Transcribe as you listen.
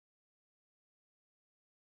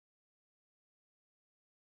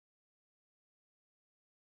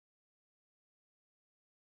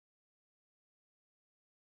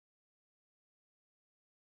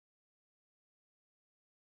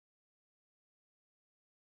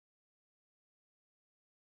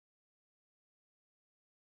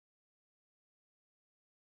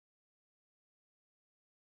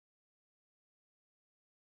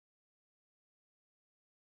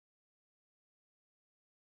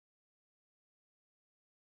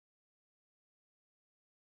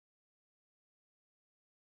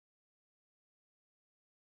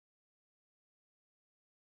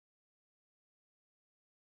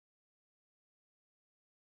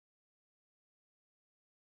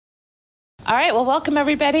All right, well, welcome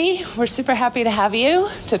everybody. We're super happy to have you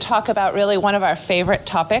to talk about really one of our favorite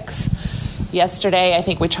topics. Yesterday, I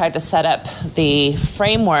think we tried to set up the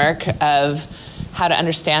framework of how to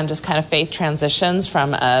understand just kind of faith transitions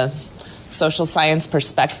from a social science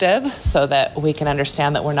perspective so that we can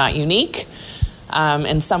understand that we're not unique.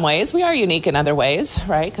 In some ways, we are unique in other ways,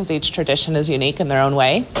 right? Because each tradition is unique in their own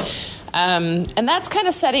way. And that's kind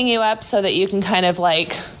of setting you up so that you can kind of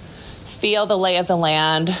like feel the lay of the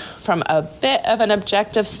land from a bit of an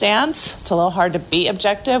objective stance. It's a little hard to be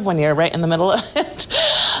objective when you're right in the middle of it.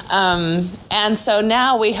 And so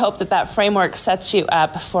now we hope that that framework sets you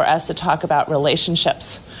up for us to talk about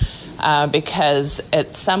relationships. Because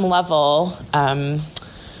at some level,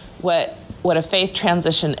 what a faith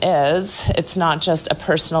transition is, it's not just a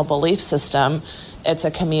personal belief system, it's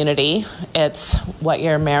a community. It's what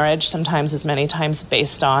your marriage sometimes is many times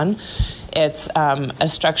based on. It's a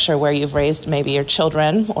structure where you've raised maybe your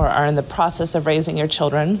children or are in the process of raising your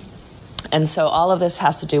children. And so all of this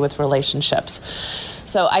has to do with relationships.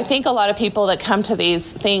 So I think a lot of people that come to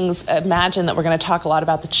these things imagine that we're going to talk a lot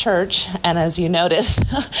about the church. And as you notice,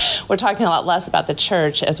 we're talking a lot less about the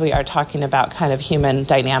church as we are talking about kind of human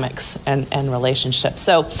dynamics and relationships.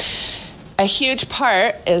 So a huge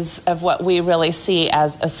part of what we really see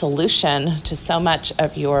as a solution to so much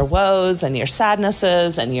of your woes and your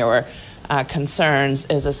sadnesses and your concerns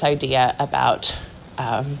is this idea about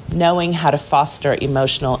knowing how to foster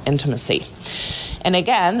emotional intimacy. And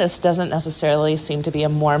again, this doesn't necessarily seem to be a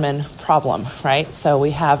Mormon problem, right? So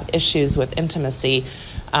we have issues with intimacy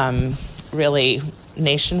really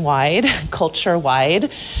nationwide, culture-wide,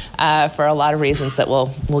 for a lot of reasons that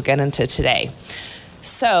we'll get into today.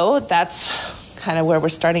 So that's kind of where we're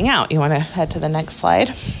starting out. You want to head to the next slide?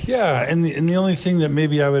 Yeah, and the only thing that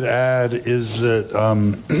maybe I would add is that,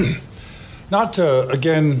 not to,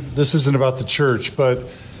 again, this isn't about the church, but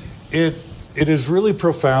it is really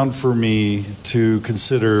profound for me to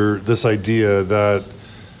consider this idea that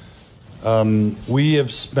we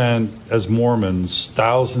have spent, as Mormons,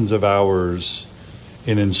 thousands of hours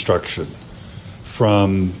in instruction,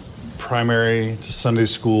 from primary to Sunday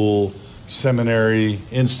school, seminary,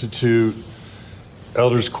 institute,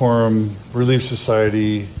 elders quorum, relief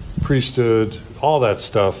society, priesthood, all that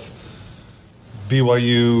stuff,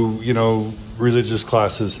 BYU, religious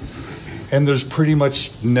classes. And there's pretty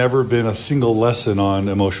much never been a single lesson on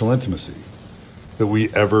emotional intimacy that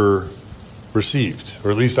we ever received,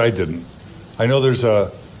 or at least I didn't. I know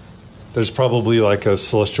there's probably like a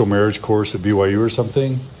celestial marriage course at BYU or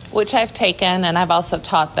something. Which I've taken, and I've also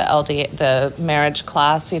taught the marriage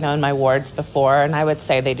class, in my wards before, and I would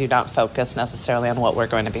say they do not focus necessarily on what we're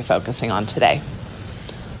going to be focusing on today.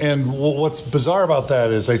 And what's bizarre about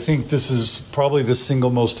that is I think this is probably the single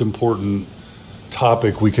most important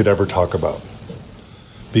topic we could ever talk about,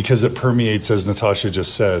 because it permeates, as Natasha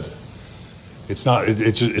just said. It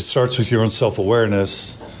starts with your own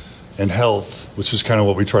self-awareness and health, which is kind of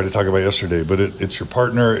what we tried to talk about yesterday, but it's your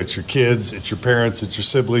partner, it's your kids, it's your parents, it's your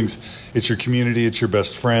siblings, it's your community, it's your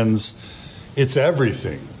best friends, it's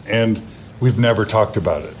everything, and we've never talked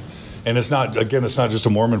about it. And it's not just a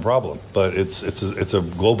Mormon problem, but it's a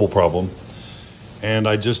global problem, and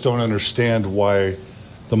I just don't understand why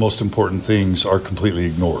the most important things are completely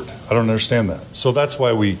ignored. I don't understand that. So that's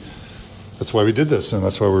why we did this, and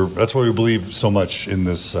that's why we believe so much in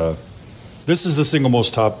this. This is the single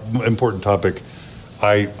most important topic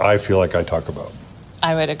I feel like I talk about.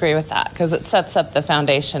 I would agree with that, because it sets up the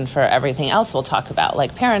foundation for everything else we'll talk about,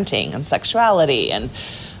 like parenting and sexuality and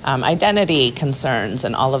identity concerns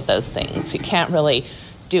and all of those things. You can't really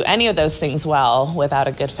do any of those things well without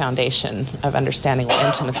a good foundation of understanding what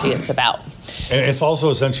intimacy is about. And it's also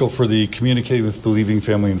essential for the communicating with believing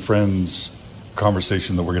family and friends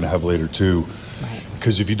conversation that we're going to have later too. Right.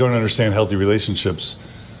 Because if you don't understand healthy relationships,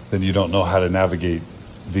 then you don't know how to navigate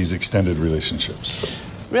these extended relationships. So.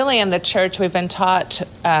 Really, in the church, we've been taught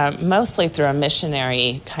mostly through a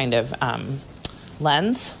missionary kind of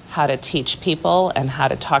lens, how to teach people and how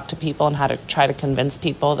to talk to people and how to try to convince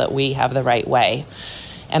people that we have the right way.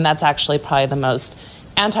 And that's actually probably the most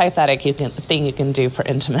antithetic thing you can do for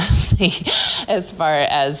intimacy as far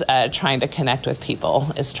as trying to connect with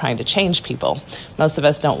people, is trying to change people. Most of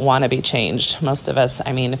us don't want to be changed. Most of us,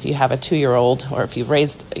 if you have a 2-year-old, or if you've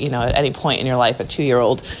raised, at any point in your life a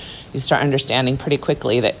 2-year-old, you start understanding pretty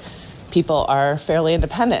quickly that people are fairly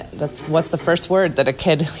independent. What's the first word that a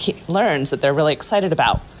kid learns that they're really excited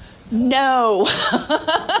about? No.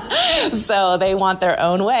 So they want their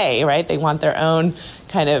own way, right? They want their own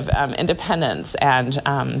kind of independence. And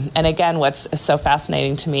again, what's so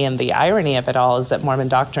fascinating to me, and the irony of it all, is that Mormon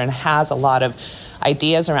doctrine has a lot of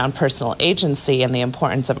ideas around personal agency and the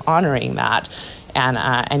importance of honoring that.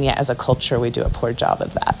 And yet, as a culture, we do a poor job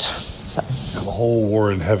of that. So the whole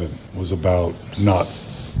war in heaven was about no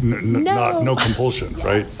compulsion,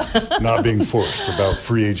 right? Not being forced, about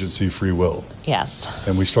free agency, free will. Yes.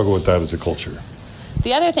 And we struggle with that as a culture.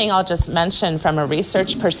 The other thing I'll just mention from a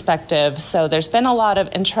research perspective, so there's been a lot of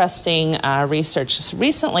interesting research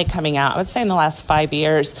recently coming out, I would say in the last 5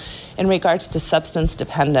 years, in regards to substance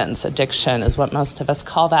dependence. Addiction is what most of us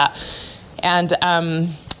call that. And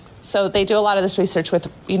so they do a lot of this research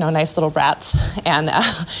with, nice little rats. And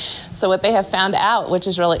so what they have found out, which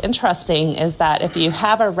is really interesting, is that if you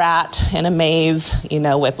have a rat in a maze,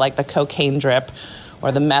 with like the cocaine drip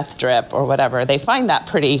or the meth drip or whatever, they find that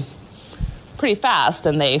pretty fast,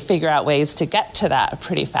 and they figure out ways to get to that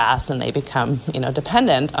pretty fast, and they become,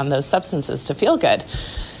 dependent on those substances to feel good.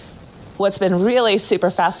 What's been really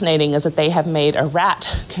super fascinating is that they have made a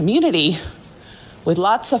rat community with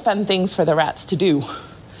lots of fun things for the rats to do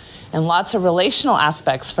and lots of relational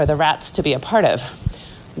aspects for the rats to be a part of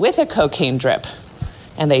with a cocaine drip,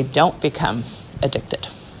 and they don't become addicted.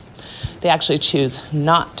 They actually choose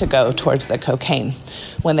not to go towards the cocaine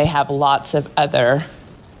when they have lots of other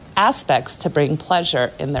aspects to bring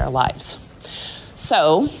pleasure in their lives.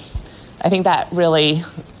 So I think that really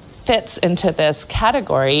fits into this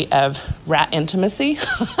category of rat intimacy.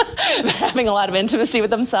 They're having a lot of intimacy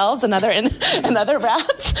with themselves and other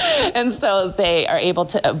rats. And so they are able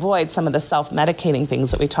to avoid some of the self-medicating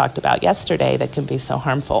things that we talked about yesterday that can be so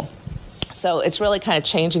harmful. So it's really kind of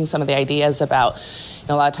changing some of the ideas about,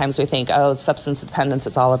 a lot of times we think, substance dependence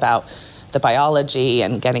is all about the biology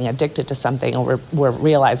and getting addicted to something, and we're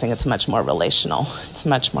realizing it's much more relational. It's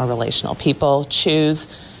much more relational. People choose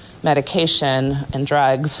medication and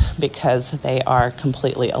drugs because they are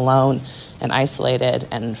completely alone and isolated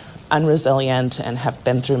and unresilient and have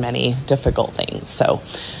been through many difficult things. So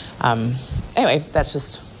anyway, that's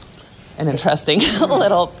just an interesting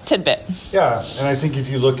little tidbit. Yeah, and I think if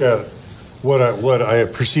you look at what I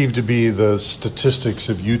perceive to be the statistics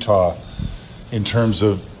of Utah in terms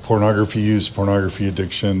of pornography use, pornography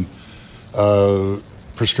addiction,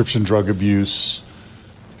 prescription drug abuse,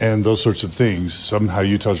 and those sorts of things, somehow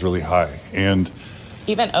Utah's really high. And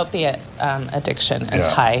even opiate addiction is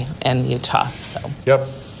high in Utah. So. Yep.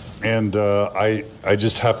 And I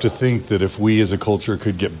just have to think that if we as a culture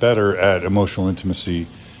could get better at emotional intimacy,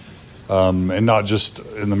 and not just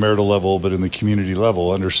in the marital level, but in the community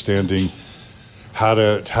level, understanding how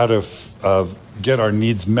to get our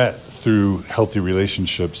needs met through healthy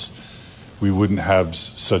relationships, we wouldn't have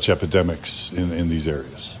such epidemics in these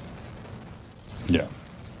areas. Yeah.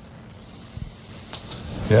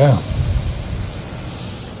 Yeah.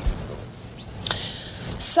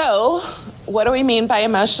 So, what do we mean by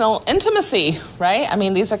emotional intimacy, right? I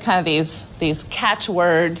mean, these are kind of these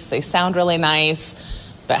catchwords. They sound really nice,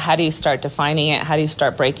 but how do you start defining it? How do you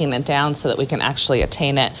start breaking it down so that we can actually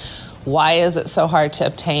attain it? Why is it so hard to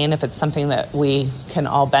obtain if it's something that we can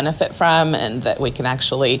all benefit from and that we can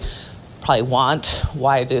actually probably want?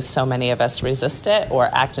 Why do so many of us resist it or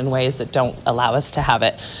act in ways that don't allow us to have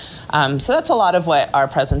it? So that's a lot of what our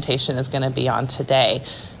presentation is going to be on today,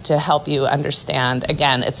 to help you understand.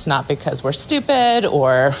 Again, it's not because we're stupid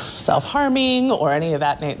or self-harming or any of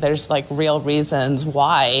that. There's like real reasons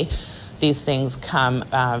why these things come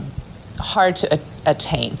hard to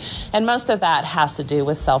attain. And most of that has to do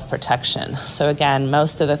with self-protection. So again,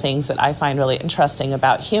 most of the things that I find really interesting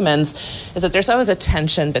about humans is that there's always a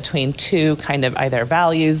tension between two kind of either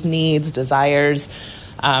values, needs, desires.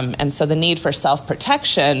 And so the need for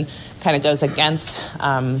self-protection kind of goes against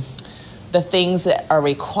the things that are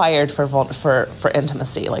required for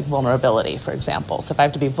intimacy, like vulnerability, for example. So if I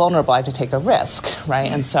have to be vulnerable, I have to take a risk, right?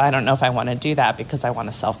 And so I don't know if I want to do that because I want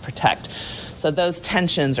to self-protect. So those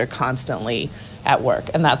tensions are constantly at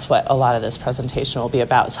work, and that's what a lot of this presentation will be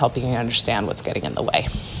about, is helping you understand what's getting in the way.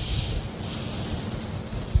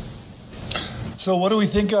 So what do we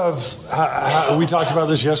think of, how, we talked about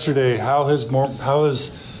this yesterday, how has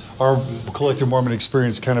our collective Mormon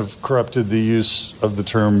experience kind of corrupted the use of the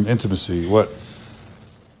term intimacy?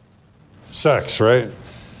 Sex, right?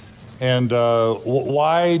 And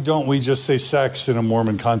why don't we just say sex in a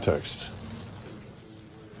Mormon context?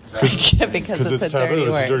 Because it's a taboo. dirty word.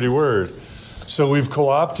 It's a dirty word. So we've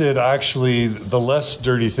co-opted actually the less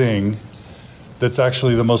dirty thing that's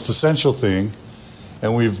actually the most essential thing,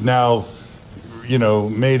 and we've now,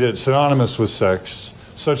 made it synonymous with sex,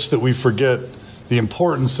 such that we forget the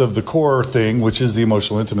importance of the core thing, which is the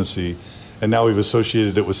emotional intimacy, and now we've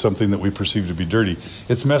associated it with something that we perceive to be dirty.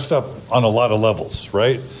 It's messed up on a lot of levels,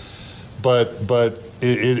 right? But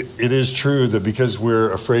it is true that because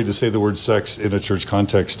we're afraid to say the word sex in a church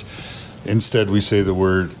context, instead we say the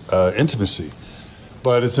word intimacy.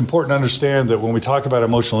 But it's important to understand that when we talk about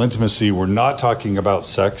emotional intimacy, we're not talking about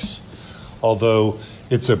sex, although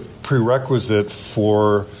it's a prerequisite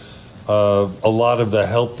for a lot of the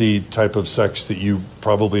healthy type of sex that you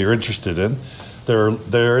probably are interested in.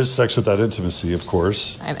 There is sex without intimacy, of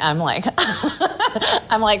course. And I'm like,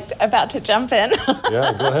 I'm like about to jump in.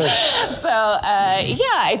 Yeah, go ahead. So,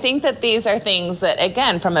 I think that these are things that,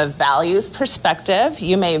 again, from a values perspective,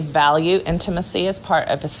 you may value intimacy as part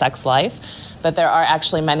of a sex life, but there are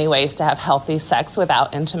actually many ways to have healthy sex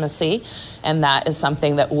without intimacy, and that is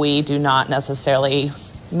something that we do not necessarily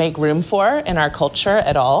make room for in our culture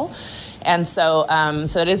at all. And so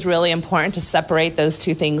it is really important to separate those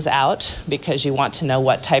two things out, because you want to know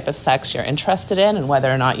what type of sex you're interested in and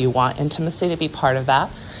whether or not you want intimacy to be part of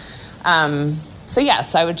that. So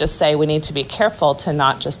yes, I would just say we need to be careful to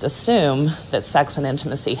not just assume that sex and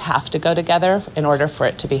intimacy have to go together in order for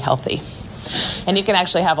it to be healthy. And you can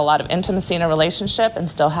actually have a lot of intimacy in a relationship and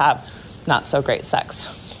still have not so great sex.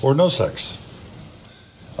 Or no sex.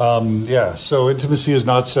 So intimacy is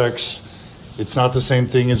not sex. It's not the same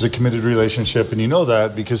thing as a committed relationship, and you know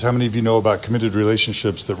that because how many of you know about committed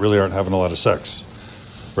relationships that really aren't having a lot of sex,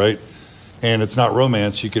 right? And it's not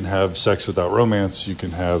romance. You can have sex without romance. You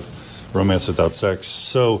can have romance without sex.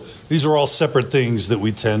 So these are all separate things that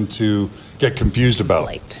we tend to get confused about.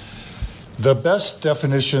 Right. The best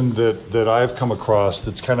definition that I've come across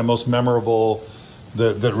that's kind of most memorable,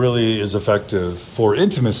 that really is effective for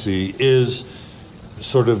intimacy is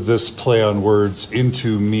sort of this play on words,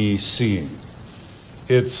 into me seeing.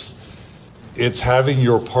 It's having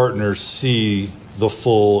your partner see the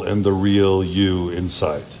full and the real you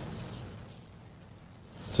inside.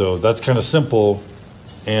 So that's kind of simple,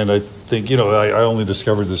 and I think, I only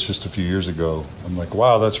discovered this just a few years ago. I'm like,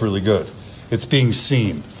 wow, that's really good. It's being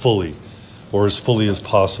seen fully, or as fully as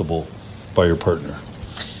possible, by your partner.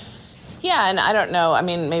 Yeah, and I don't know,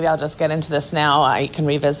 maybe I'll just get into this now. I can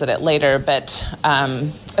revisit it later, but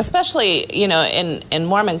especially, in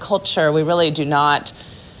Mormon culture, we really do not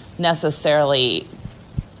necessarily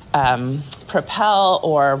propel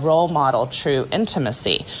or role model true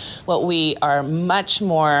intimacy. What we are much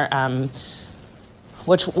more,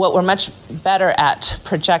 what we're much better at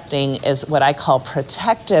projecting is what I call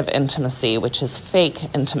protective intimacy, which is fake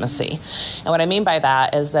intimacy. And what I mean by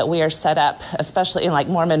that is that we are set up, especially in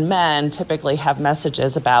Mormon men typically have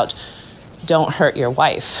messages about don't hurt your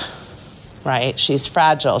wife, right? She's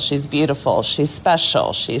fragile, she's beautiful, she's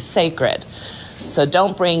special, she's sacred. So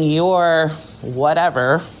don't bring your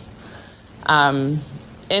whatever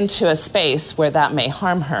into a space where that may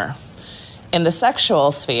harm her. In the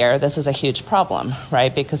sexual sphere, this is a huge problem,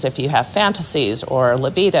 right? Because if you have fantasies or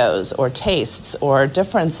libidos or tastes or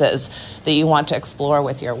differences that you want to explore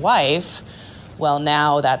with your wife, well,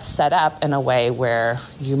 now that's set up in a way where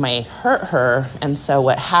you may hurt her. And so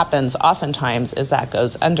what happens oftentimes is that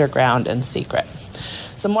goes underground and secret.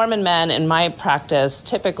 So Mormon men, in my practice,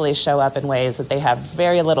 typically show up in ways that they have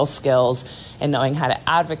very little skills in knowing how to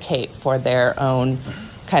advocate for their own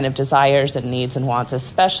kind of desires and needs and wants,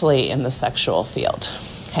 especially in the sexual field.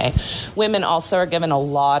 Okay. Women also are given a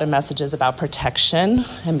lot of messages about protection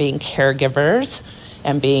and being caregivers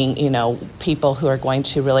and being, people who are going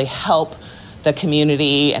to really help the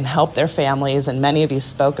community and help their families. And many of you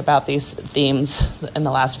spoke about these themes in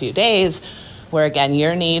the last few days, where again,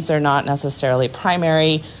 your needs are not necessarily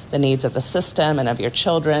primary. The needs of the system and of your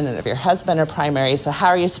children and of your husband are primary. So how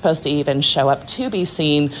are you supposed to even show up to be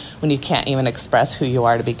seen when you can't even express who you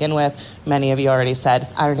are to begin with? Many of you already said,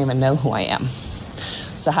 I don't even know who I am.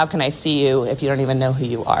 So how can I see you if you don't even know who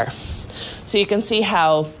you are? So you can see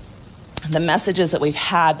how the messages that we've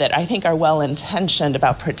had that I think are well-intentioned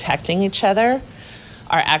about protecting each other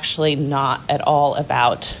are actually not at all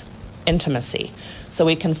about intimacy. So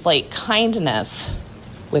we conflate kindness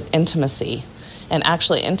with intimacy. And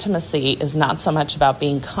actually, intimacy is not so much about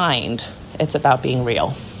being kind, it's about being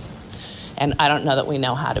real. And I don't know that we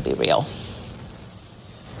know how to be real.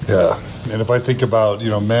 Yeah, and if I think about,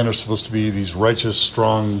 men are supposed to be these righteous,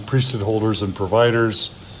 strong priesthood holders and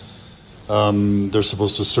providers. They're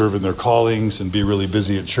supposed to serve in their callings and be really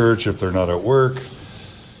busy at church if they're not at work.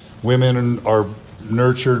 Women are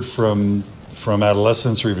nurtured from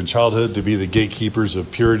adolescence or even childhood to be the gatekeepers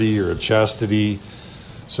of purity or of chastity.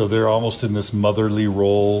 So they're almost in this motherly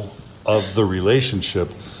role of the relationship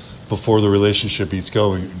before the relationship gets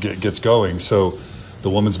going. So the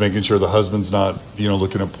woman's making sure the husband's not,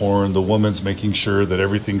 looking at porn. The woman's making sure that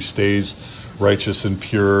everything stays righteous and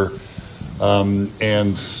pure. And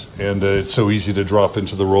it's so easy to drop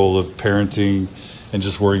into the role of parenting and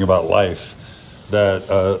just worrying about life, that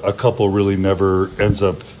a couple really never ends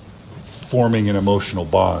up forming an emotional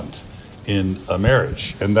bond in a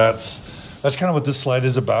marriage. And that's kind of what this slide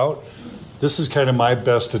is about. This is kind of my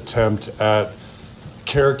best attempt at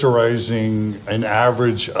characterizing an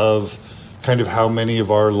average of kind of how many of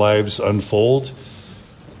our lives unfold.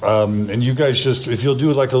 And you guys just, if you'll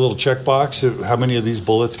do like a little checkbox, how many of these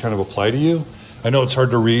bullets kind of apply to you? I know it's hard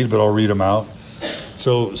to read, but I'll read them out.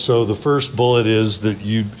 So the first bullet is that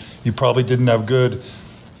you probably didn't have good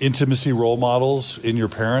intimacy role models in your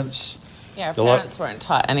parents. Yeah, our parents weren't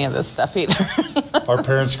taught any of this stuff either. Our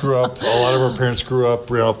parents grew up, a lot of our parents grew up,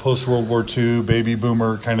 post-World War II, baby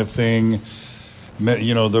boomer kind of thing.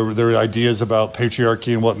 You know, there were ideas about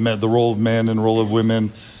patriarchy and what meant the role of men and role of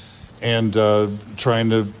women, and trying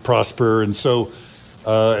to prosper. And so,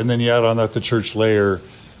 and then you add on that the church layer.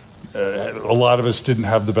 A lot of us didn't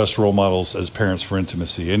have the best role models as parents for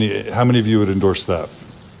intimacy. How many of you would endorse that?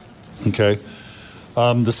 Okay.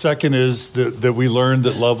 The second is that we learned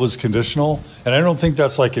that love was conditional. And I don't think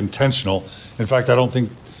that's like intentional. In fact, I don't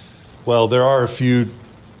think, well, there are a few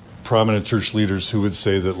prominent church leaders who would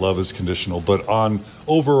say that love is conditional. But on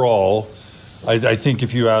overall, I think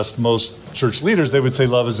if you asked most church leaders, they would say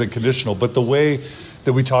love isn't conditional. But the way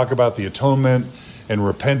that we talk about the atonement and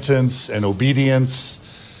repentance and obedience,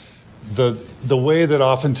 the way that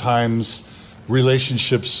oftentimes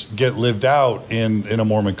relationships get lived out in a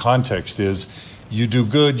Mormon context is you do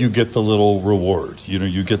good, you get the little reward. You know,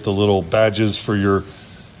 you get the little badges for your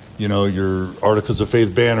Articles of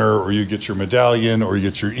Faith banner, or you get your medallion, or you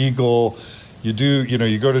get your eagle.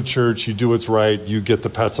 You go to church, you do what's right, you get the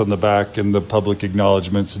pats on the back and the public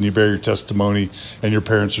acknowledgments, and you bear your testimony, and your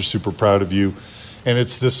parents are super proud of you. And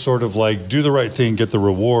it's this sort of like, do the right thing, get the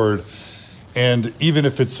reward. And even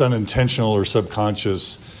if it's unintentional or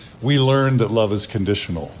subconscious, we learn that love is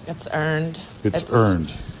conditional. It's earned. It's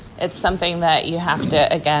earned. It's something that you have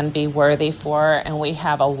to, again, be worthy for. And we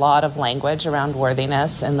have a lot of language around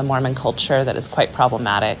worthiness in the Mormon culture that is quite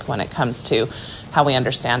problematic when it comes to how we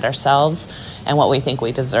understand ourselves and what we think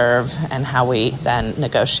we deserve and how we then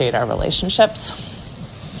negotiate our relationships.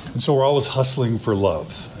 And so we're always hustling for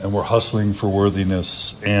love, and we're hustling for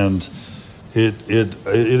worthiness, and it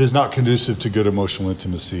is not conducive to good emotional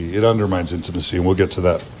intimacy. It undermines intimacy, and we'll get to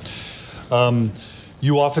that.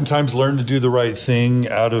 You oftentimes learn to do the right thing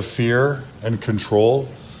out of fear and control,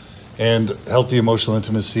 and healthy emotional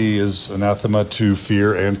intimacy is anathema to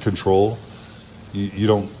fear and control. You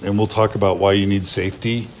don't, and we'll talk about why you need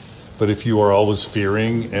safety, but if you are always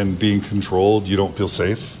fearing and being controlled, you don't feel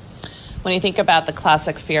safe. When you think about the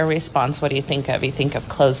classic fear response, what do you think of? You think of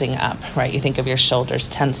closing up, right? You think of your shoulders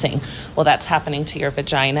tensing. Well, that's happening to your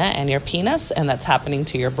vagina and your penis, and that's happening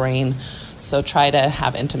to your brain. So try to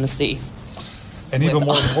have intimacy. And even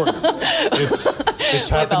more important, it's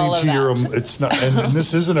happening to your, it's not, and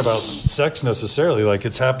this isn't about sex necessarily, like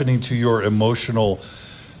it's happening to your emotional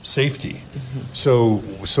safety.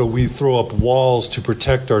 Mm-hmm. So we throw up walls to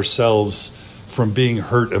protect ourselves from being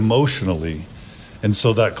hurt emotionally. And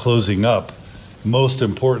so that closing up, most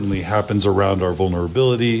importantly, happens around our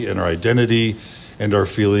vulnerability and our identity and our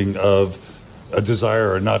feeling of a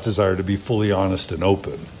desire or not desire to be fully honest and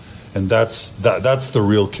open. And that's the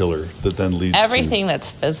real killer that then leads everything that's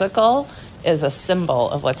physical is a symbol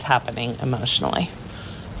of what's happening emotionally,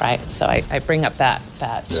 right? So I bring up that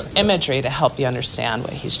imagery to help you understand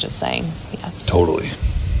what he's just saying. Yes. Totally.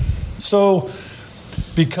 So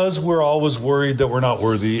because we're always worried that we're not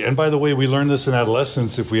worthy, and by the way, we learn this in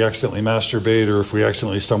adolescence, if we accidentally masturbate or if we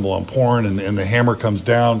accidentally stumble on porn and the hammer comes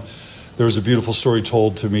down. There was a beautiful story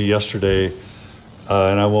told to me yesterday,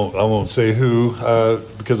 and I won't say who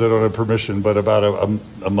because I don't have permission, but about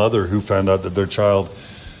a mother who found out that their child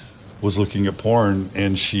was looking at porn,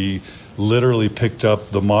 and she literally picked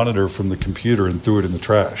up the monitor from the computer and threw it in the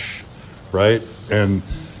trash, right? And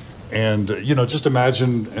just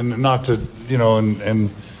imagine, and not to,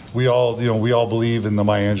 and we all believe in the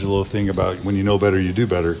Maya Angelou thing about when you know better, you do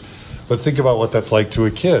better. But think about what that's like to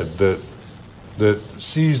a kid that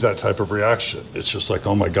sees that type of reaction. It's just like,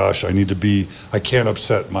 oh my gosh, I can't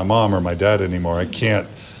upset my mom or my dad anymore. I can't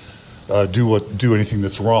do anything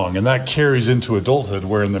that's wrong. And that carries into adulthood,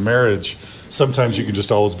 where in the marriage, sometimes you can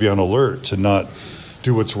just always be on alert to not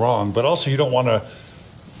do what's wrong. But also you don't want to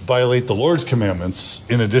violate the Lord's commandments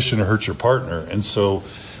in addition to hurt your partner. And so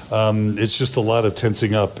it's just a lot of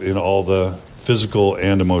tensing up in all the physical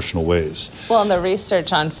and emotional ways. Well, and the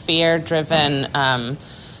research on fear-driven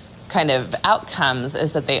kind of outcomes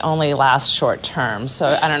is that they only last short term. So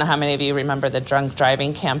I don't know how many of you remember the drunk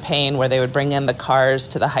driving campaign where they would bring in the cars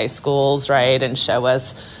to the high schools, right, and show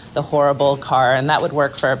us the horrible car, and that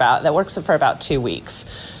works for about 2 weeks.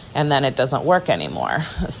 And then it doesn't work anymore.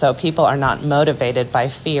 So people are not motivated by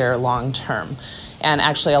fear long term. And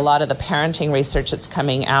actually, a lot of the parenting research that's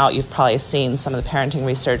coming out, you've probably seen some of the parenting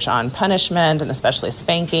research on punishment and especially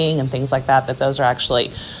spanking and things like that, that those are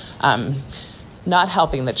actually not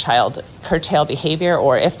helping the child curtail behavior,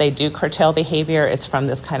 or if they do curtail behavior, it's from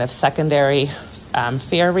this kind of secondary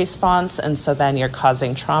fear response. And so then you're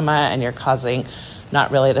causing trauma, and you're causing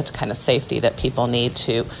not really the kind of safety that people need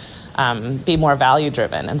to be more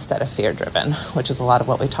value-driven instead of fear-driven, which is a lot of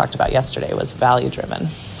what we talked about yesterday, was value-driven.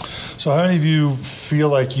 So how many of you feel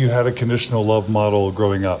like you had a conditional love model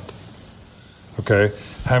growing up? Okay.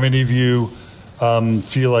 How many of you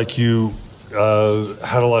feel like you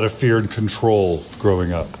had a lot of fear and control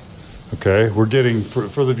growing up? Okay. We're getting,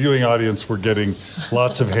 for the viewing audience, we're getting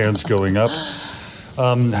lots of hands going up.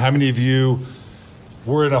 How many of you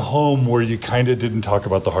were in a home where you kind of didn't talk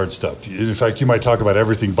about the hard stuff? In fact, you might talk about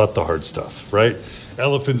everything but the hard stuff, right?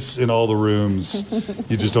 Elephants in all the rooms.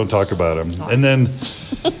 You just don't talk about them. And then,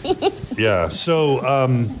 yeah. So,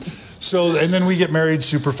 and then we get married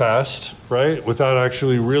super fast, right? Without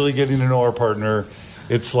actually really getting to know our partner.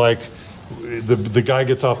 It's like the guy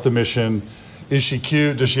gets off the mission. Is she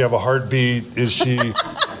cute? Does she have a heartbeat? Is she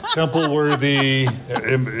temple worthy?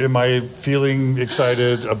 Am I feeling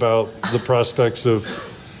excited about the prospects of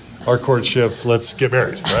our courtship? Let's get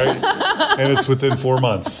married, right? And it's within 4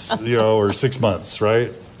 months, or 6 months,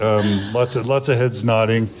 right? Lots of heads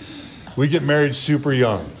nodding. We get married super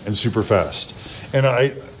young and super fast.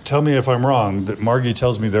 And tell me if I'm wrong, that Margi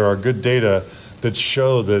tells me there are good data that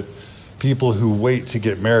show that people who wait to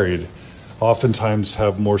get married oftentimes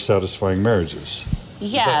have more satisfying marriages.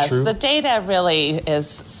 Yes, the data really is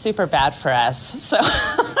super bad for us. So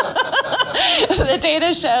the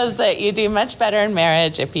data shows that you do much better in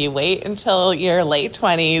marriage if you wait until your late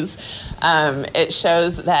 20s. It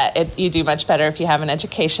shows that you do much better if you have an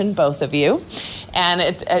education, both of you. And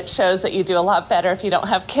it shows that you do a lot better if you don't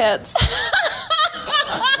have kids.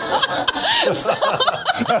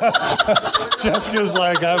 Jessica's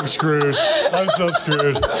like, I'm screwed. I'm so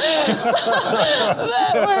screwed.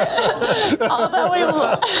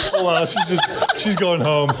 Well, she's going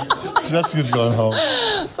home. Jessica's going home.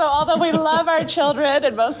 So although we love our children,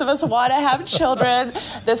 and most of us want to have children,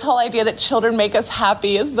 this whole idea that children make us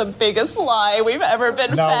happy is the biggest lie we've ever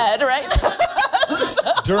been fed, right?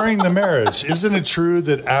 During the marriage, isn't it true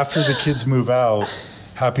that after the kids move out,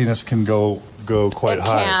 happiness can go quite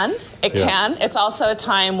high? It can. It's also a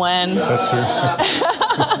time when... That's true.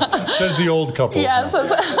 Says the old couple. Yes.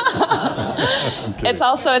 It's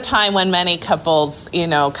also a time when many couples,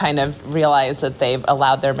 kind of realize that they've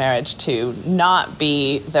allowed their marriage to not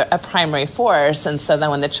be a primary force. And so then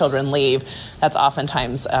when the children leave, that's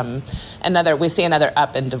oftentimes we see another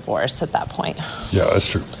up in divorce at that point. Yeah, that's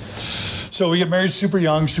true. So we get married super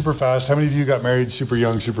young, super fast. How many of you got married super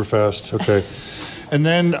young, super fast? Okay. And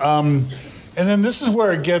then this is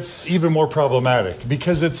where it gets even more problematic,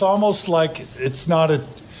 because it's almost like in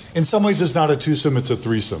some ways it's not a twosome, it's a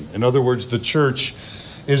threesome. In other words, the church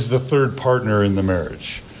is the third partner in the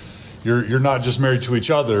marriage. You're not just married to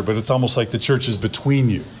each other, but it's almost like the church is between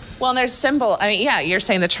you. Well, and there's symbol. You're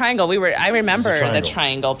saying the triangle. I remember the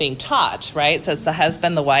triangle being taught, right? So it's the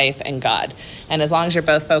husband, the wife, and God. And as long as you're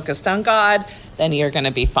both focused on God, then you're going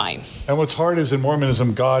to be fine. And what's hard is in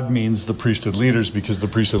Mormonism, God means the priesthood leaders, because the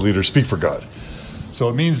priesthood leaders speak for God. So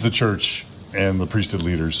it means the church and the priesthood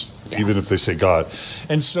leaders, even if they say God.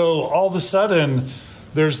 And so all of a sudden,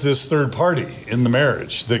 there's this third party in the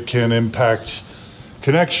marriage that can impact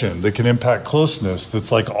connection, that can impact closeness,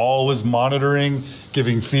 that's like always monitoring,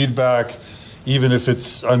 giving feedback, even if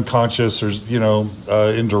it's unconscious or,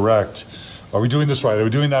 indirect. Are we doing this right? Are we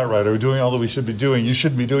doing that right? Are we doing all that we should be doing? You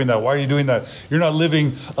shouldn't be doing that. Why are you doing that? You're not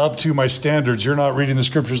living up to my standards. You're not reading the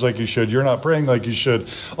scriptures like you should. You're not praying like you should.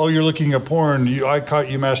 Oh, you're looking at porn. I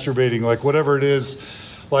caught you masturbating. Like whatever it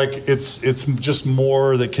is, like it's just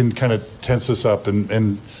more that can kind of tense us up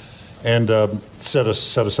and set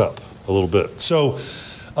us up a little bit. So,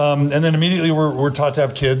 and then immediately we're taught to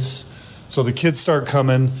have kids. So the kids start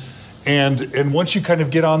coming, and once you kind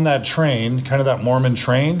of get on that train, kind of that Mormon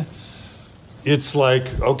train, it's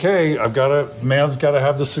like, okay, man's got to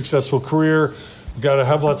have the successful career, got to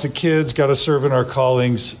have lots of kids, got to serve in our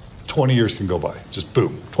callings. 20 years can go by, just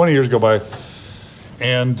boom, 20 years go by.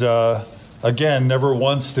 And again, never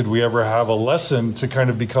once did we ever have a lesson to kind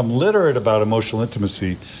of become literate about emotional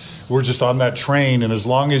intimacy. We're just on that train, and as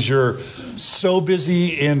long as you're so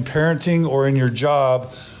busy in parenting or in your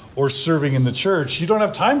job or serving in the church, you don't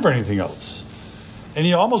have time for anything else. And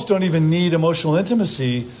you almost don't even need emotional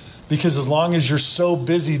intimacy, Because as long as you're so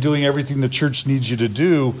busy doing everything the church needs you to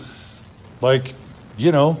do, like,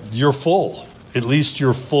 you're full. At least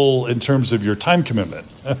you're full in terms of your time commitment.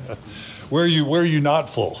 Where are you not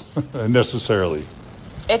full necessarily?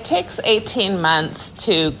 It takes 18 months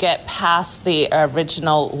to get past the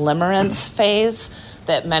original limerence phase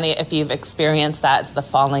that if you've experienced that, it's the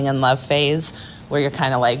falling in love phase, where you're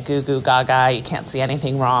kind of like goo goo gaga, you can't see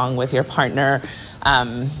anything wrong with your partner,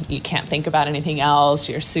 you can't think about anything else,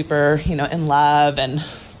 you're super, in love, and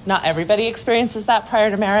not everybody experiences that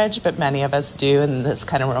prior to marriage, but many of us do in this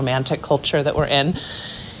kind of romantic culture that we're in.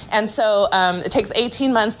 And so it takes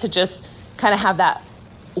 18 months to just kind of have that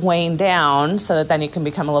weighing down so that then you can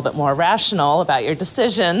become a little bit more rational about your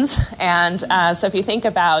decisions. And so if you think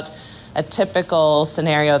about a typical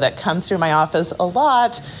scenario that comes through my office a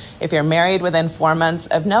lot, if you're married within 4 months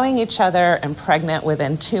of knowing each other and pregnant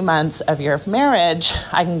within 2 months of your marriage,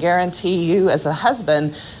 I can guarantee you as a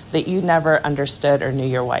husband that you never understood or knew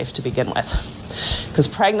your wife to begin with. Because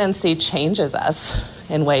pregnancy changes us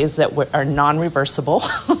in ways that are non-reversible.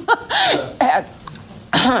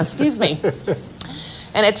 Excuse me.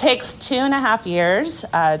 And it takes 2.5 years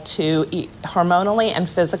to hormonally and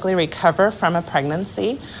physically recover from a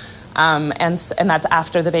pregnancy. And that's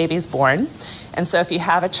after the baby's born. And so if you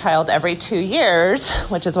have a child every 2 years,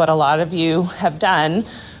 which is what a lot of you have done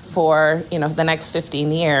for the next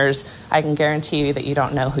 15 years, I can guarantee you that you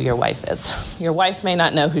don't know who your wife is. Your wife may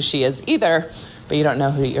not know who she is either, but you don't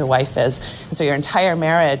know who your wife is. And so your entire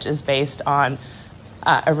marriage is based on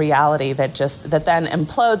a reality that then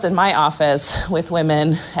implodes in my office with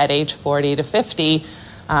women at age 40 to 50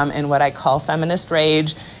 in what I call feminist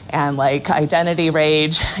rage and like identity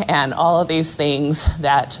rage and all of these things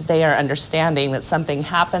that they are understanding that something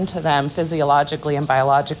happened to them physiologically and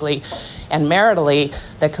biologically and maritally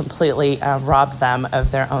that completely robbed them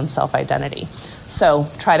of their own self-identity. So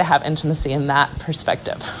try to have intimacy in that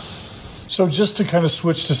perspective. So just to kind of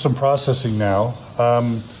switch to some processing now,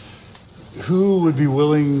 who would be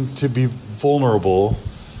willing to be vulnerable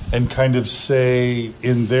and kind of say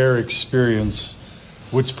in their experience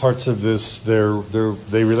which parts of this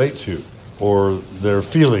they relate to or they're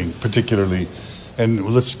feeling particularly? And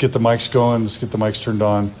let's get the mics going, let's get the mics turned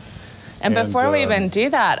on. And before we even do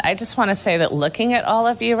that, I just want to say that looking at all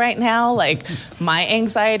of you right now, like my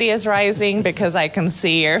anxiety is rising because I can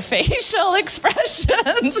see your facial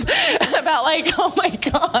expressions about like, oh my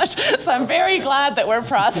gosh. So I'm very glad that we're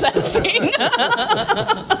processing.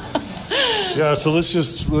 Yeah, so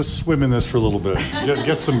let's swim in this for a little bit.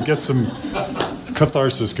 Get some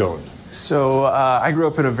catharsis going. So I grew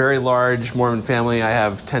up in a very large Mormon family. I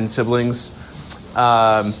have 10 siblings.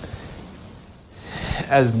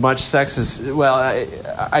 As much sex as, well,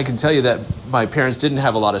 I can tell you that my parents didn't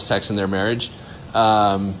have a lot of sex in their marriage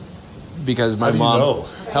because my mom. Know?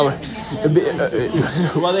 Well,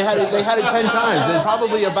 they had it 10 times, and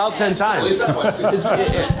probably about 10 times.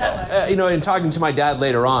 In talking to my dad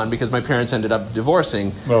later on, because my parents ended up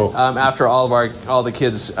divorcing after all the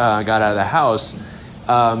kids got out of the house.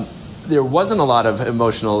 There wasn't a lot of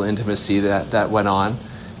emotional intimacy that went on.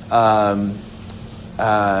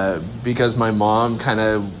 Because my mom kind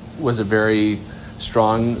of was a very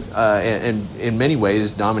strong and in many ways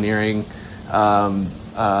domineering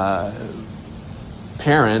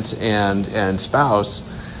parent and spouse.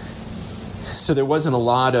 So there wasn't a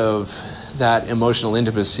lot of that emotional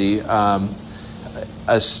intimacy.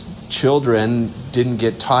 Us children didn't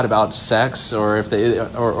get taught about sex, or if they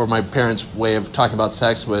or my parents' way of talking about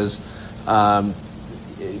sex was kind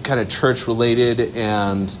of church related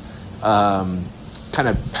and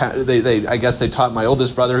I guess they taught my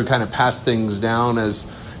oldest brother, who kind of passed things down as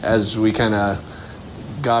we kind of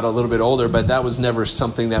got a little bit older, but that was never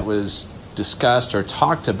something that was discussed or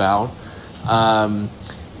talked about.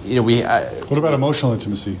 What about emotional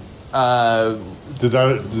intimacy? Did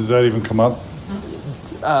that even come up?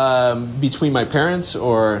 Between my parents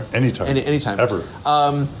or anytime? Anytime. Ever.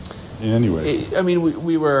 In any way. I mean,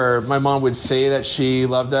 my mom would say that she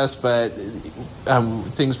loved us, but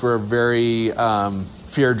things were very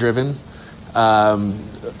fear-driven.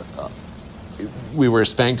 We were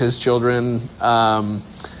spanked as children, and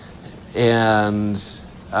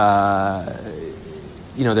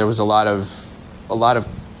there was a lot of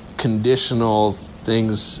conditional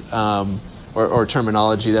things or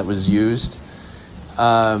terminology that was used.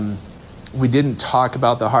 We didn't talk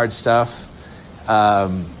about the hard stuff.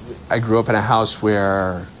 I grew up in a house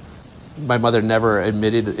where my mother never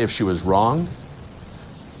admitted if she was wrong.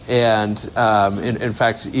 And in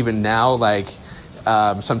fact, even now,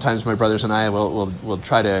 sometimes my brothers and I will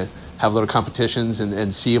try to have little competitions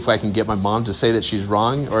and see if I can get my mom to say that she's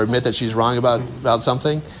wrong or admit that she's wrong about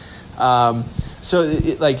something. That's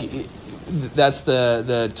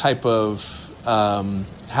the type of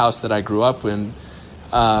house that I grew up in.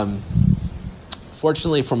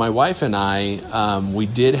 Fortunately for my wife and I, we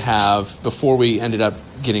did have, before we ended up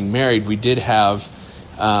getting married, we did have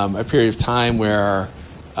a period of time where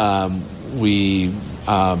we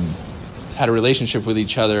had a relationship with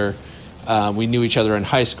each other. We knew each other in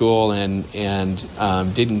high school and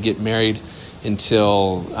didn't get married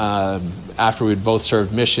until after we'd both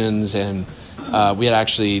served missions. And we had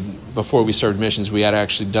actually, before we served missions, we had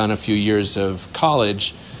actually done a few years of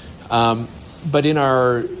college. But in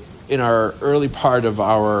our early part of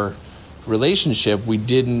our relationship, we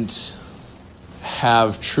didn't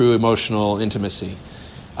have true emotional intimacy.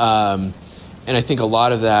 And I think a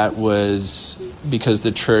lot of that was because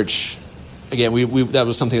the church, again, that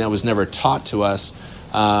was something that was never taught to us,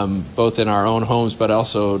 both in our own homes, but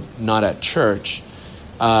also not at church.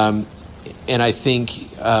 And I think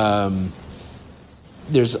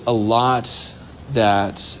there's a lot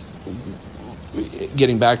that,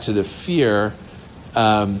 getting back to the fear,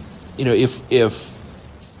 if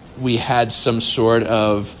we had some sort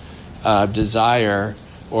of desire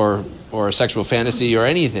or sexual fantasy or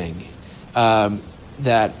anything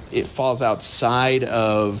that it falls outside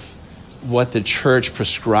of what the church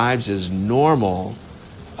prescribes as normal,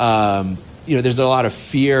 there's a lot of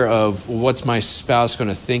fear of what's my spouse going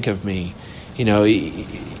to think of me,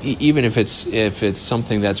 even if it's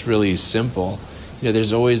something that's really simple.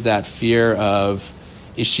 There's always that fear of,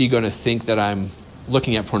 is she going to think that I'm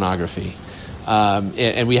looking at pornography?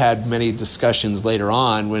 And we had many discussions later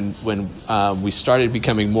on when we started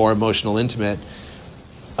becoming more emotional intimate,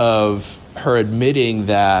 of her admitting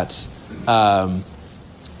that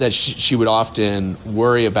that she would often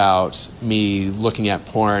worry about me looking at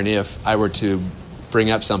porn if I were to bring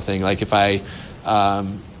up something, like if I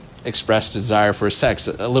expressed a desire for sex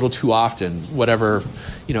a little too often, whatever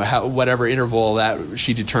interval that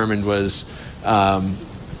she determined was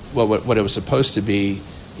what it was supposed to be.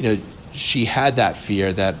 She had that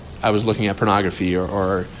fear that I was looking at pornography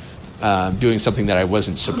or doing something that I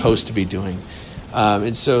wasn't supposed to be doing.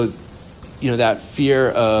 And so, that fear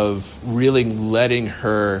of really letting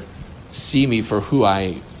her see me for who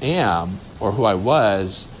I am or who I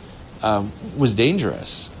was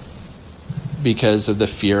dangerous because of the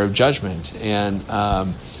fear of judgment. And,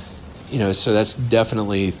 so that's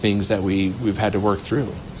definitely things that we've had to work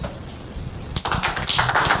through.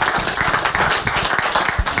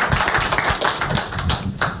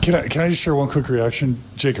 Can I just share one quick reaction?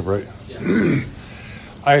 Jacob, right?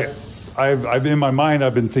 Yeah. I've in my mind,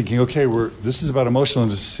 I've been thinking, okay, this is about emotional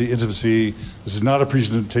intimacy. This is not a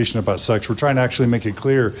presentation about sex. We're trying to actually make it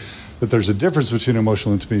clear that there's a difference between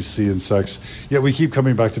emotional intimacy and sex. Yet we keep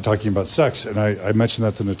coming back to talking about sex. And I mentioned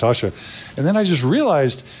that to Natasha. And then I just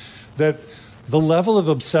realized that the level of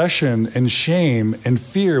obsession and shame and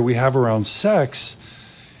fear we have around sex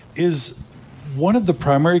is one of the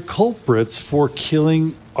primary culprits for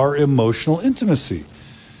killing our emotional intimacy.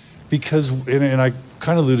 Because, and I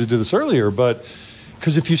kind of alluded to this earlier, but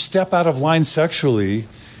because if you step out of line sexually,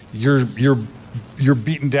 you're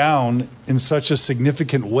beaten down in such a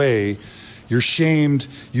significant way, you're shamed,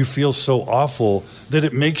 you feel so awful that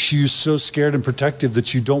it makes you so scared and protective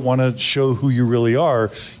that you don't want to show who you really are.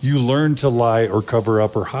 You learn to lie or cover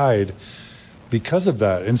up or hide because of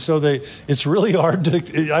that. And so it's really hard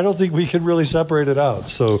to, I don't think we can really separate it out.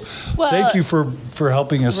 So thank you for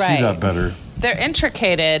helping us see that better. They're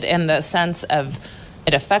intricated in the sense of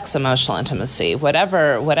it affects emotional intimacy.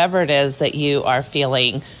 Whatever it is that you are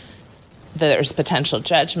feeling, there's potential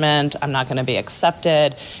judgment. I'm not going to be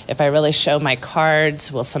accepted. If I really show my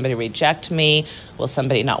cards, will somebody reject me? Will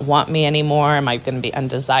somebody not want me anymore? Am I going to be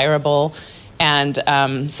undesirable?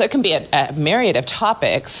 And so it can be a myriad of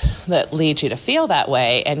topics that lead you to feel that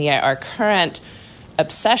way. And yet our current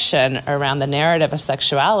obsession around the narrative of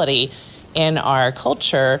sexuality in our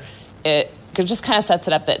culture, it just kind of sets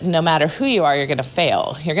it up that no matter who you are, you're going to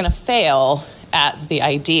fail. You're going to fail at the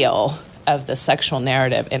ideal of the sexual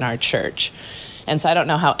narrative in our church. And so I don't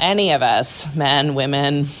know how any of us, men,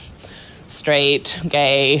 women, straight,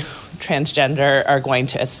 gay, transgender, are going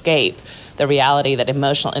to escape the reality that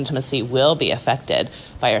emotional intimacy will be affected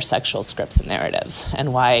by our sexual scripts and narratives.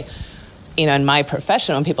 And why, in my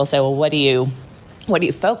profession, when people say, well, what do you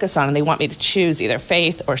focus on? And they want me to choose either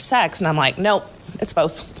faith or sex. And I'm like, nope, it's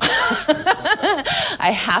both.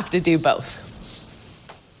 I have to do both.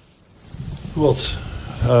 Who else?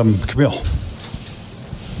 Camille.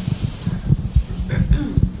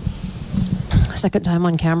 Second time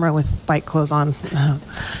on camera with fight clothes on.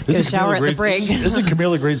 Get a shower at the brig. Isn't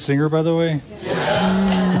Camille a great singer, by the way?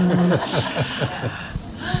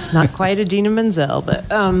 Not quite a Dina Menzel, but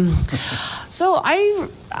so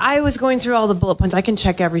I was going through all the bullet points. I can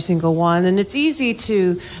check every single one, and it's easy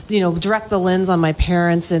to direct the lens on my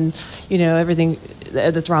parents and everything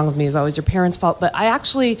that's wrong with me is always your parents' fault. But I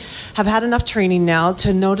actually have had enough training now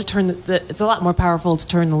to know to turn it's a lot more powerful to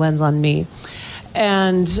turn the lens on me.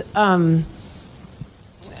 And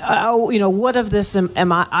what of this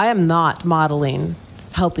am I? I am not modeling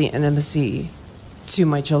healthy intimacy to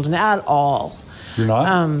my children at all. You're not?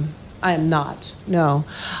 I am not. No.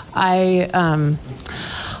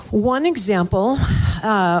 One example,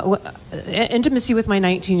 intimacy with my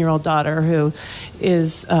 19-year-old daughter, who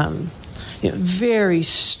is very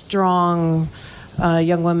strong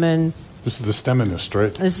young woman. This is the STEMinist,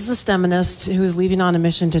 right? This is the STEMinist who is leaving on a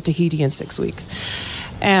mission to Tahiti in 6 weeks.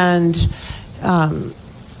 And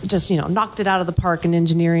just knocked it out of the park in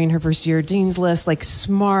engineering her first year, dean's list, like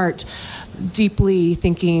smart, deeply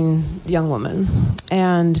thinking young woman.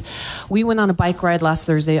 And we went on a bike ride last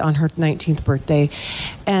Thursday on her 19th birthday,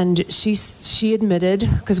 and she admitted,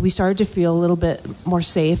 because we started to feel a little bit more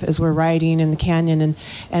safe as we're riding in the canyon, and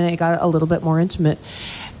it got a little bit more intimate,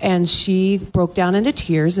 and she broke down into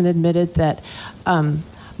tears and admitted that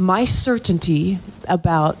my certainty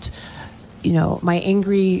about my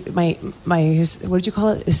angry, my what did you call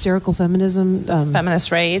it? Hysterical feminism?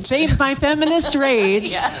 Feminist rage. My feminist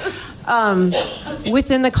rage. Yes.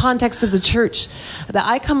 Within the context of the church, that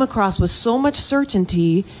I come across with so much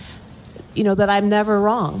certainty, that I'm never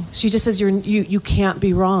wrong. She just says, you can't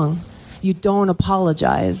be wrong. You don't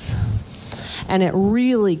apologize. And it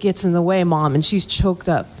really gets in the way, Mom, and she's choked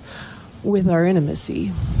up with our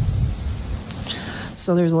intimacy.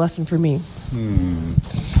 So there's a lesson for me.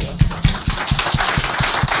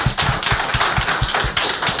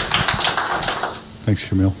 Thanks,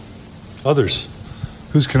 Camille. Others?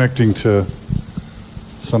 Who's connecting to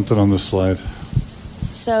something on this slide?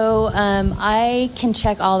 So I can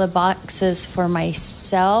check all the boxes for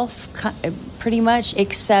myself, pretty much,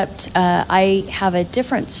 except I have a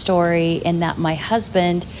different story in that my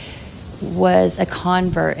husband was a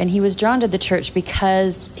convert, and he was drawn to the church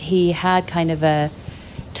because he had kind of a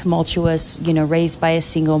tumultuous, raised by a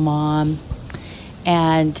single mom.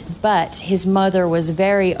 But his mother was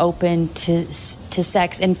very open to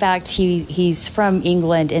sex. In fact, he's from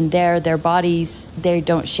England, and their bodies, they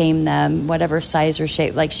don't shame them, whatever size or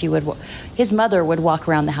shape. Like his mother would walk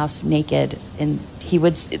around the house naked, and he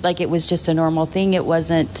would, like, it was just a normal thing. It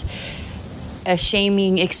wasn't a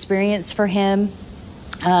shaming experience for him.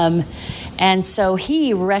 And so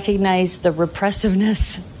he recognized the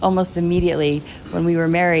repressiveness almost immediately when we were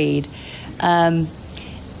married.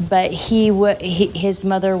 But his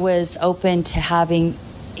mother was open to having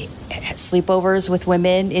sleepovers with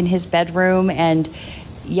women in his bedroom, and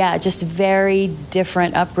just very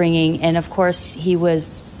different upbringing. And of course, he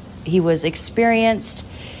was experienced,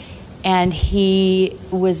 and he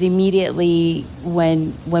was immediately,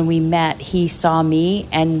 when we met, he saw me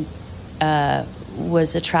and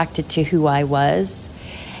was attracted to who I was.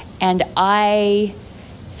 And I,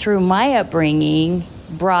 through my upbringing,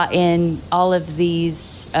 brought in all of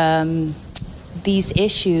these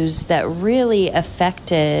issues that really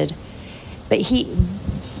affected,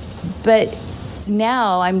 but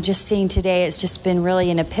now I'm just seeing today, it's just been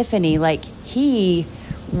really an epiphany. Like, he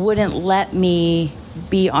wouldn't let me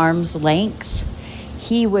be arm's length.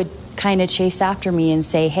 He would kind of chase after me and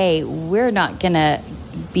say, hey, we're not gonna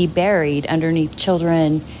be buried underneath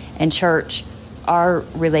children and church. Our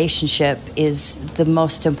relationship is the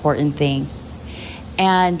most important thing.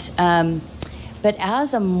 And but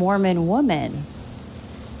as a Mormon woman,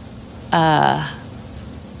 I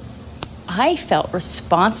felt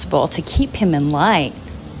responsible to keep him in line.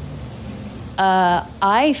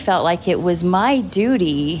 I felt like it was my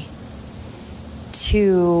duty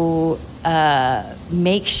to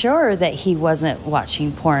make sure that he wasn't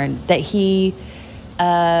watching porn, that he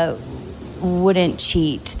wouldn't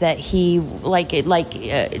cheat, that he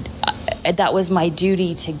that was my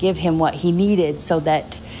duty to give him what he needed, so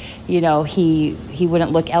that he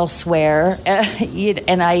wouldn't look elsewhere.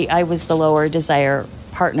 And I was the lower desire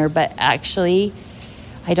partner, but actually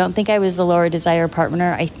I don't think I was the lower desire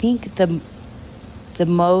partner. I think the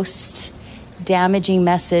most damaging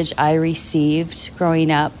message I received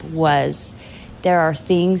growing up was, there are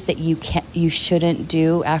things that you shouldn't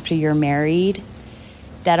do after you're married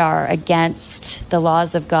that are against the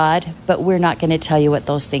laws of God, but we're not going to tell you what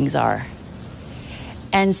those things are.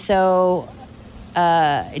 And so,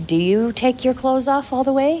 do you take your clothes off all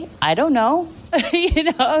the way? I don't know.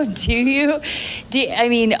 Do you? I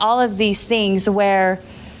mean, all of these things where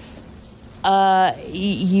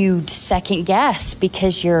you second guess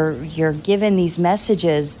because you're given these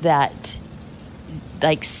messages that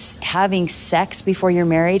like having sex before you're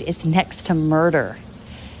married is next to murder,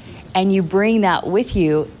 and you bring that with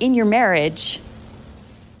you in your marriage.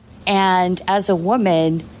 And as a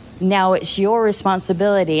woman, now it's your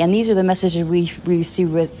responsibility, and these are the messages we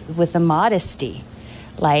receive with a modesty,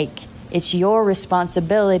 like it's your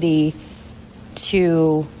responsibility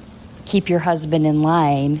to keep your husband in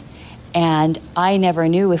line. And I never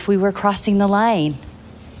knew if we were crossing the line.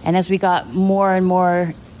 And as we got more and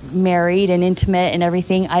more married and intimate and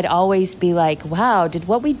everything, I'd always be like, wow, did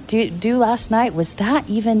what we do last night, was that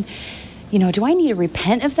even, do I need to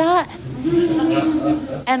repent of that?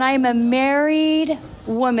 And I'm a married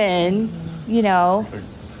woman,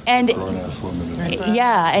 and Grown-ass woman.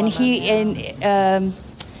 yeah,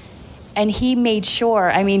 and he made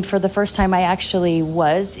sure, for the first time I actually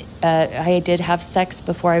I did have sex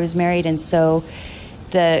before I was married, and so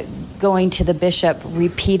going to the bishop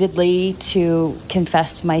repeatedly to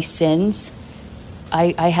confess my sins,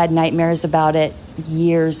 I had nightmares about it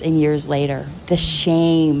years and years later. The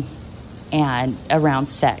shame around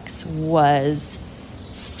sex was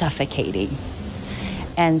suffocating.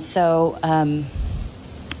 And so,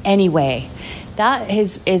 anyway, that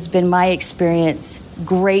has been my experience.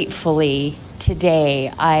 Gratefully,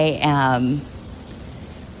 today, I am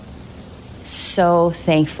so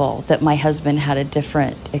thankful that my husband had a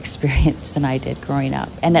different experience than I did growing up.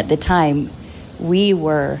 And at the time, we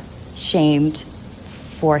were shamed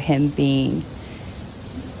for him being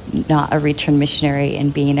not a returned missionary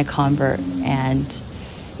and being a convert. And,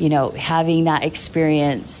 having that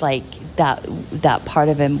experience, like that part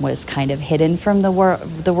of him was kind of hidden from the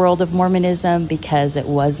world of Mormonism because it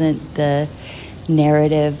wasn't the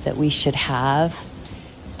narrative that we should have.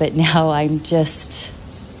 But now I'm just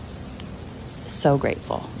so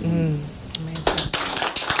grateful. Amazing.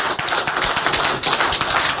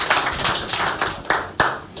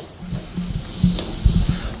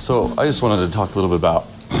 So I just wanted to talk a little bit about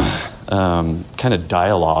kind of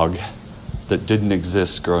dialogue that didn't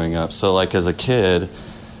exist growing up. So like as a kid,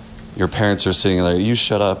 your parents are sitting there, you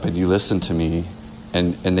shut up and you listen to me,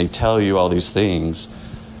 and they tell you all these things,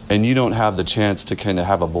 and you don't have the chance to kind of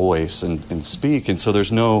have a voice and speak. And so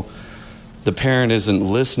the parent isn't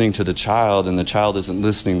listening to the child, and the child isn't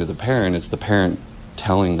listening to the parent. It's the parent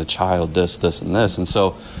telling the child this, this, and this. And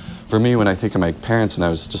so for me, when I think of my parents, and I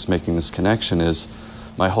was just making this connection, is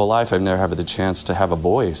my whole life I've never had the chance to have a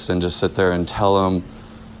voice and just sit there and tell them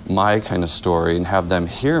my kind of story and have them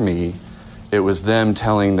hear me. It was them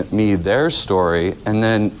telling me their story,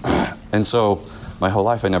 and so my whole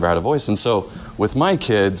life I never had a voice. And so with my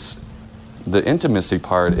kids, the intimacy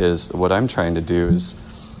part is what I'm trying to do is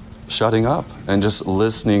shutting up and just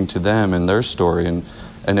listening to them and their story and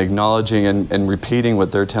acknowledging and repeating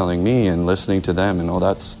what they're telling me and listening to them, and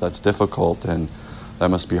that's difficult, and that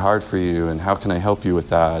must be hard for you, and how can I help you with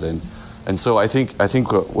that? And so I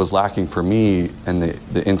think what was lacking for me and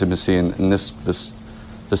the intimacy, and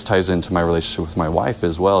this ties into my relationship with my wife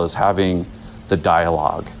as well, is having the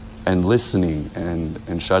dialogue and listening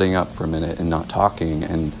and shutting up for a minute and not talking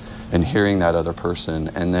and hearing that other person,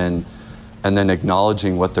 and then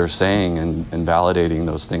acknowledging what they're saying and validating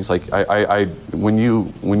those things. Like when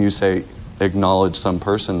you say acknowledge some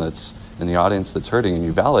person that's in the audience that's hurting and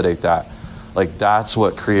you validate that, like that's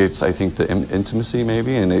what creates, I think, the intimacy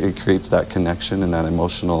maybe, and it creates that connection and that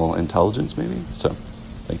emotional intelligence maybe. So,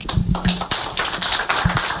 thank you.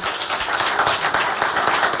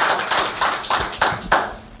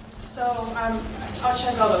 So I'll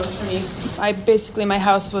check all those for me. My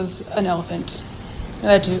house was an elephant. I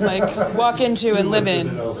had to walk into and live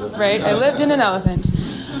in, right? I lived in an elephant.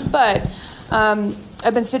 But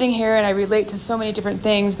I've been sitting here and I relate to so many different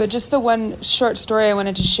things, but just the one short story I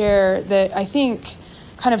wanted to share that I think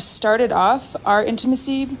kind of started off our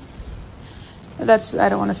intimacy. I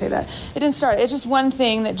don't want to say that. It didn't start. It's just one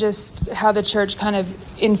thing that just how the church kind of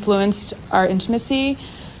influenced our intimacy.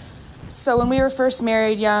 So when we were first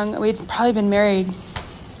married young, we'd probably been married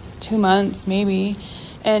 2 months maybe.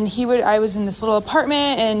 And I was in this little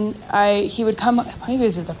apartment, and he would come, maybe it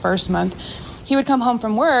was the first month, he would come home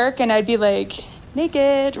from work, and I'd be like,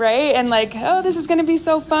 naked, right? And like, oh, this is gonna be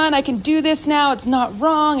so fun. I can do this now. It's not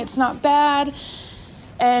wrong. It's not bad.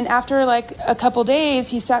 And after like a couple days,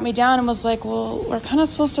 he sat me down and was like, well, we're kind of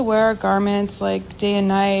supposed to wear our garments like day and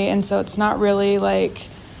night. And so it's not really like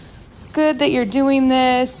good that you're doing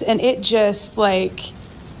this. And it just like,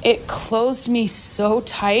 it closed me so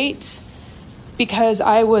tight because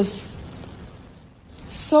I was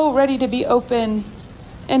so ready to be open.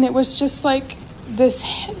 And it was just like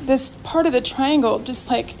this part of the triangle just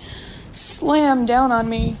like slammed down on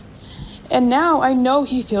me. And now I know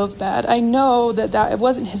he feels bad. I know that it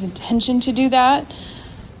wasn't his intention to do that,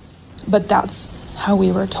 but that's how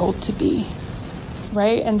we were told to be,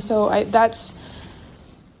 right? And so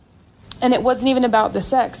and it wasn't even about the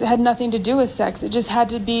sex. It had nothing to do with sex. It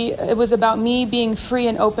was about me being free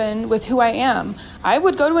and open with who I am. I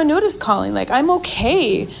would go to a nudist calling, like, I'm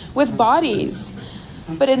okay with bodies.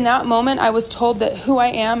 But in that moment, I was told that who I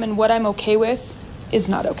am and what I'm okay with is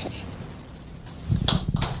not okay.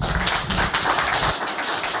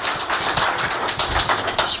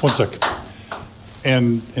 Just 1 second.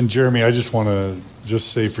 And Jeremy, I just want to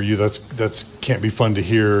say for you, that's can't be fun to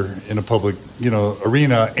hear in a public,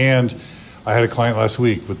 arena. And I had a client last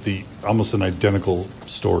week with almost an identical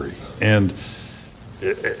story, and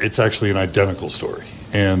it's actually an identical story.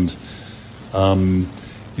 And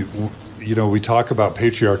we talk about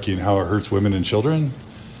patriarchy and how it hurts women and children.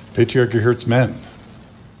 Patriarchy hurts men,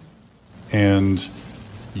 and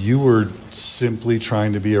you were simply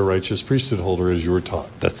trying to be a righteous priesthood holder as you were taught.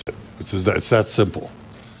 That's it. It's that simple.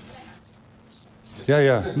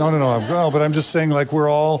 Yeah. No, but I'm just saying, like, we're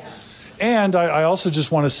all, and I also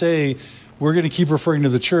just want to say, we're going to keep referring to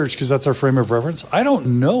the church because that's our frame of reference. I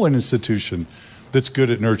don't know an institution that's good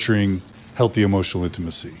at nurturing healthy emotional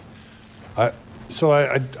intimacy. So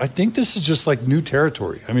I think this is just like new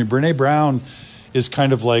territory. I mean, Brene Brown is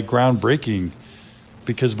kind of like groundbreaking,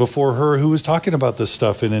 because before her, who was talking about this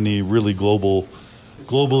stuff in any really globally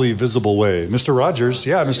visible way? Mr. Rogers.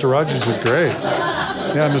 Yeah, Mr. Rogers is great.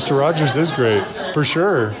 Yeah, Mr. Rogers is great, for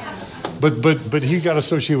sure. But he got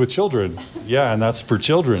associated with children. Yeah, and that's for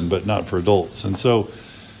children, but not for adults. And so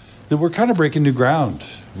we're kind of breaking new ground,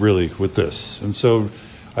 really, with this. And so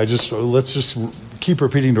let's just keep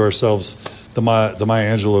repeating to ourselves the Maya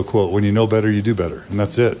Angelou quote: when you know better, you do better. And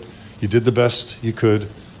that's it. You did the best you could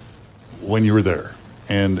when you were there.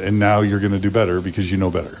 And now you're going to do better because you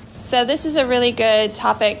know better. So this is a really good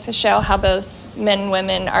topic to show how both men and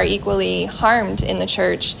women are equally harmed in the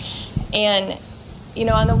church. And,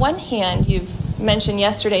 on the one hand, you've mentioned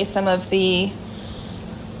yesterday some of the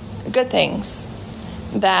good things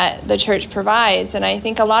that the church provides. And I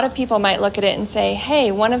think a lot of people might look at it and say,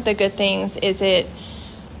 hey, one of the good things is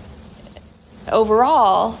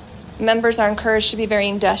overall, members are encouraged to be very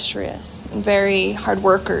industrious and very hard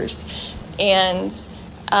workers, and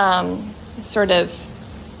sort of,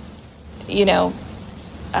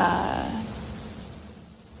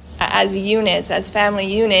 as units, as family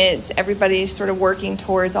units, everybody's sort of working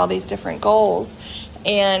towards all these different goals.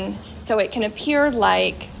 And so it can appear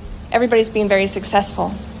like everybody's being very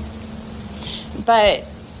successful. But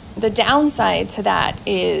the downside to that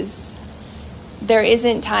is there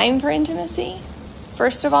isn't time for intimacy,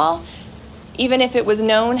 first of all, even if it was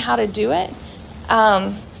known how to do it.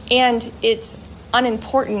 And it's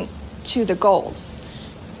unimportant to the goals.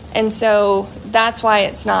 And so that's why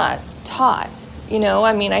it's not taught.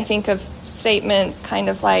 I think of statements kind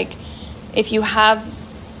of like, if you have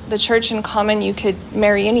the church in common, you could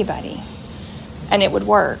marry anybody and it would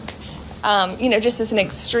work. Just as an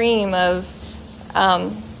extreme of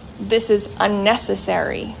this is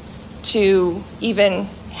unnecessary to even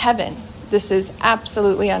heaven. This is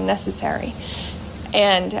absolutely unnecessary.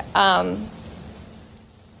 And,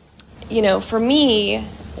 for me,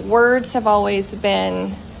 words have always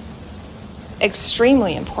been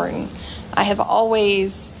extremely important. I have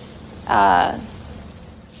always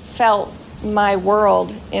felt my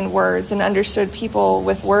world in words and understood people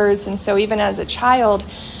with words. And so even as a child,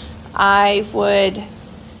 I would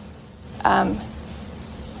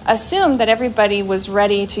assume that everybody was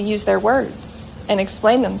ready to use their words and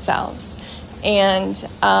explain themselves. And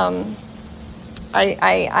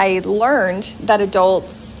I learned that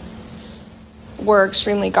adults were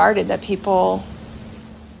extremely guarded, that people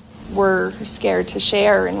were scared to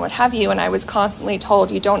share and what have you. And I was constantly told,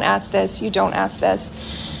 you don't ask this, you don't ask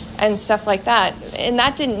this, and stuff like that. And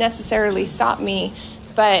that didn't necessarily stop me.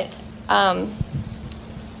 But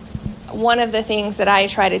one of the things that I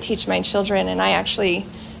try to teach my children, and I actually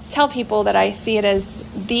tell people that I see it as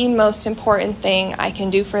the most important thing I can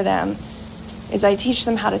do for them, is I teach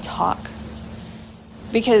them how to talk.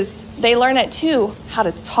 Because they learn it too, how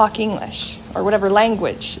to talk English or whatever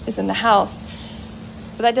language is in the house.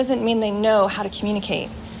 But that doesn't mean they know how to communicate.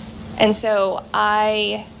 And so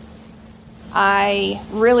I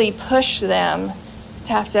really push them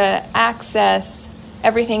to have to access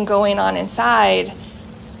everything going on inside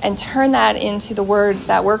and turn that into the words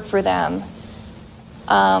that work for them.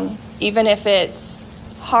 Even if it's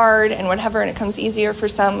hard and whatever, and it comes easier for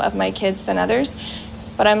some of my kids than others.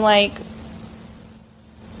 But I'm like,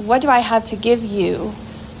 what do I have to give you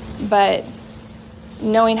but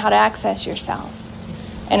knowing how to access yourself.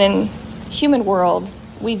 And in human world,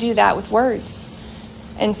 we do that with words.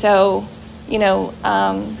 And so,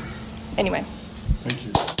 anyway. Thank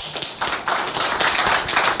you.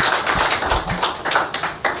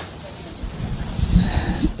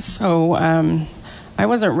 So I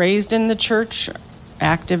wasn't raised in the church,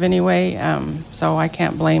 active anyway, so I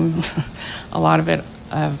can't blame a lot of it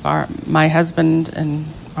of my husband and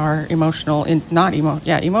our emotional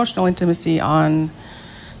intimacy on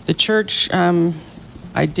the church.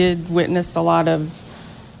 I did witness a lot of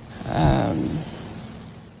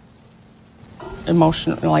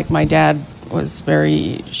emotional, like my dad was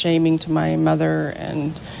very shaming to my mother,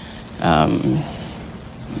 and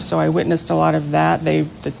so I witnessed a lot of that. There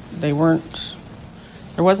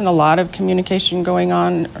wasn't a lot of communication going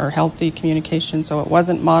on, or healthy communication, so it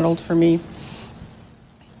wasn't modeled for me.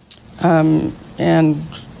 And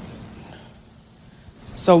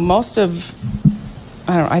so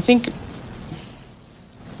I think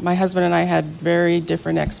my husband and I had very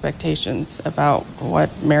different expectations about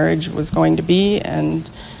what marriage was going to be, and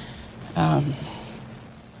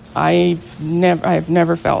I've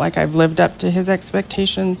never felt like I've lived up to his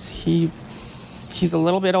expectations. He's a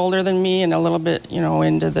little bit older than me, and a little bit,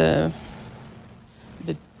 into the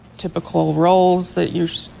typical roles that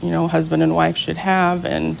husband and wife should have,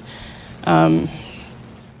 and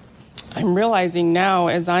I'm realizing now,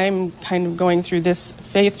 as I'm kind of going through this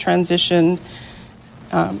faith transition,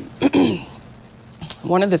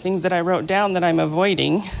 one of the things that I wrote down that I'm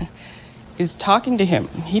avoiding is talking to him.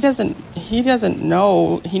 He doesn't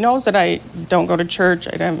know. He knows that I don't go to church.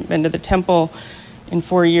 I haven't been to the temple in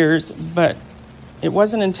 4 years, but it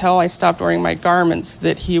wasn't until I stopped wearing my garments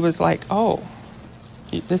that he was like, "Oh,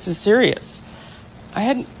 this is serious." I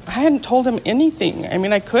hadn't told him anything. I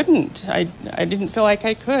mean, I couldn't. I didn't feel like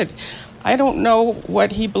I could. I don't know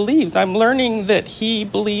what he believes. I'm learning that he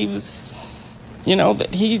believes,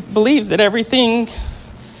 that everything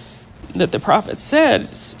that the prophet said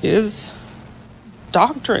is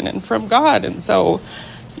doctrine and from God. And so,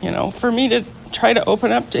 for me to try to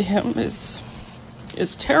open up to him is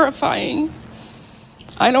terrifying.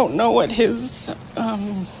 I don't know what his,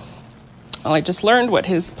 I just learned what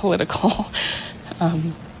his political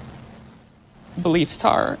beliefs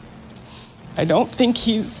are. I don't think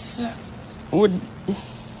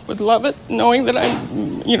would love it, knowing that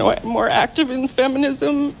I'm, more active in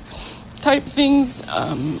feminism type things.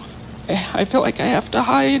 I feel like I have to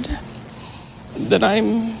hide that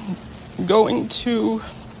I'm going to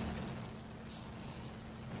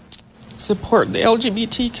support the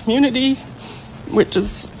LGBT community, which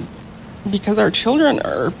is because our children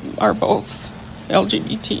are both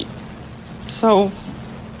LGBT. So,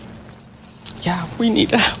 yeah, we need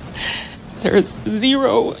to. There is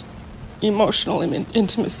zero emotional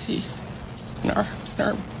intimacy in our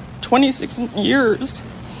 26 years,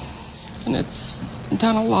 and it's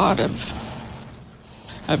done a lot of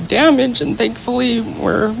damage. And thankfully,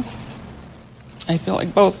 I feel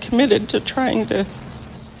like both committed to trying to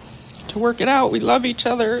work it out. We love each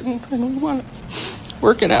other, and we want to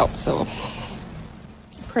work it out. So,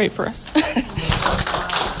 pray for us.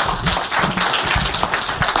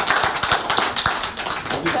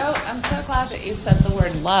 I'm so glad that you said the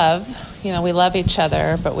word love. We love each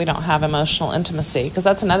other, but we don't have emotional intimacy, because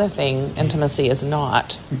that's another thing intimacy is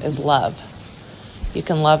not, is love. You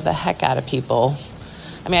can love the heck out of people.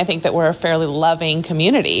 I mean, I think that we're a fairly loving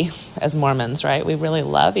community as Mormons, right? We really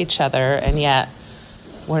love each other, and yet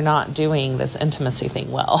we're not doing this intimacy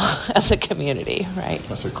thing well as a community, right?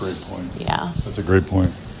 That's a great point. Yeah. That's a great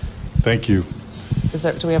point. Thank you.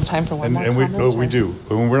 Do we have time for one more comment? We do.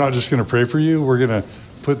 We're not just going to pray for you. We're going to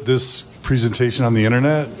put this presentation on the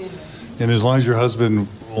internet, and as long as your husband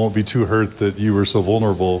won't be too hurt that you were so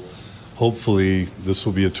vulnerable, hopefully this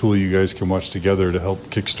will be a tool you guys can watch together to help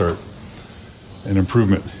kickstart an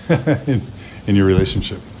improvement in your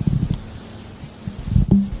relationship.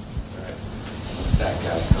 That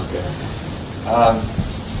guy, okay.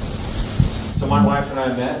 So my wife and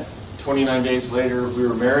I met. 29 days later, we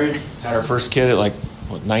were married, had our first kid at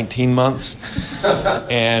 19 months,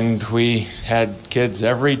 and we had kids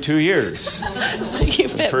every 2 years. So you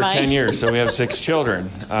fit for 10 years, so we have 6 children.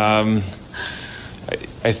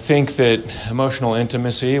 I think that emotional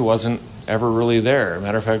intimacy wasn't ever really there.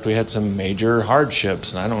 Matter of fact, we had some major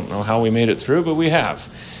hardships, and I don't know how we made it through, but we have.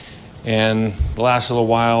 And the last little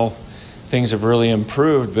while, things have really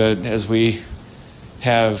improved, but as we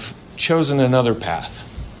have chosen another path,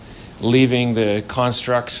 leaving the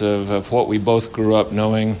constructs of what we both grew up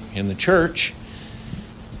knowing in the church,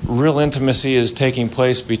 real intimacy is taking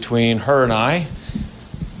place between her and I,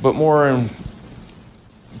 but more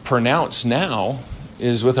pronounced now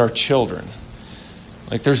is with our children.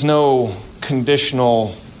 Like, there's no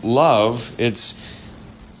conditional love. I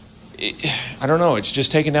don't know, it's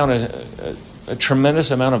just taken down a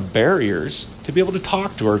tremendous amount of barriers to be able to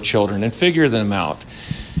talk to our children and figure them out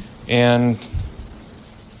and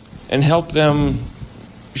help them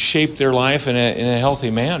shape their life in a healthy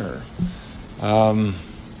manner.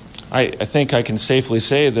 I think I can safely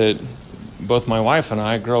say that both my wife and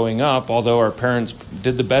I, growing up, although our parents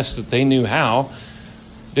did the best that they knew how,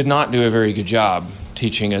 did not do a very good job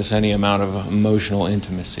teaching us any amount of emotional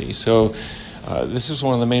intimacy. So this is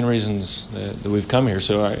one of the main reasons that we've come here.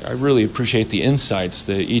 So I really appreciate the insights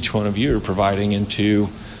that each one of you are providing into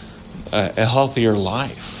a healthier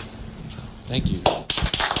life. So, thank you.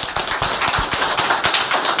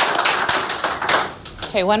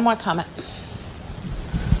 Okay, one more comment.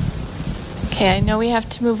 Okay, I know we have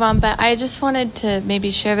to move on, but I just wanted to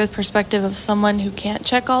maybe share the perspective of someone who can't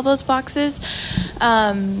check all those boxes.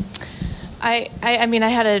 I mean, I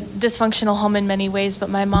had a dysfunctional home in many ways, but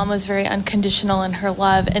my mom was very unconditional in her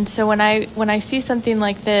love. And so when I see something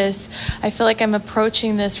like this, I feel like I'm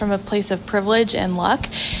approaching this from a place of privilege and luck.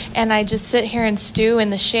 And I just sit here and stew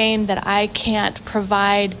in the shame that I can't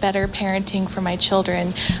provide better parenting for my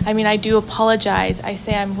children. I mean, I do apologize. I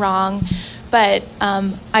say I'm wrong. But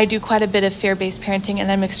I do quite a bit of fear-based parenting,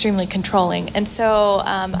 and I'm extremely controlling. And so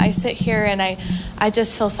I sit here and I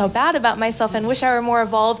just feel so bad about myself and wish I were a more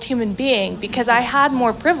evolved human being because I had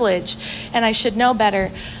more privilege and I should know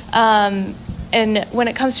better. And when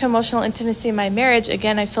it comes to emotional intimacy in my marriage,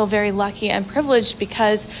 again, I feel very lucky and privileged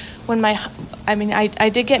because when I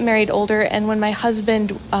did get married older, and when my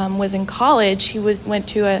husband was in college, he went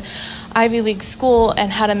to a Ivy League school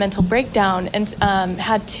and had a mental breakdown and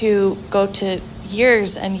had to go to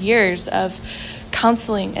years and years of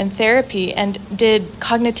counseling and therapy and did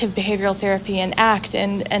cognitive behavioral therapy and ACT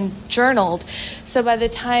and journaled. So by the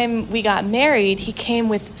time we got married, he came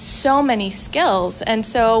with so many skills. And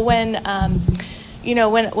so when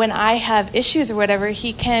I have issues or whatever,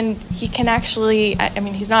 he can actually, I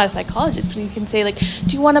mean, he's not a psychologist, but he can say, like,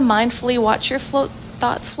 do you want to mindfully watch your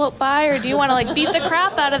thoughts float by, or do you want to like beat the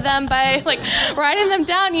crap out of them by like writing them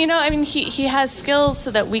down? I mean, he has skills so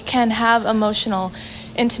that we can have emotional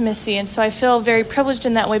intimacy. And so I feel very privileged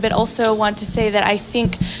in that way, but also want to say that I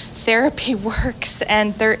think therapy works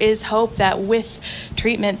and there is hope that with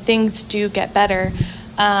treatment things do get better.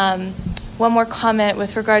 One more comment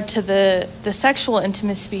with regard to the sexual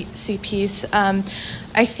intimacy piece.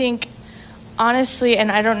 I think honestly,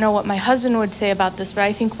 and I don't know what my husband would say about this, but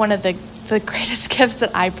I think one of the greatest gifts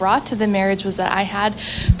that I brought to the marriage was that I had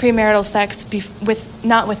premarital sex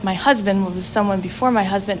not with my husband, but with someone before my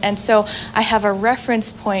husband, and so I have a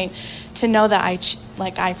reference point to know that I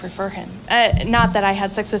prefer him. Not that I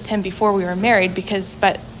had sex with him before we were married,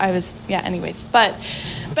 but I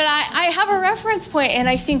have a reference point, and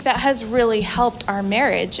I think that has really helped our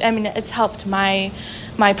marriage. I mean, it's helped my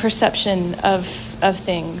perception of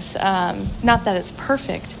things. Not that it's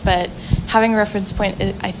perfect, but having a reference point,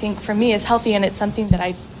 I think, for me is healthy, and it's something that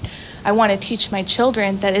I want to teach my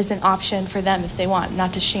children that is an option for them if they want,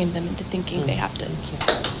 not to shame them into thinking they have to.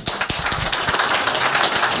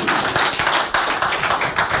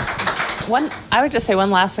 I would just say one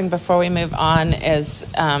last thing before we move on is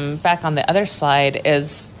back on the other slide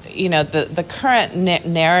is, the current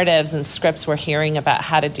narratives and scripts we're hearing about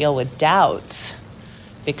how to deal with doubts,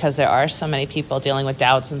 because there are so many people dealing with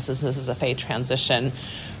doubts, and since this is a faith transition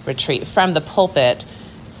retreat from the pulpit,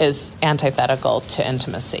 is antithetical to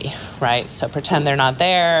intimacy, right? So pretend they're not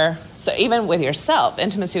there. So even with yourself,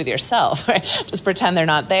 intimacy with yourself, right? Just pretend they're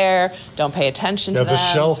not there. Don't pay attention to them.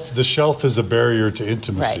 The shelf is a barrier to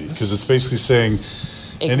intimacy, because it's basically saying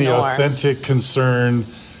any authentic concern,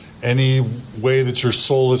 any way that your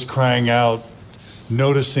soul is crying out,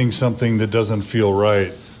 noticing something that doesn't feel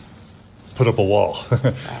right, put up a wall.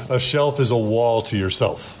 Right. A shelf is a wall to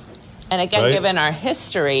yourself. And again, right? Given our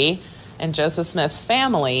history and Joseph Smith's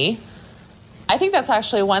family, I think that's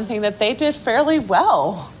actually one thing that they did fairly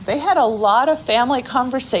well. They had a lot of family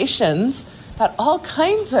conversations about all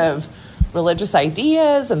kinds of religious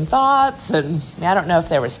ideas and thoughts, and I don't know if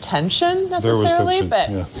there was tension necessarily, but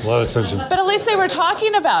a lot of tension. But at least they were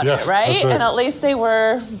talking about it, right? That's right? And at least they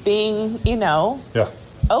were being,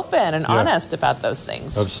 open and honest about those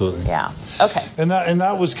things. Absolutely. Yeah. Okay. And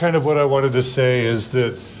that was kind of what I wanted to say is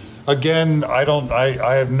that, again,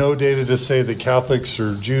 I have no data to say that Catholics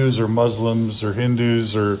or Jews or Muslims or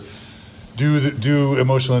Hindus or do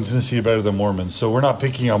emotional intimacy better than Mormons. So we're not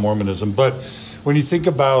picking on Mormonism. But when you think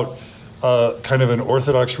about kind of an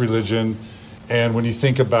Orthodox religion, and when you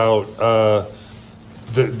think about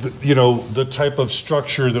the type of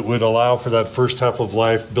structure that would allow for that first half of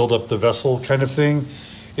life, build up the vessel kind of thing.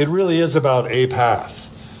 It really is about a path.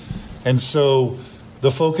 And so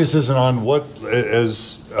the focus isn't on what,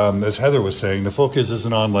 as Heather was saying, the focus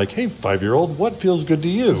isn't on like, hey, 5-year-old, what feels good to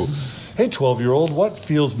you? Hey, 12-year-old, what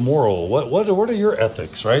feels moral? What are your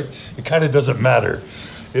ethics, right? It kind of doesn't matter.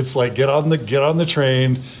 It's like, get on the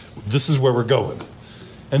train. This is where we're going.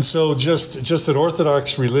 And so just an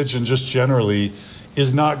Orthodox religion, just generally,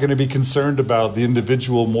 is not going to be concerned about the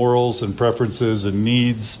individual morals and preferences and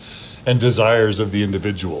needs and desires of the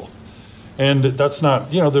individual. And that's not,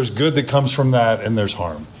 there's good that comes from that and there's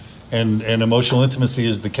harm. And emotional intimacy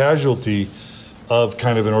is the casualty of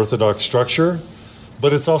kind of an Orthodox structure,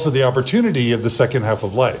 but it's also the opportunity of the second half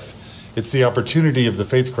of life. It's the opportunity of the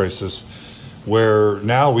faith crisis, where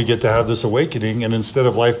now we get to have this awakening, and instead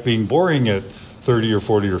of life being boring at 30 or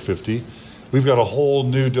 40 or 50, we've got a whole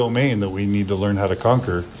new domain that we need to learn how to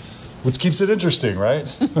conquer, which keeps it interesting, right?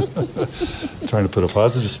 Trying to put a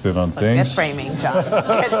positive spin on things. Good framing, John.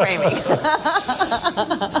 Good framing.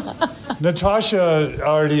 Natasha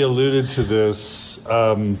already alluded to this.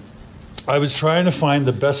 I was trying to find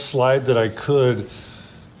the best slide that I could,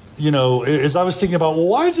 as I was thinking about, well,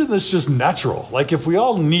 why isn't this just natural? Like, if we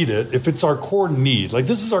all need it, if it's our core need, like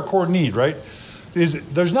this is our core need, right?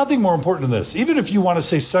 There's nothing more important than this. Even if you want to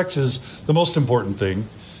say sex is the most important thing,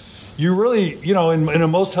 you really, in a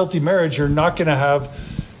most healthy marriage, you're not going to have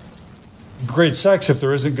great sex if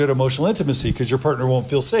there isn't good emotional intimacy, because your partner won't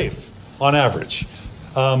feel safe on average.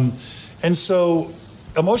 And so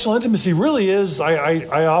emotional intimacy really is,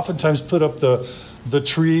 I oftentimes put up the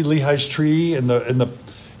tree, Lehi's tree, and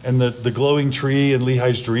the glowing tree in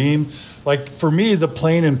Lehi's dream. Like, for me, the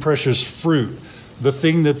plain and precious fruit, the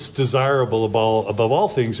thing that's desirable above all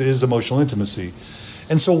things, is emotional intimacy.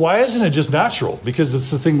 And so why isn't it just natural? Because it's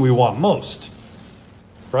the thing we want most,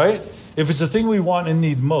 right? If it's the thing we want and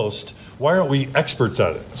need most, why aren't we experts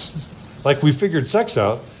at it? Like, we figured sex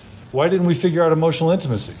out. Why didn't we figure out emotional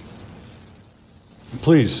intimacy?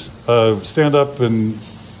 Please, stand up and...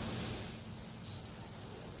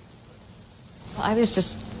 Well,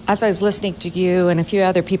 as I was listening to you and a few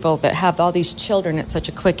other people that have all these children at such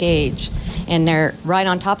a quick age, and they're right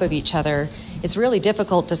on top of each other, it's really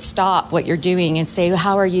difficult to stop what you're doing and say,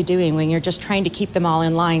 how are you doing, when you're just trying to keep them all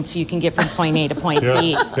in line so you can get from point A to point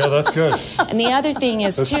B. Yeah, that's good. And the other thing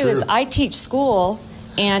is, is I teach school,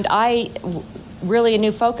 and really a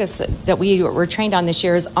new focus that we were trained on this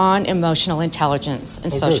year is on emotional intelligence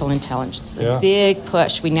and social intelligence. A big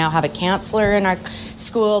push. We now have a counselor in our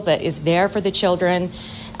school that is there for the children.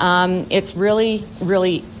 It's really,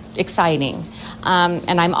 really exciting.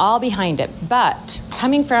 And I'm all behind it. But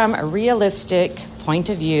coming from a realistic point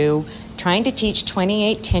of view, trying to teach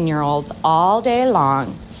 28 10-year-olds all day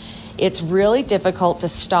long, it's really difficult to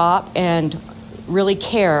stop and really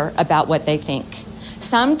care about what they think.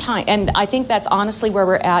 Sometimes, and I think that's honestly where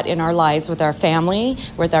we're at in our lives with our family,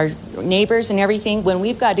 with our neighbors and everything. When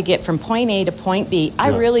we've got to get from point A to point B,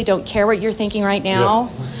 I really don't care what you're thinking right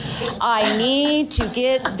now. I need to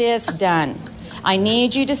get this done. I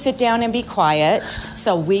need you to sit down and be quiet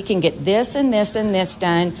so we can get this and this and this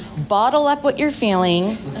done. Bottle up what you're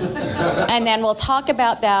feeling, and then we'll talk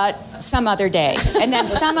about that some other day. And then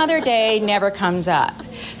some other day never comes up.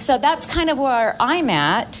 So that's kind of where I'm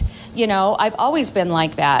at. I've always been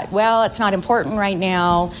like that. Well, it's not important right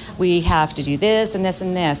now. We have to do this and this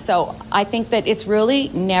and this. So I think that it's really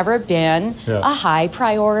never been a high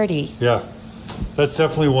priority. Yeah, that's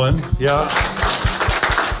definitely one. Yeah.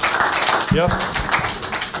 Yep.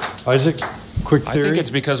 Isaac, quick theory? I think it's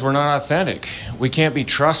because we're not authentic. We can't be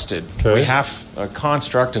trusted. Okay. We have a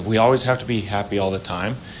construct of we always have to be happy all the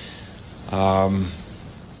time.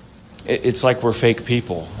 It's like we're fake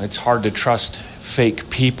people. It's hard to trust fake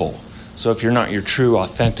people. So if you're not your true,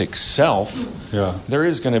 authentic self, there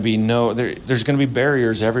is going to be there's going to be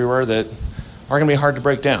barriers everywhere that are going to be hard to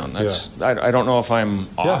break down. That's I don't know if I'm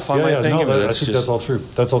off on my thinking, but I think that's all true.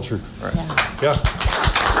 That's all true. Right.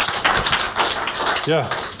 Yeah.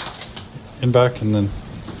 In back and then.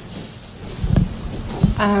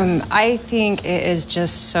 I think it is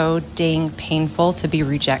just so dang painful to be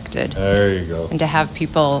rejected. There you go. And to have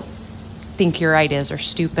people think your ideas are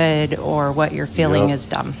stupid or what you're feeling is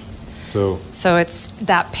dumb. So it's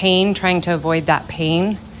that pain, trying to avoid that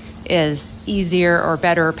pain is easier or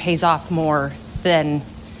better, pays off more than,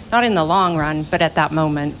 not in the long run, but at that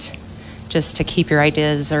moment, just to keep your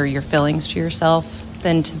ideas or your feelings to yourself.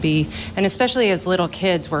 than to be, and especially as little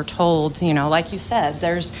kids, we're told, like you said,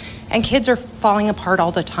 and kids are falling apart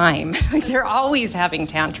all the time. They're always having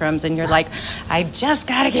tantrums, and you're like, I just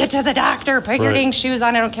got to get to the doctor. Put your dang shoes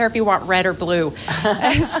on. I don't care if you want red or blue.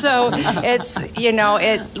 So it's,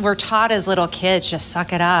 we're taught as little kids, just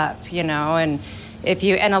suck it up, and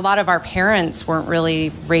and a lot of our parents weren't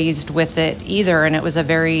really raised with it either, and it was a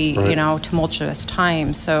very, tumultuous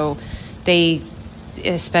time. So they,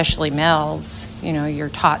 especially males, you're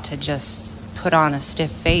taught to just put on a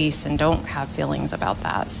stiff face and don't have feelings about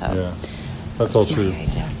that. So yeah, that's all true.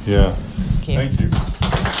 Yeah. Thank you.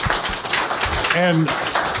 And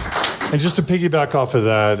just to piggyback off of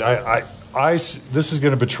that, I this is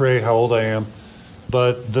going to betray how old I am,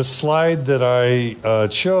 but the slide that I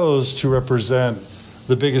chose to represent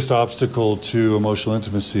the biggest obstacle to emotional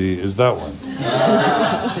intimacy is that one.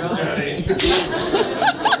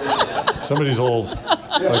 Somebody's old,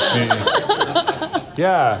 like me.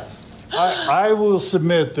 Yeah. I will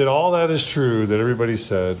submit that all that is true that everybody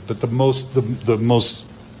said, but the most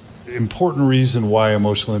important reason why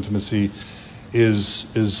emotional intimacy is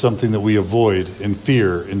something that we avoid and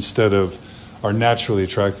fear instead of are naturally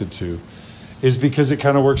attracted to is because it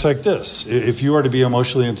kind of works like this. If you are to be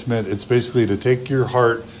emotionally intimate, it's basically to take your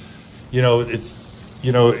heart, the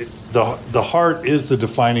heart is the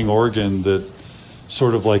defining organ that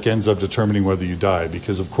sort of like ends up determining whether you die,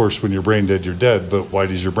 because of course when you're brain dead, you're dead. But why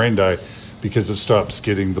does your brain die? Because it stops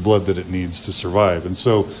getting the blood that it needs to survive. And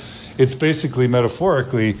so it's basically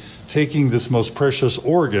metaphorically taking this most precious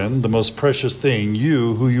organ, the most precious thing,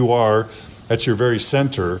 you, who you are at your very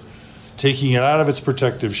center, taking it out of its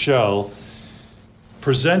protective shell,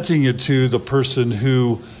 presenting it to the person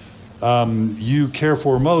who you care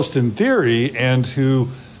for most in theory, and who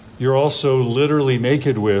you're also literally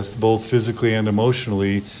naked with, both physically and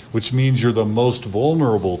emotionally, which means you're the most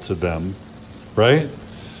vulnerable to them, right?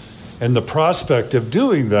 And the prospect of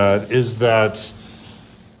doing that is that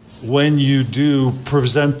when you do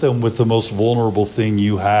present them with the most vulnerable thing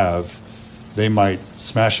you have, they might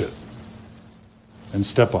smash it and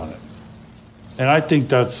step on it. And I think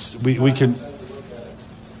that's, we can,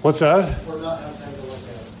 what's that?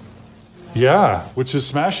 Yeah, which is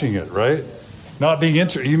smashing it, right? Not being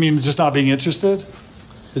you mean just not being interested?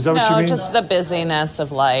 Is that what you mean? No, just the busyness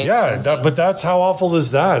of life. Yeah, but that's how awful is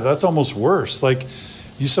that? That's almost worse. Like,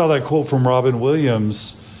 you saw that quote from Robin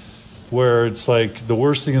Williams where it's like the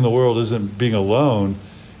worst thing in the world isn't being alone,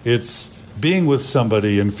 it's being with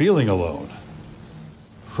somebody and feeling alone,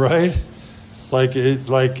 right? Like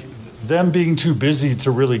them being too busy to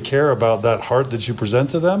really care about that heart that you present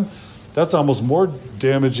to them, that's almost more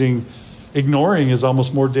damaging. Ignoring is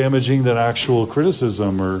almost more damaging than actual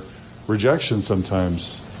criticism or rejection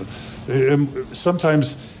sometimes.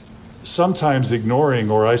 Sometimes ignoring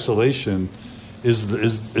or isolation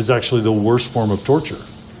is actually the worst form of torture.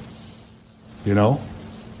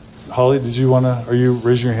 Holly, are you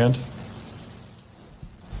raising your hand?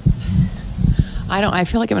 I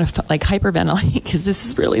feel like I'm going to hyperventilate because this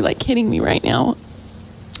is really hitting me right now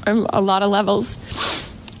on a lot of levels.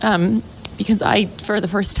 Because for the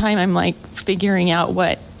first time, I'm figuring out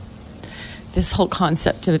what this whole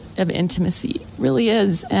concept of intimacy really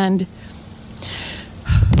is. And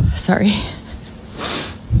sorry.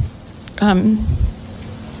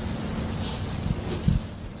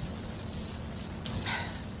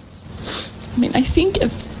 I think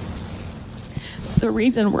if the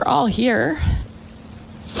reason we're all here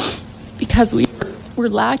is because we're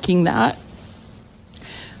lacking that.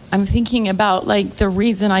 I'm thinking about the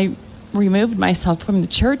reason I removed myself from the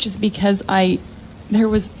church is because there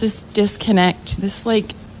was this disconnect, this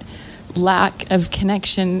lack of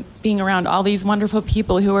connection, being around all these wonderful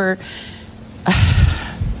people who are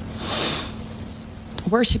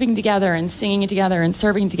worshiping together and singing together and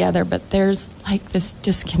serving together, but there's this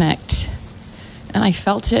disconnect. And I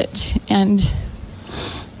felt it, and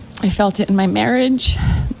I felt it in my marriage.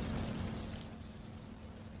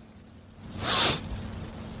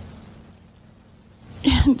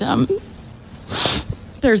 And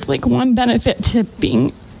there's one benefit to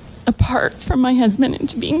being apart from my husband and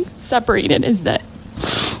to being separated is that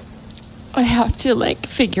I have to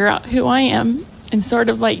figure out who I am and sort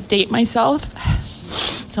of date myself.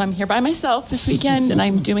 So I'm here by myself this weekend, and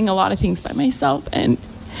I'm doing a lot of things by myself, and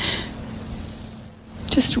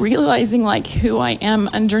just realizing who I am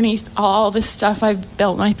underneath all the stuff I've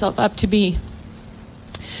built myself up to be.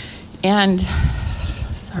 And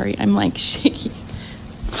sorry, I'm shaky.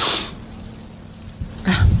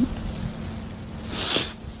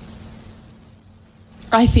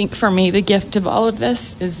 I think for me, the gift of all of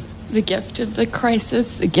this is the gift of the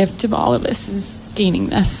crisis. The gift of all of this is gaining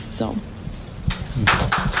this. So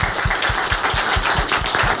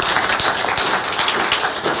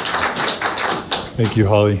Thank you,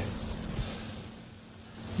 Holly.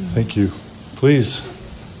 Thank you. Please.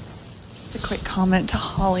 Just a quick comment to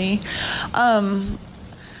Holly. I'm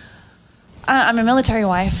a military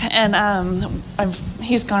wife, and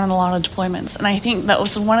he's gone on a lot of deployments, and I think that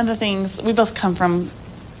was one of the things. We both come from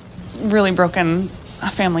really broken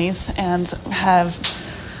families and have,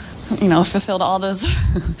 fulfilled all those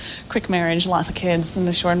quick marriage, lots of kids in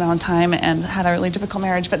a short amount of time, and had a really difficult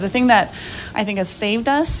marriage. But the thing that I think has saved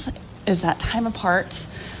us is that time apart.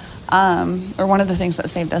 Or one of the things that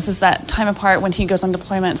saved us is that time apart when he goes on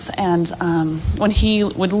deployments, and when he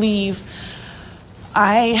would leave,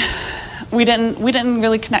 we didn't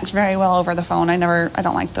really connect very well over the phone. I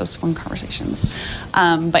don't like those phone conversations.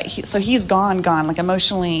 But he's gone, like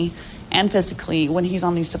emotionally and physically when he's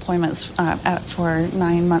on these deployments for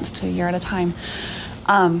 9 months to a year at a time.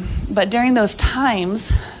 But during those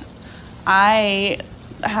times, I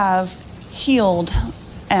have healed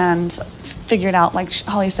and figured out, like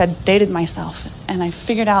Holly said, dated myself, and I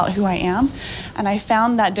figured out who I am, and I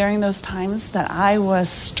found that during those times that I was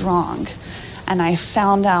strong, and I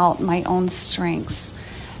found out my own strengths,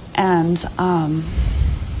 and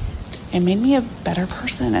it made me a better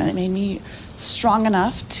person, and it made me strong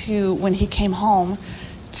enough to, when he came home,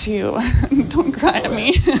 to don't cry at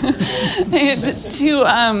me,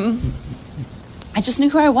 I just knew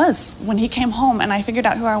who I was when he came home, and I figured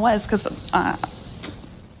out who I was, because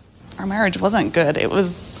our marriage wasn't good. It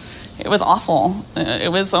was awful.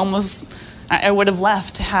 It was almost, I would have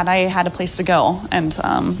left had I had a place to go. And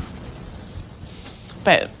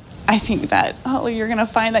but I think that, Holly, you're going to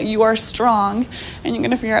find that you are strong, and you're going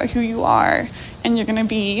to figure out who you are, and you're going to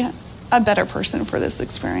be a better person for this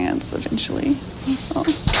experience eventually. So.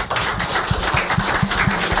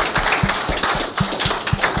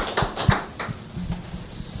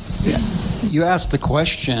 You asked the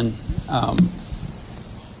question,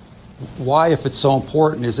 why, if it's so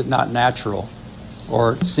important, is it not natural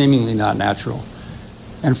or seemingly not natural?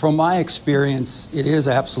 And from my experience, it is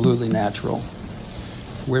absolutely natural.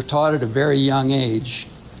 We're taught at a very young age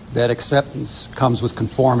that acceptance comes with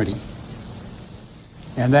conformity.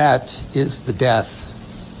 And that is the death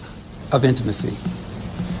of intimacy.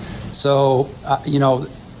 So,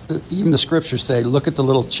 even the scriptures say, look at the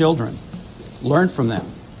little children, learn from them,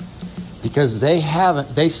 because they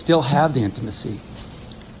still have the intimacy.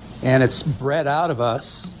 And it's bred out of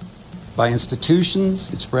us by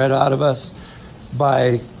institutions. It's bred out of us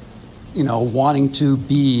by, wanting to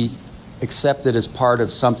be accepted as part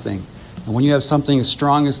of something. And when you have something as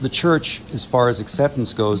strong as the church, as far as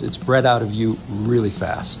acceptance goes, it's bred out of you really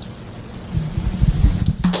fast.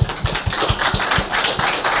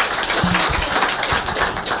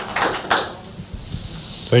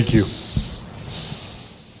 Thank you.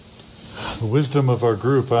 The wisdom of our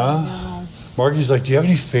group, huh? No. Margi's like, do you have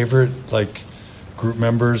any favorite, group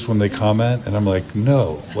members when they comment? And I'm like,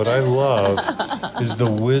 no. What I love is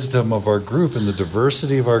the wisdom of our group and the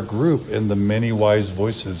diversity of our group and the many wise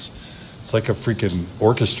voices. It's like a freaking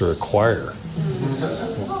orchestra, a choir.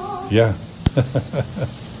 Yeah.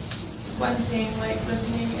 One thing,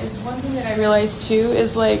 listening is one thing that I realized too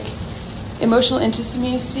is emotional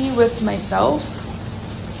intimacy with myself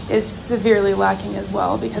is severely lacking as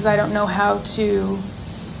well, because I don't know how to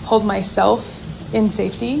hold myself in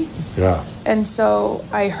safety. Yeah. And so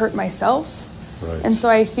I hurt myself. Right. And so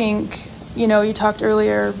I think, you talked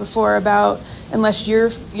earlier before about unless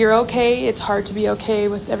you're okay, it's hard to be okay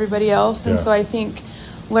with everybody else. And so I think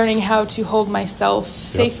learning how to hold myself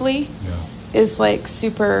safely is that's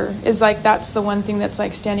the one thing that's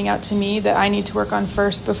standing out to me that I need to work on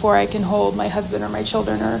first before I can hold my husband or my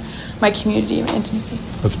children or my community of intimacy.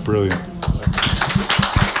 That's brilliant.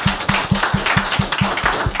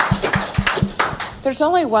 There's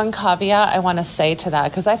only one caveat I want to say to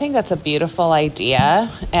that, because I think that's a beautiful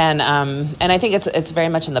idea, and I think it's very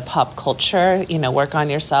much in the pop culture. Work on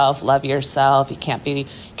yourself, love yourself. You can't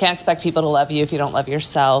expect people to love you if you don't love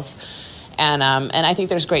yourself, and I think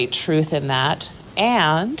there's great truth in that.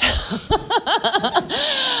 And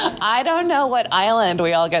I don't know what island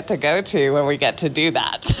we all get to go to when we get to do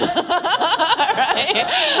that. Right?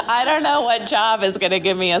 I don't know what job is going to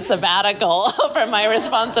give me a sabbatical from my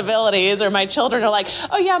responsibilities, or my children are like,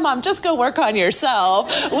 oh yeah, Mom, just go work on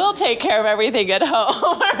yourself. We'll take care of everything at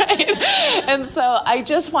home. Right? And so I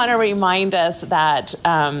just want to remind us that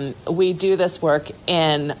we do this work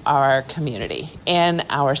in our community, in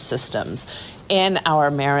our systems, in our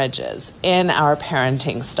marriages, in our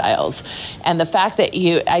parenting styles. And the fact that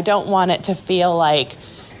I don't want it to feel like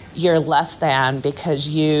you're less than because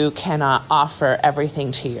you cannot offer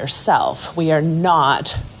everything to yourself. We are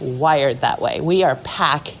not wired that way. We are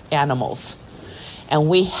pack animals. And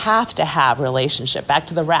we have to have relationship. Back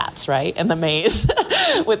to the rats, right? In the maze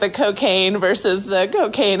with the cocaine versus the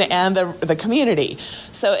cocaine and the community.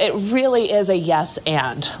 So it really is a yes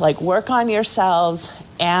and. Like, work on yourselves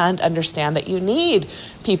and understand that you need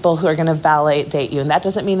people who are going to validate you. And that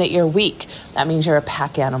doesn't mean that you're weak. That means you're a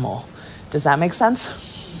pack animal. Does that make sense?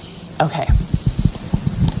 Okay.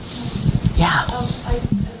 Yeah. I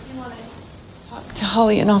do want to talk to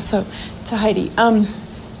Holly and also to Heidi.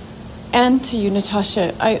 And to you,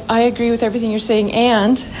 Natasha. I agree with everything you're saying,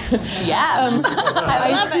 and yes.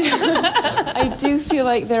 I do feel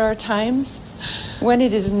like there are times when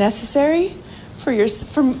it is necessary for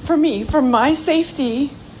me, for my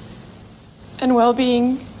safety and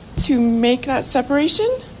well-being, to make that separation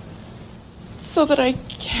so that I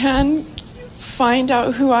can find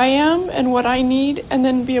out who I am and what I need, and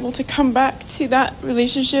then be able to come back to that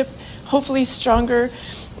relationship, hopefully stronger.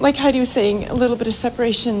 Like Heidi was saying, a little bit of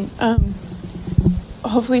separation,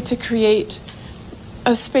 hopefully to create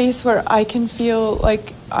a space where I can feel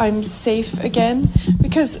like I'm safe again,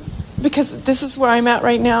 because this is where I'm at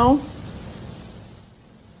right now.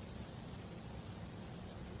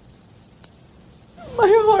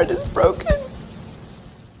 My heart is broken.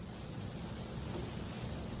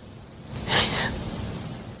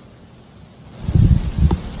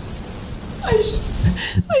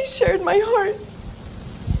 I shared my heart,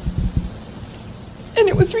 and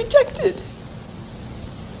it was rejected.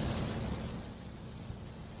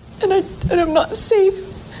 And I'm not safe.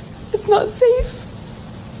 It's not safe.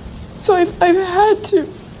 So I've had to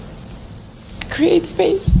create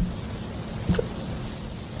space.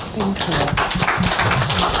 Thank you.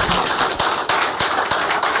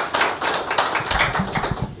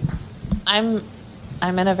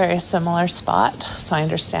 I'm in a very similar spot, so I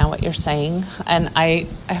understand what you're saying, and I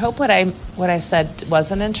hope what I said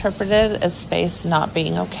wasn't interpreted as space not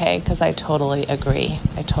being okay, because I totally agree.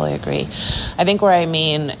 I think where I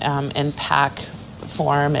mean in pack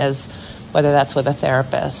form is whether that's with a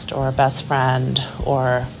therapist or a best friend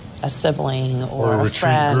or a sibling or a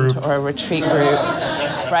friend or a retreat group,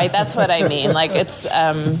 right? That's what I mean. Like, it's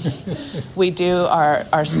we do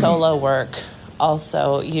our solo work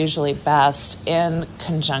also usually best in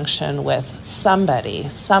conjunction with somebody,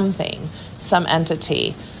 something, some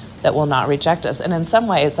entity that will not reject us. And in some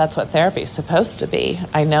ways, that's what therapy is supposed to be.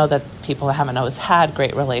 I know that people haven't always had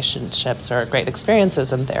great relationships or great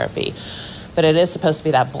experiences in therapy, but it is supposed to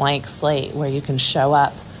be that blank slate where you can show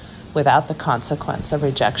up without the consequence of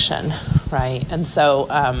rejection, right? And so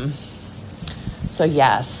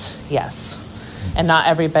yes. And not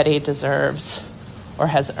everybody deserves or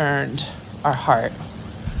has earned our heart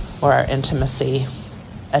or our intimacy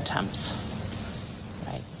attempts,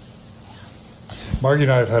 right? Margi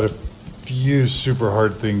and I have had a few super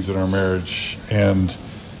hard things in our marriage, and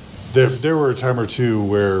there were a time or two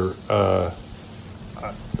where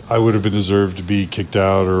I would have been deserved to be kicked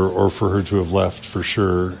out or for her to have left for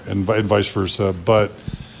sure, and vice versa. But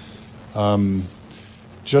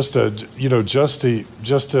just a year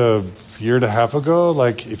and a half ago,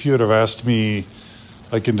 like, if you would have asked me,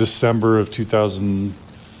 like in December of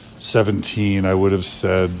 2017, I would have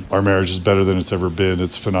said our marriage is better than it's ever been.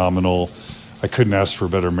 It's phenomenal. I couldn't ask for a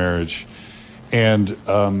better marriage, and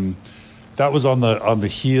that was on the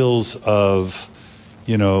heels of,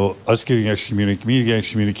 us getting excommunicated, me getting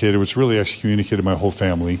excommunicated, which really excommunicated my whole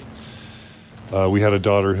family. We had a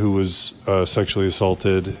daughter who was sexually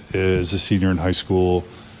assaulted as a senior in high school.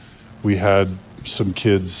 We had some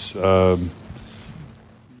kids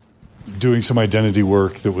doing some identity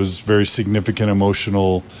work that was very significant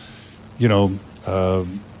emotional,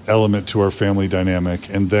 element to our family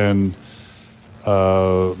dynamic. And then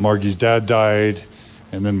Margi's dad died,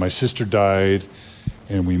 and then my sister died,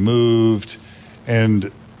 and we moved.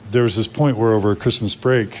 And there was this point where over Christmas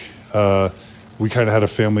break, we kind of had a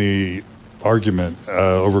family argument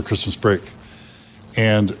over Christmas break.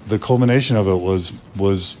 And the culmination of it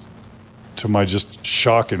was to my just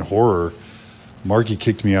shock and horror, Margi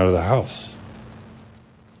kicked me out of the house.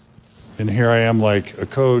 And here I am, like a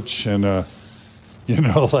coach and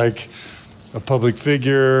like a public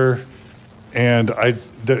figure. And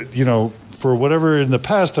for whatever in the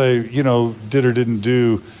past I, did or didn't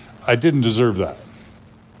do, I didn't deserve that.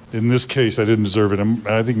 In this case, I didn't deserve it. And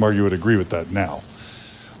I think Margi would agree with that now.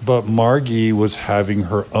 But Margi was having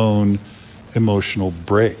her own emotional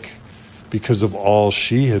break because of all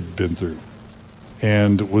she had been through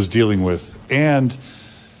and was dealing with. And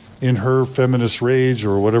in her feminist rage,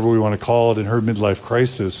 or whatever we want to call it, in her midlife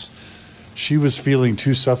crisis, she was feeling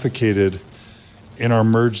too suffocated in our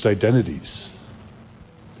merged identities,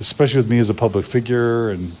 especially with me as a public figure.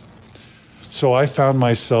 And so I found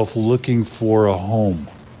myself looking for a home,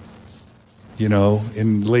 you know,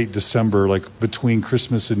 in late December, like between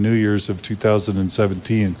Christmas and New Year's of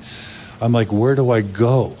 2017. I'm like, where do I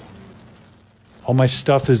go? All my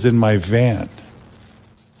stuff is in my van,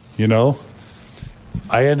 you know?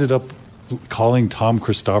 I ended up calling Tom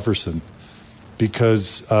Christofferson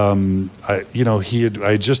because, I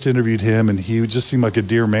just interviewed him and he just seemed like a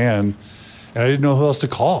dear man. And I didn't know who else to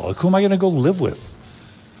call. Like, who am I going to go live with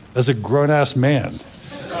as a grown-ass man?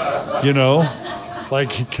 You know? Like,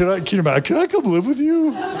 can I come live with you?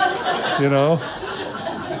 You know?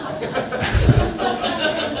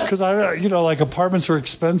 Because apartments were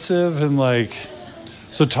expensive and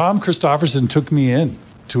so Tom Christofferson took me in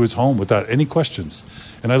to his home without any questions.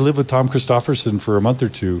 And I lived with Tom Christofferson for a month or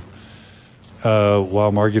two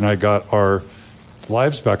while Margi and I got our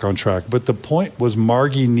lives back on track. But the point was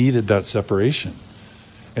Margi needed that separation.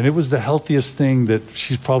 And it was the healthiest thing that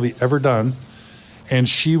she's probably ever done. And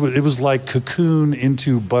it was like cocoon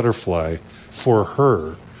into butterfly for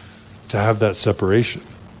her to have that separation.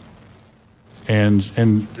 And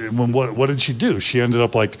what did she do? She ended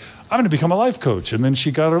up like, I'm going to become a life coach. And then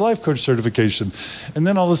she got her life coach certification. And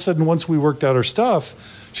then all of a sudden, once we worked out our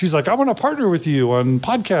stuff, she's like, I want to partner with you on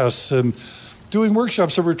podcasts and doing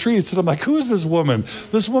workshops and retreats. And I'm like, who is this woman?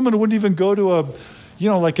 This woman wouldn't even go to a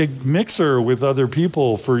mixer with other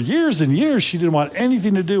people for years and years. She didn't want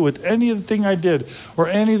anything to do with any of the thing I did or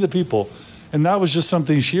any of the people. And that was just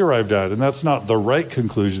something she arrived at. And that's not the right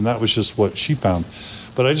conclusion. That was just what she found.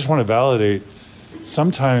 But I just want to validate,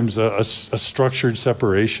 sometimes a structured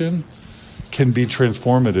separation can be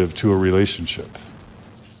transformative to a relationship.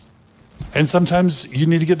 And sometimes you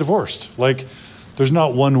need to get divorced. Like, there's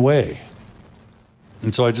not one way.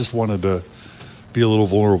 And so I just wanted to be a little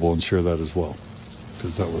vulnerable and share that as well.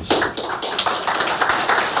 Because that was...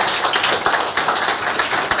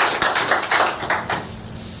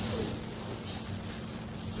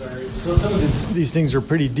 Sorry. So some of these things are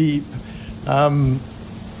pretty deep.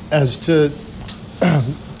 As to,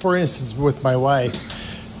 for instance, with my wife,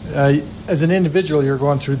 as an individual, you're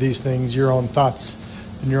going through these things, your own thoughts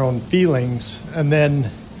and your own feelings, and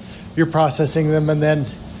then you're processing them, and then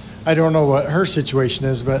I don't know what her situation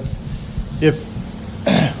is, but if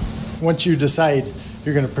once you decide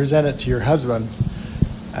you're going to present it to your husband,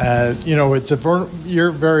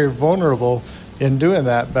 you're very vulnerable in doing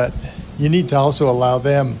that, but you need to also allow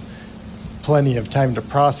them plenty of time to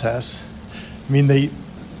process. I mean, they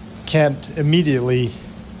can't immediately,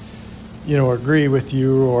 agree with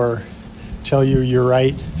you or tell you you're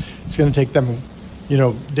right. It's going to take them,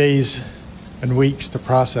 days and weeks to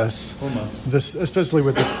process. 4 months. This, especially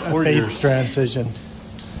with the faith transition.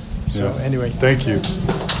 So anyway. Thank you.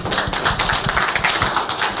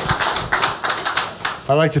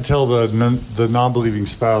 I like to tell the non-believing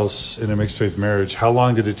spouse in a mixed faith marriage, how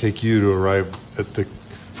long did it take you to arrive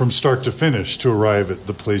from start to finish, to arrive at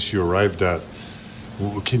the place you arrived at?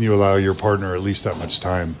 Can you allow your partner at least that much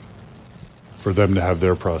time for them to have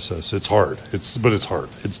their process? It's hard. But it's hard.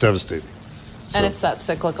 It's devastating. And it's that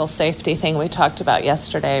cyclical safety thing we talked about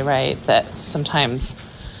yesterday, right? That sometimes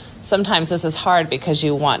this is hard because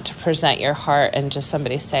you want to present your heart and just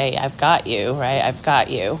somebody say, I've got you, right? I've got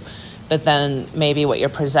you. But then maybe what you're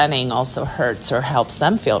presenting also hurts or helps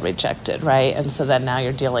them feel rejected, right? And so then now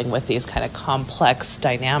you're dealing with these kind of complex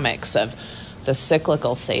dynamics of the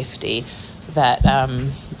cyclical safety that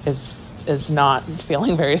is not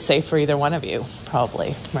feeling very safe for either one of you,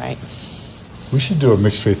 probably, right? We should do a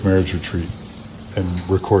mixed faith marriage retreat and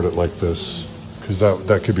record it like this, because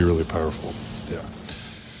that could be really powerful. Yeah.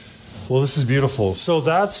 Well, this is beautiful. So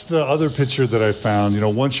that's the other picture that I found.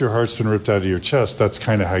 Once your heart's been ripped out of your chest, that's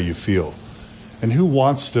kind of how you feel. And who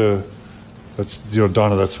wants to? That's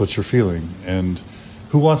Donna. That's what you're feeling. And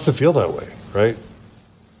who wants to feel that way, right?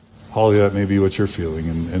 Holly, that may be what you're feeling,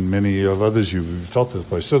 and many of others you've felt this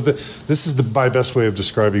way. So this is my best way of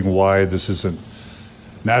describing why this isn't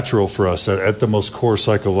natural for us at the most core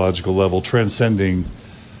psychological level, transcending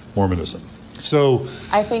Mormonism. So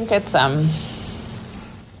I think it's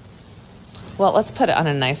well, let's put it on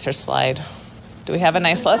a nicer slide. Do we have a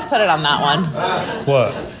nice? Let's put it on that one.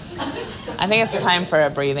 What? I think it's time for a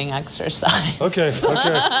breathing exercise. Okay.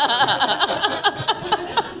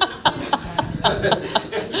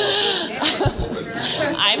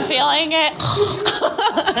 I'm feeling it,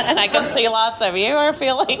 and I can see lots of you are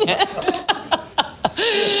feeling it.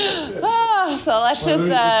 So let's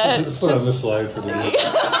let's put on this slide for the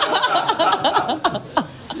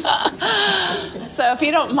So if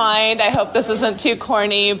you don't mind, I hope this isn't too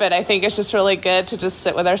corny, but I think it's just really good to just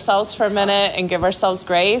sit with ourselves for a minute and give ourselves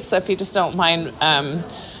grace. So if you just don't mind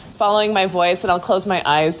following my voice, and I'll close my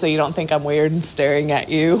eyes so you don't think I'm weird and staring at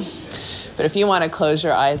you. But if you want to close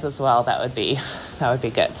your eyes as well, that would be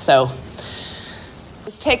good. So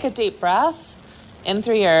just take a deep breath in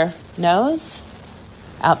through your nose,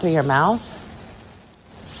 out through your mouth.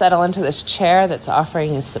 Settle into this chair that's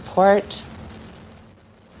offering you support.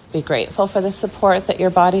 Be grateful for the support that your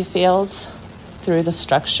body feels through the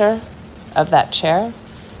structure of that chair.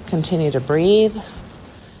 Continue to breathe.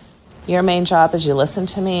 Your main job as you listen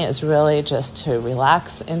to me is really just to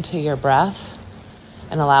relax into your breath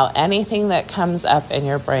and allow anything that comes up in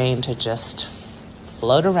your brain to just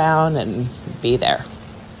float around and be there.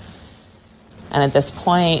 And at this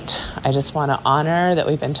point, I just want to honor that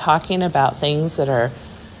we've been talking about things that are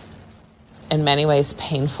in many ways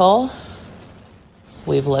painful.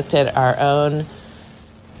 We've looked at our own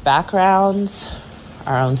backgrounds,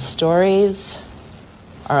 our own stories,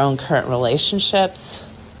 our own current relationships,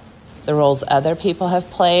 the roles other people have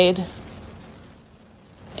played,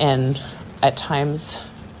 and at times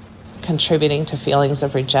contributing to feelings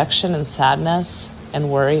of rejection and sadness and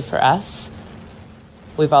worry for us.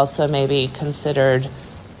 We've also maybe considered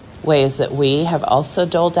ways that we have also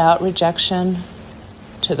doled out rejection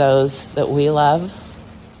to those that we love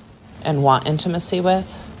and want intimacy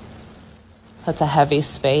with. That's a heavy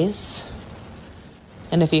space.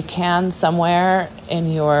 And if you can, somewhere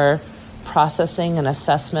in your processing and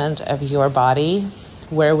assessment of your body,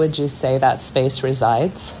 where would you say that space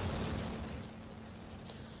resides?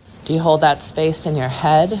 Do you hold that space in your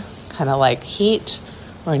head, kind of like heat,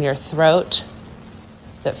 or in your throat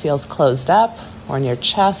that feels closed up, or in your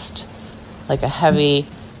chest, like a heavy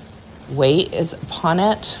weight is upon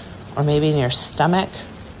it, or maybe in your stomach,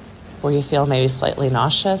 where you feel maybe slightly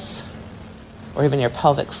nauseous, or even your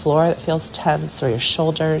pelvic floor that feels tense, or your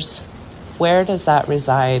shoulders? Where does that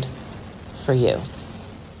reside for you?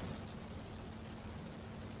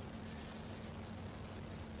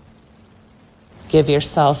 Give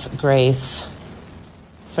yourself grace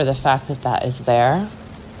for the fact that that is there.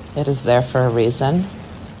 It is there for a reason.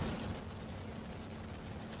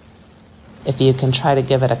 If you can try to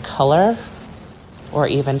give it a color or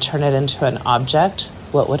even turn it into an object,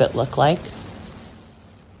 what would it look like?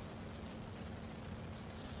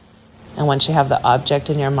 And once you have the object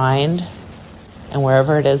in your mind, and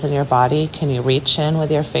wherever it is in your body, can you reach in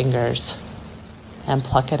with your fingers and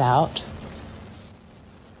pluck it out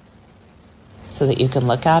so that you can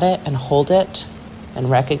look at it and hold it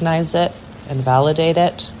and recognize it and validate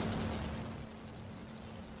it?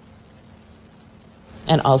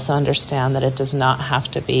 And also understand that it does not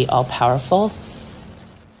have to be all-powerful.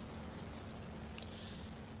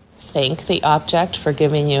 Thank the object for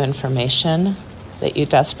giving you information that you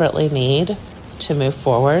desperately need to move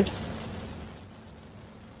forward.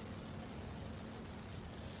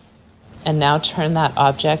 And now turn that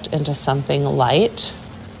object into something light.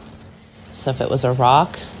 So if it was a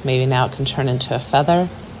rock, maybe now it can turn into a feather.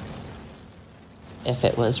 If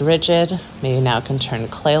it was rigid, maybe now it can turn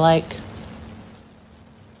clay-like.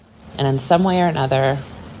 And in some way or another,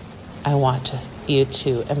 I want you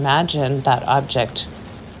to imagine that object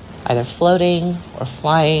either floating or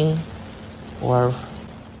flying or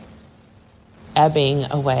ebbing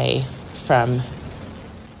away from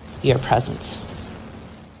your presence.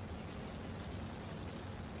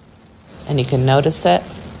 And you can notice it.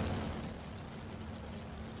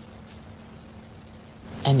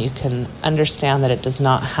 And you can understand that it does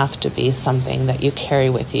not have to be something that you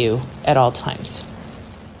carry with you at all times.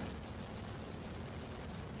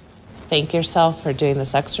 Thank yourself for doing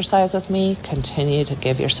this exercise with me. Continue to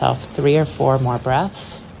give yourself 3 or 4 more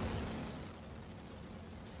breaths.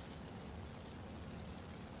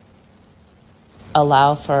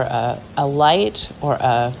 Allow for a light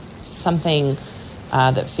or something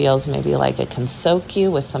that feels maybe like it can soak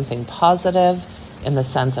you with something positive in the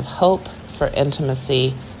sense of hope for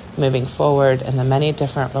intimacy moving forward in the many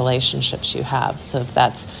different relationships you have. So if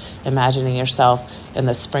that's imagining yourself in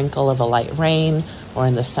the sprinkle of a light rain, or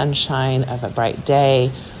in the sunshine of a bright day,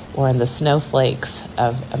 or in the snowflakes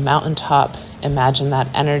of a mountaintop, imagine that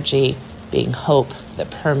energy being hope that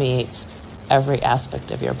permeates every aspect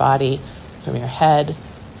of your body, from your head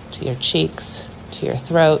to your cheeks, to your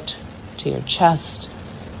throat, to your chest,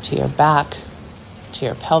 to your back, to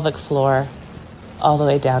your pelvic floor, all the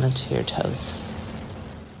way down into your toes.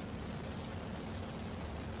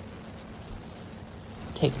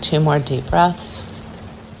 Take 2 more deep breaths.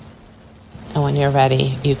 And when you're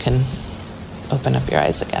ready, you can open up your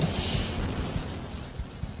eyes again.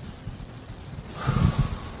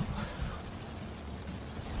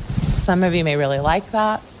 Some of you may really like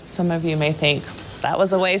that. Some of you may think that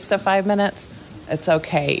was a waste of 5 minutes. It's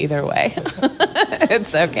okay either way.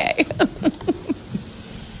 It's okay.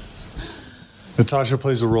 Natasha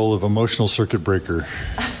plays the role of emotional circuit breaker.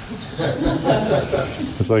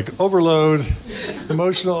 It's like overload,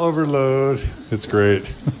 emotional overload. It's great.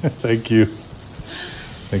 Thank you.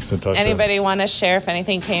 Thanks, Natasha. Anybody want to share if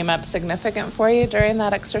anything came up significant for you during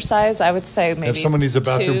that exercise? I would say maybe if someone needs a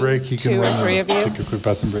bathroom break, you can two or three of you. Take a quick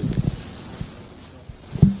bathroom break.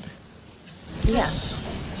 Yes.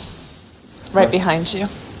 Right behind you.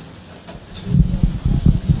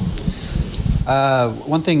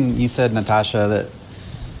 One thing you said, Natasha, that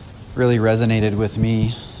really resonated with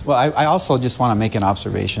me. Well, I also just want to make an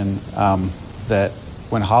observation that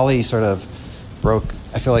when Holly sort of broke,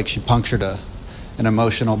 I feel like she punctured an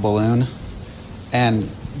emotional balloon. And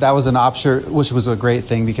that was which was a great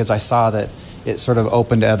thing because I saw that it sort of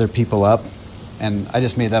opened other people up. And I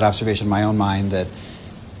just made that observation in my own mind that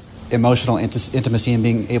emotional intimacy and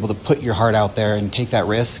being able to put your heart out there and take that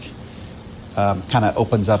risk kind of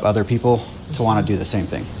opens up other people to want to do the same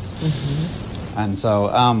thing. Mm-hmm. And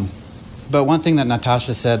so, but one thing that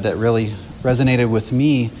Natasha said that really resonated with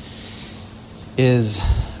me is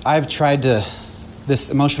I've tried to, this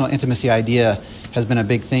emotional intimacy idea has been a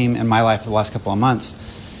big theme in my life for the last couple of months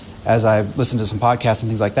as I've listened to some podcasts and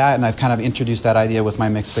things like that, and I've kind of introduced that idea with my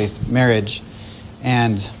mixed faith marriage.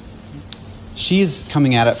 And she's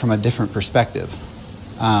coming at it from a different perspective.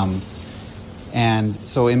 And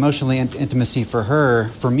so emotional intimacy for her,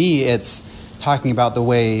 for me, it's talking about the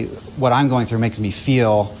way what I'm going through makes me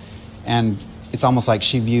feel. And it's almost like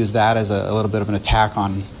she views that as a little bit of an attack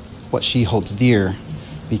on what she holds dear,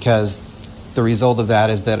 because the result of that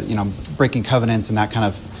is that, breaking covenants and that kind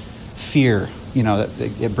of fear, that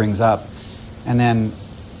it brings up. And then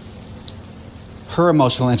her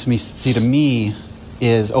emotional intimacy to me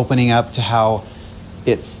is opening up to how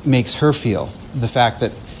it makes her feel. The fact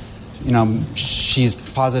that, she's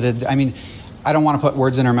posited. I mean, I don't want to put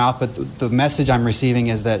words in her mouth, but the message I'm receiving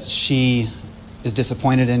is that she is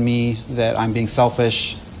disappointed in me, that I'm being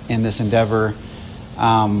selfish in this endeavor,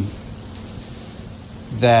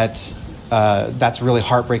 that's really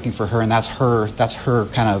heartbreaking for her, and that's her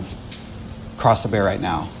kind of cross to bear right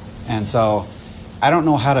now. And so I don't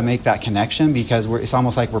know how to make that connection because it's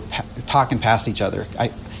almost like we're talking past each other.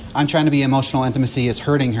 I'm trying to be emotional intimacy, it's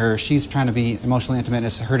hurting her. She's trying to be emotionally intimate,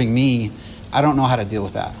 it's hurting me. I don't know how to deal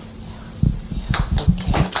with that.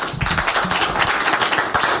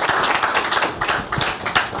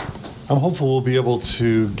 I'm hopeful we'll be able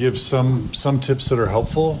to give some tips that are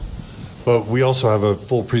helpful, but we also have a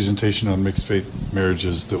full presentation on mixed faith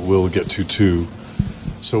marriages that we'll get to too.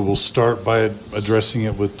 So we'll start by addressing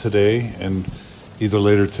it with today, and either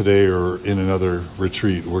later today or in another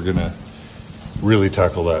retreat, we're going to really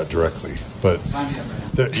tackle that directly. But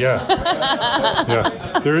there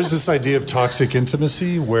is this idea of toxic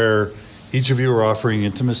intimacy where each of you are offering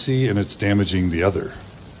intimacy and it's damaging the other.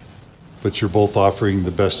 But you're both offering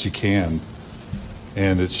the best you can,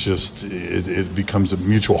 and it's just it becomes a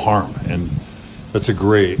mutual harm, and it's a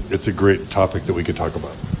great topic that we could talk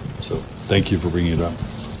about. So thank you for bringing it up.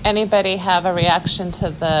 Anybody have a reaction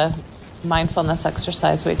to the mindfulness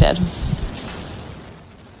exercise we did?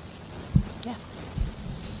 Yeah.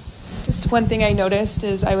 Just one thing I noticed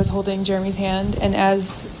is I was holding Jeremy's hand, and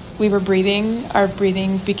as we were breathing, our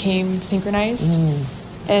breathing became synchronized,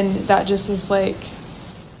 and that just was like,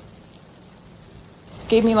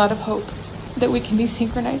 gave me a lot of hope that we can be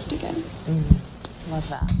synchronized again. Love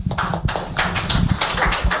that.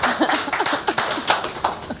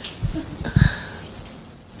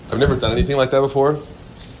 I've never done anything like that before,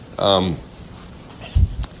 but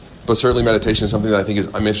certainly meditation is something that I think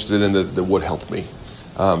I'm interested in that would help me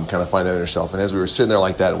kind of find that inner self. And as we were sitting there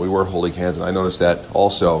like that and we were holding hands, and I noticed that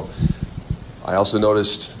also, I also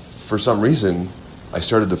noticed for some reason I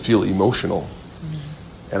started to feel emotional,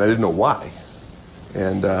 and I didn't know why.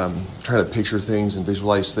 And trying to picture things and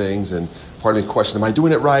visualize things, and part of me questioned, am I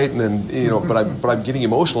doing it right? And then, but I'm getting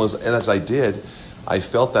emotional, and as I did, I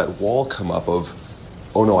felt that wall come up of,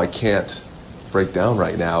 oh no, I can't break down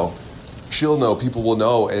right now. She'll know, people will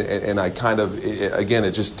know, and I kind of, again,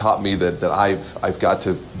 it just taught me that I've got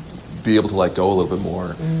to be able to let go a little bit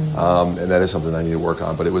more, and that is something I need to work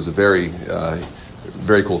on. But it was a very,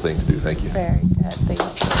 very cool thing to do. Thank you. Very good. Thank you.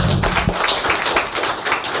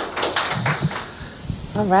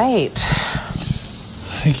 All right.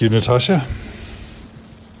 Thank you, Natasha.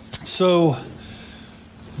 So,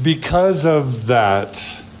 because of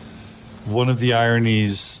that, one of the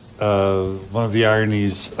ironies of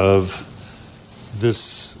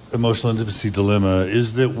this emotional intimacy dilemma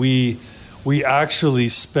is that we we actually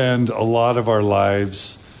spend a lot of our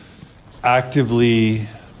lives actively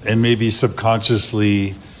and maybe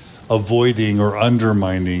subconsciously avoiding or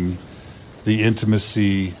undermining the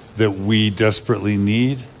intimacy that we desperately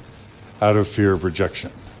need out of fear of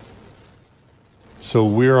rejection. So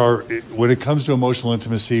when it comes to emotional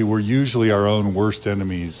intimacy, we're usually our own worst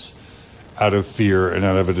enemies out of fear and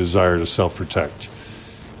out of a desire to self-protect.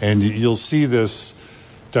 And you'll see this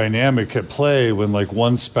dynamic at play when like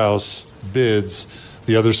one spouse bids,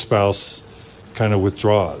 the other spouse kind of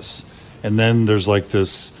withdraws. And then there's like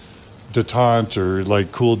this detente or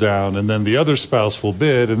like cool down, and then the other spouse will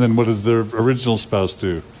bid, and then what does the original spouse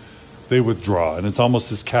do? They withdraw. And it's almost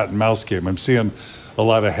this cat and mouse game. I'm seeing a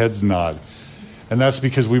lot of heads nod. And that's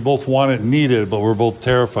because we both want it and need it, but we're both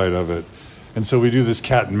terrified of it. And so we do this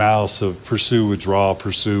cat and mouse of pursue, withdraw,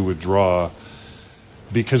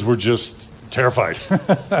 because we're just terrified.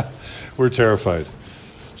 We're terrified.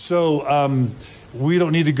 So we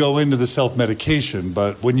don't need to go into the self-medication,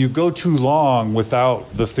 but when you go too long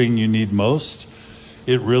without the thing you need most,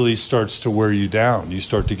 it really starts to wear you down. You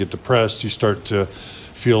start to get depressed. You start to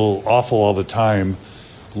feel awful all the time,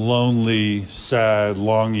 lonely, sad,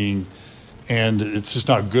 longing, and it's just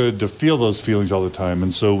not good to feel those feelings all the time.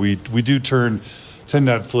 And so we do turn to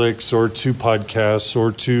Netflix or to podcasts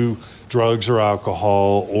or to drugs or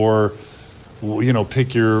alcohol or,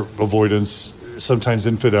 pick your avoidance, sometimes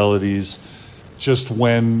infidelities, just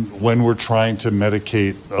when we're trying to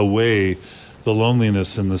medicate away the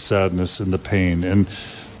loneliness and the sadness and the pain. And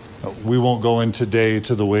we won't go in today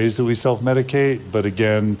to the ways that we self-medicate, but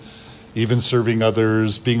again, even serving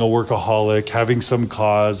others, being a workaholic, having some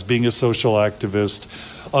cause, being a social activist,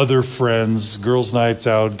 other friends, girls' nights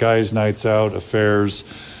out, guys' nights out, affairs,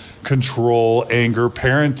 control, anger,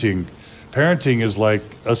 parenting. Parenting is like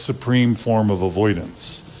a supreme form of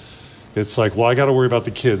avoidance. It's like, well, I got to worry about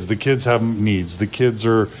the kids. The kids have needs. The kids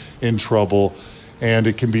are in trouble. And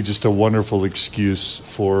it can be just a wonderful excuse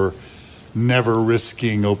for never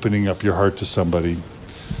risking opening up your heart to somebody.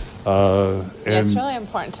 It's really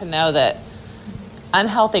important to know that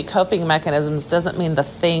unhealthy coping mechanisms doesn't mean the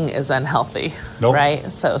thing is unhealthy, nope.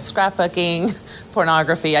 Right? So scrapbooking,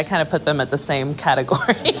 pornography, I kind of put them at the same category.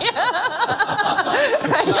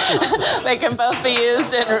 Right? They can both be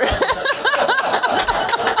used in...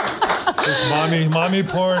 There's mommy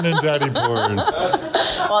porn and daddy porn.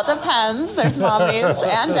 Well, it depends. There's mommies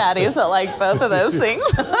and daddies that like both of those things.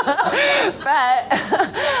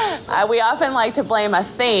 But we often like to blame a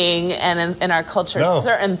thing, and in our culture,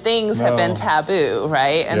 certain things have been taboo,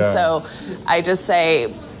 right? And so I just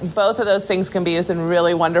say both of those things can be used in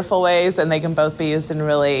really wonderful ways, and they can both be used in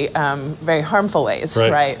really very harmful ways,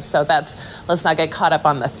 right? So let's not get caught up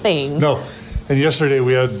on the thing. No. And yesterday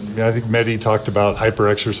we had, I think Medi talked about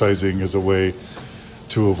hyper-exercising as a way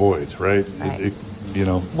to avoid, right?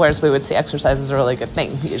 Whereas we would see exercise as a really good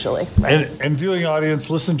thing, usually. Right? And viewing audience,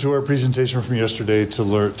 listen to our presentation from yesterday to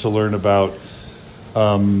learn about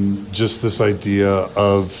just this idea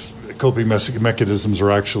of coping mechanisms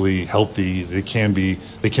are actually healthy. They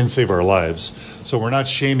can save our lives. So we're not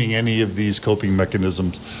shaming any of these coping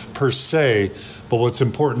mechanisms per se, but what's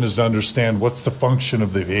important is to understand what's the function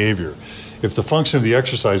of the behavior. If the function of the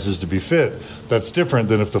exercise is to be fit, that's different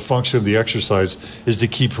than if the function of the exercise is to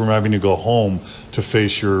keep from having to go home to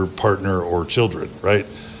face your partner or children, right?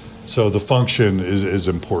 So the function is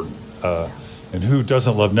important. And who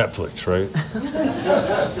doesn't love Netflix, right?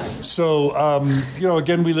 So,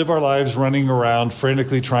 again, we live our lives running around,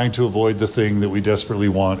 frantically trying to avoid the thing that we desperately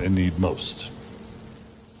want and need most.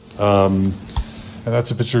 And that's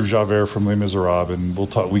a picture of Javert from Les Miserables, and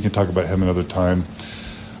we can talk about him another time.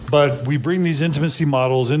 But we bring these intimacy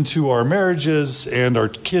models into our marriages, and our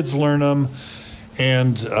kids learn them.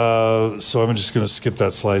 And so I'm just going to skip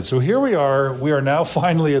that slide. So here we are. We are now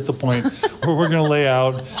finally at the point where we're going to lay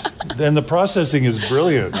out. And the processing is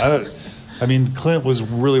brilliant. Clint was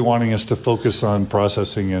really wanting us to focus on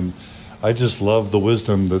processing, and I just love the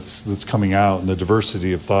wisdom that's coming out and the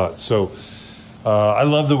diversity of thought. So I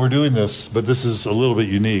love that we're doing this, but this is a little bit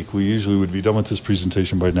unique. We usually would be done with this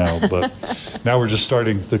presentation by now, but now we're just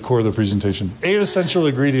starting the core of the presentation. 8 essential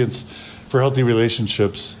ingredients for healthy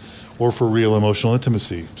relationships or for real emotional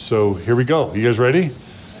intimacy. So here we go. You guys ready?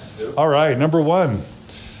 All right, number 1.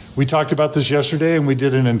 We talked about this yesterday, and we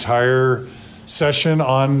did an entire session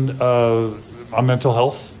on mental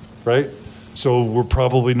health, right? So we're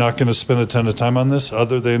probably not going to spend a ton of time on this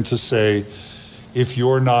other than to say, if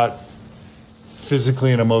you're not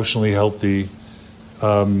physically and emotionally healthy,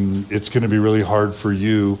 it's going to be really hard for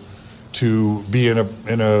you to be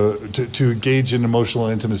to engage in emotional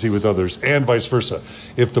intimacy with others, and vice versa.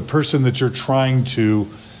 If the person that you're trying to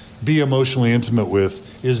be emotionally intimate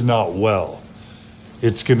with is not well.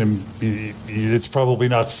 It's probably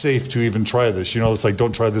not safe to even try this. It's like,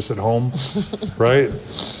 don't try this at home, right?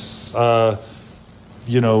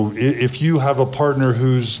 If you have a partner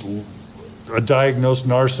who's a diagnosed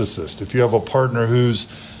narcissist, if you have a partner who's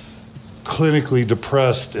clinically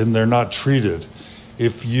depressed and they're not treated,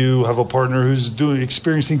 if you have a partner who's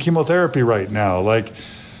experiencing chemotherapy right now, like,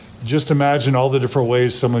 just imagine all the different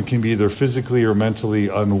ways someone can be either physically or mentally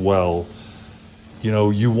unwell.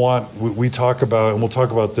 We talk about, and we'll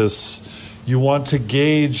talk about this, you want to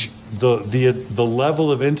gauge the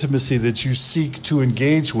level of intimacy that you seek to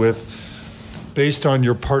engage with based on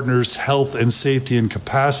your partner's health and safety and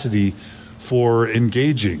capacity for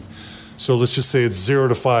engaging. So let's just say it's 0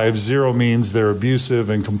 to 5. 0 means they're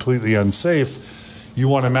abusive and completely unsafe. You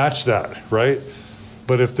want to match that, right?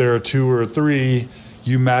 But if they're a 2 or a 3,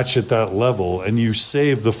 you match at that level, and you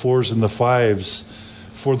save the 4s and the 5s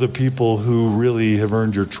for the people who really have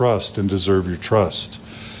earned your trust and deserve your trust.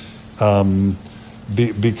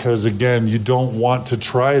 Because again, you don't want to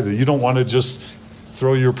try that. You don't want to just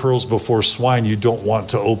throw your pearls before swine. You don't want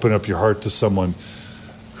to open up your heart to someone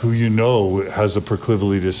who has a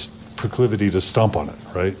proclivity to stomp on it,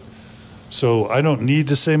 right? So I don't need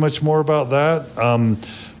to say much more about that.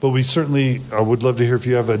 But I would love to hear if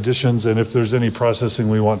you have additions, and if there's any processing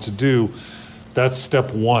we want to do. That's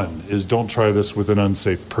step 1, is don't try this with an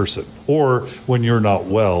unsafe person. Or when you're not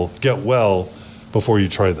well, get well before you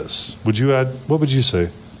try this. What would you say?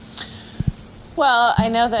 Well, I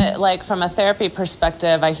know that, like, from a therapy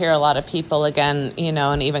perspective, I hear a lot of people, again,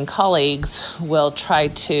 and even colleagues will try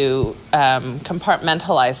to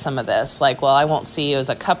compartmentalize some of this. Like, well, I won't see you as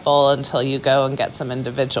a couple until you go and get some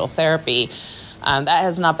individual therapy. That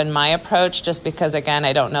has not been my approach, just because, again,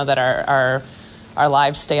 I don't know that our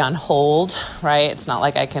lives stay on hold, right? It's not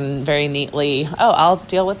like I can very neatly, I'll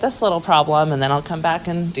deal with this little problem and then I'll come back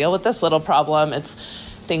and deal with this little problem.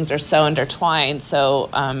 Things are so intertwined. So,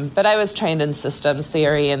 but I was trained in systems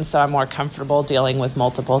theory, and so I'm more comfortable dealing with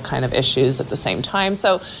multiple kind of issues at the same time.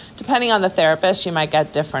 So depending on the therapist, you might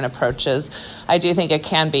get different approaches. I do think it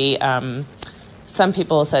can be, some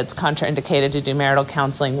people said it's contraindicated to do marital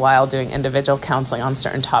counseling while doing individual counseling on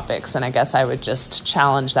certain topics, and I guess I would just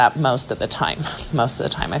challenge that most of the time.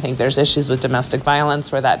 I think there's issues with domestic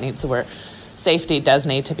violence where safety does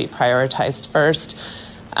need to be prioritized first.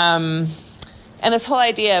 And this whole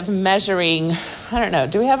idea of measuring, I don't know,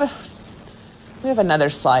 we have another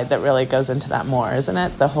slide that really goes into that more, isn't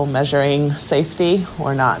it? The whole measuring safety,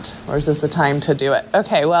 or not? Or is this the time to do it?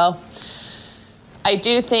 Okay, well, I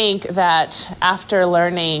do think that after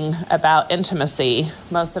learning about intimacy,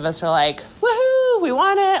 most of us are like, woohoo, we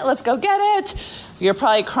want it, let's go get it. You're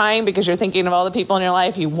probably crying because you're thinking of all the people in your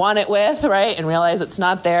life you want it with, right? And realize it's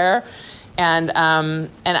not there. And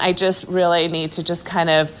I just really need to just kind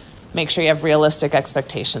of make sure you have realistic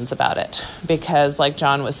expectations about it. Because like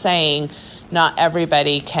John was saying, not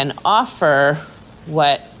everybody can offer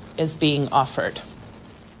what is being offered.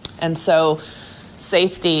 And so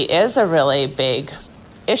safety is a really big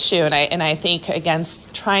issue, and I think, again,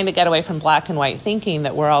 trying to get away from black and white thinking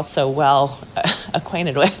that we're all so well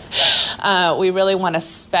acquainted with, we really want to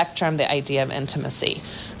spectrum the idea of intimacy,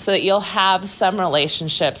 so that you'll have some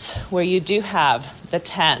relationships where you do have the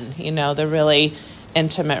 10, the really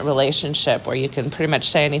intimate relationship where you can pretty much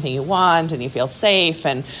say anything you want and you feel safe,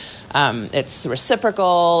 and it's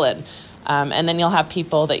reciprocal, and then you'll have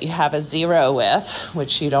people that you have a 0 with,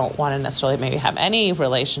 which you don't want to necessarily maybe have any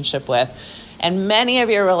relationship with. And many of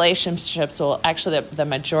your relationships will actually, the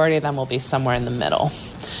majority of them will be somewhere in the middle.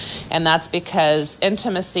 And that's because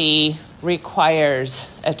intimacy requires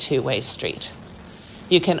a two-way street.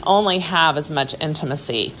 You can only have as much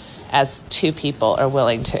intimacy as 2 people are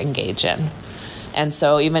willing to engage in. And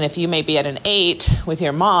so even if you may be at an 8 with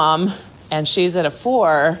your mom and she's at a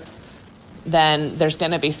 4, then there's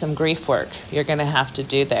going to be some grief work you're going to have to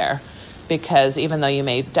do there. Because even though you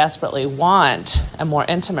may desperately want a more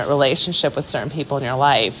intimate relationship with certain people in your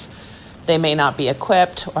life, they may not be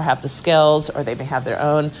equipped or have the skills, or they may have their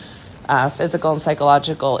own physical and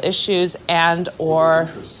psychological issues or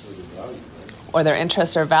their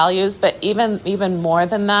interests or values. But even more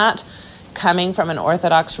than that, coming from an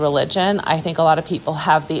Orthodox religion, I think a lot of people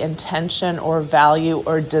have the intention or value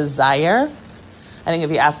or desire. I think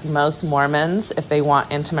if you ask most Mormons if they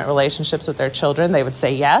want intimate relationships with their children, they would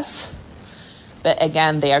say yes. But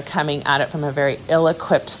again, they are coming at it from a very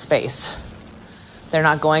ill-equipped space. They're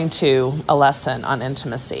not going to a lesson on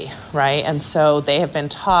intimacy, right? And so they have been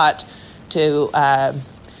taught to,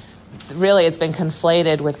 really it's been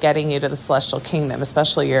conflated with getting you to the celestial kingdom,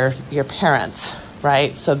 especially your parents,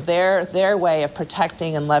 right? So their way of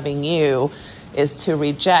protecting and loving you is to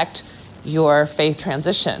reject your faith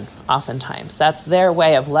transition oftentimes. That's their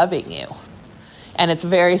way of loving you. And it's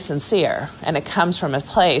very sincere, and it comes from a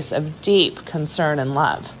place of deep concern and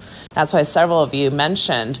love. That's why several of you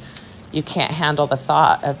mentioned you can't handle the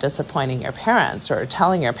thought of disappointing your parents or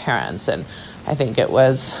telling your parents. And I think it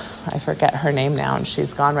was, I forget her name now, and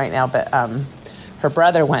she's gone right now, but her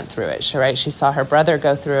brother went through it. She saw her brother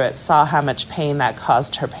go through it, saw how much pain that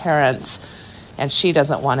caused her parents, and she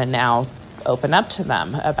doesn't want to now open up to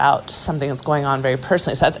them about something that's going on very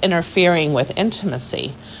personally. So that's interfering with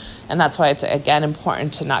intimacy. And that's why it's, again,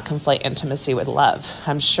 important to not conflate intimacy with love.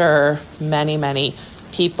 I'm sure many, many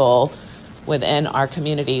people within our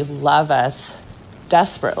community love us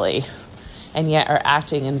desperately and yet are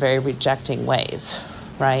acting in very rejecting ways,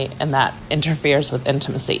 right? And that interferes with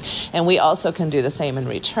intimacy. And we also can do the same in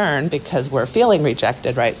return because we're feeling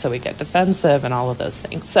rejected, right? So we get defensive and all of those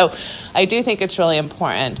things. So I do think it's really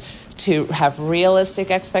important to have realistic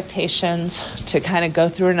expectations, to kind of go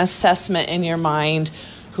through an assessment in your mind.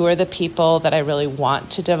 Who are the people that I really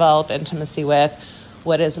want to develop intimacy with?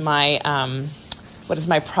 What is my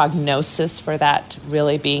prognosis for that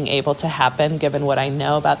really being able to happen, given what I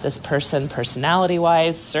know about this person,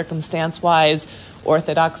 personality-wise, circumstance-wise,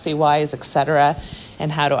 orthodoxy-wise, etc.?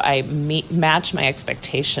 And how do I match my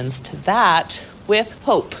expectations to that with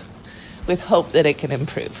hope that it can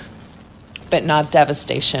improve, but not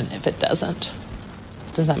devastation if it doesn't.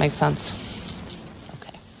 Does that make sense?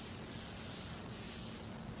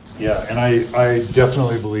 Yeah, and I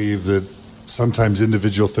definitely believe that sometimes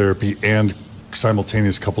individual therapy and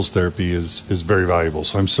simultaneous couples therapy is very valuable.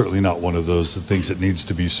 So I'm certainly not one of those that thinks it needs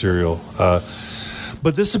to be serial.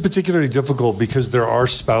 But this is particularly difficult because there are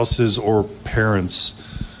spouses or parents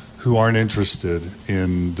who aren't interested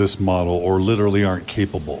in this model or literally aren't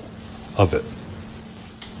capable of it.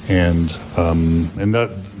 And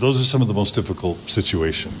those are some of the most difficult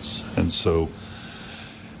situations. And so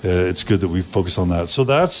it's good that we focus on that. So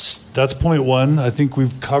that's point one. I think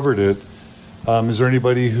we've covered it. Is there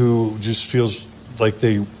anybody who just feels like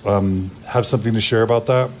they have something to share about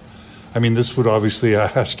that? I mean, this would obviously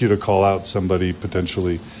ask you to call out somebody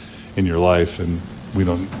potentially in your life, and we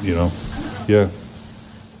don't, yeah.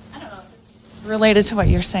 Related to what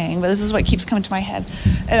you're saying, but this is what keeps coming to my head.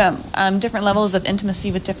 Different levels of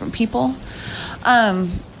intimacy with different people.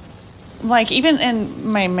 Like even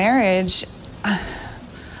in my marriage,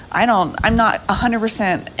 I'm not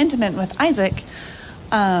 100% intimate with Isaac.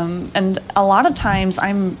 And a lot of times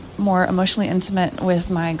I'm more emotionally intimate with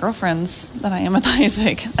my girlfriends than I am with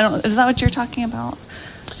Isaac. Is that what you're talking about?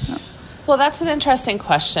 No. Well, that's an interesting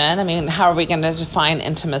question. I mean, how are we going to define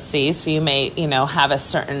intimacy? So you may, have a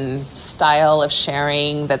certain style of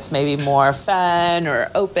sharing that's maybe more fun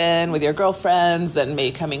or open with your girlfriends than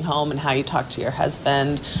maybe coming home and how you talk to your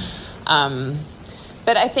husband.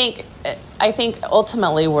 But I think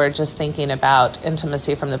ultimately we're just thinking about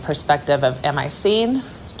intimacy from the perspective of, am I seen?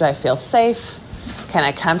 Do I feel safe? Can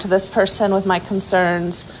I come to this person with my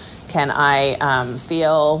concerns? Can I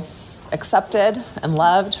feel accepted and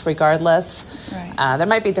loved regardless? Right. There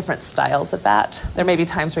might be different styles of that. There may be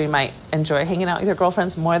times where you might enjoy hanging out with your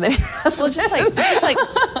girlfriends more than your husband. Well, just like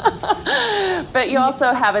But you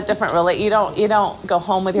also have a different you don't go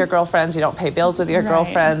home with your girlfriends, you don't pay bills with your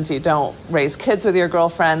girlfriends, you don't raise kids with your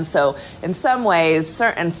girlfriends. So in some ways,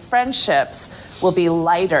 certain friendships will be a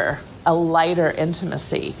lighter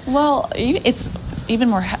intimacy. Well, it's even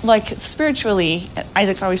more like spiritually,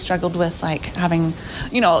 Isaac's always struggled with like having,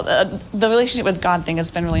 the relationship with God thing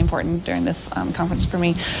has been really important during this conference for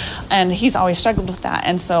me, and he's always struggled with that.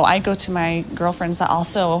 And so I go to my girlfriends that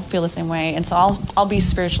also feel the same way, and so I'll be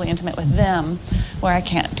spiritually intimate with them, where I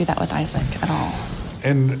can't do that with Isaac at all.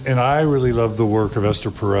 And I really love the work of Esther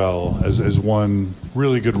Perel as one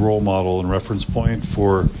really good role model and reference point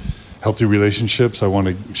for healthy relationships.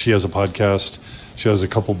 She has a podcast, she has a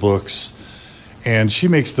couple books, and she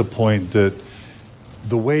makes the point that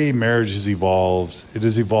the way marriage has evolved, it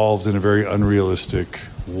has evolved in a very unrealistic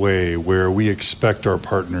way where we expect our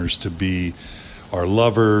partners to be our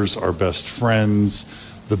lovers, our best friends,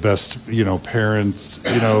 the best, parents,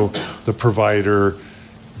 the provider,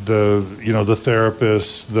 the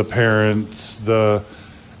therapist, the parent, the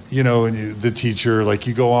teacher. Like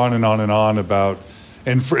you go on and on and on about,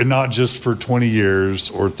 and not just for 20 years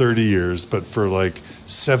or 30 years, but for like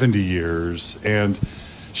 70 years. And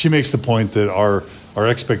she makes the point that our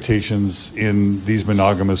expectations in these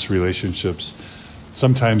monogamous relationships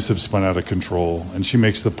sometimes have spun out of control. And she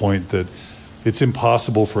makes the point that it's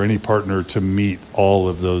impossible for any partner to meet all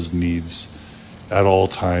of those needs at all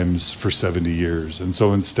times for 70 years. And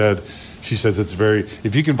so instead, she says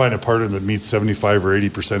if you can find a partner that meets 75 or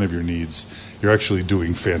 80% of your needs, you're actually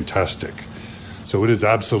doing fantastic. So it is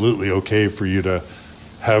absolutely okay for you to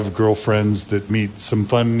have girlfriends that meet some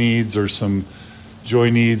fun needs or some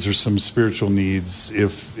joy needs or some spiritual needs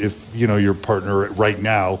if your partner right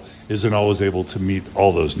now isn't always able to meet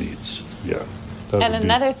all those needs. Yeah. And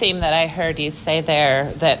another theme that I heard you say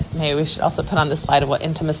there that maybe we should also put on the slide of what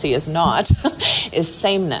intimacy is not is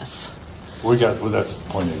sameness. That's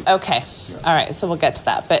point 8. Okay. Yeah. All right. So we'll get to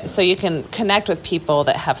that. But so you can connect with people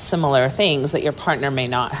that have similar things that your partner may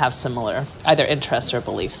not have similar either interests or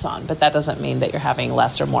beliefs on. But that doesn't mean that you're having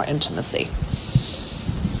less or more intimacy.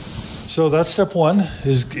 So that's step 1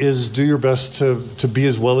 is do your best to be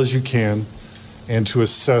as well as you can and to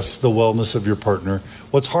assess the wellness of your partner.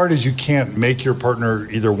 What's hard is you can't make your partner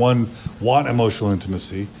either want emotional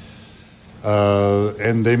intimacy,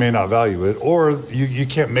 and they may not value it, or you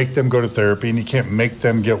can't make them go to therapy and you can't make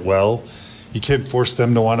them get well. You can't force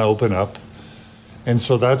them to want to open up. And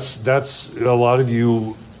so that's a lot of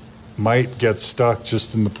you might get stuck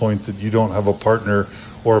just in the point that you don't have a partner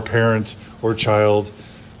or a parent or a child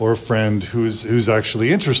or a friend who's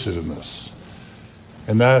actually interested in this.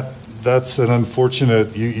 And that's an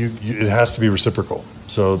unfortunate, it has to be reciprocal.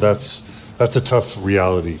 So that's a tough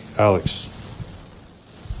reality. Alex.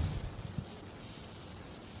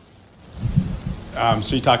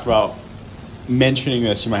 So you talked about mentioning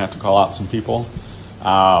this, you might have to call out some people.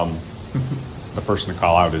 The person to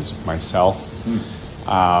call out is myself.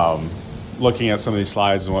 Looking at some of these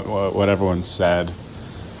slides and what everyone said,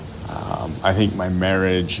 I think my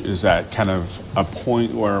marriage is at kind of a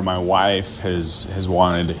point where my wife has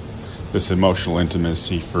wanted this emotional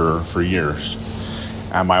intimacy for years.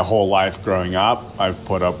 And my whole life growing up, I've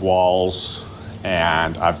put up walls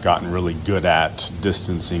and I've gotten really good at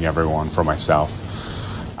distancing everyone from myself.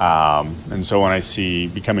 And so when I see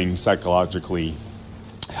becoming psychologically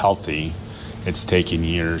healthy, it's taken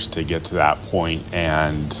years to get to that point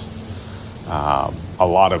and a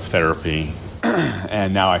lot of therapy.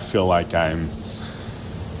 And now I feel like I'm,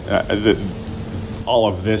 all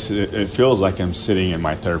of this, it feels like I'm sitting in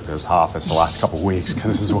my therapist's office the last couple of weeks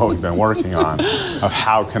because this is what we've been working on, of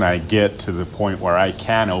how can I get to the point where I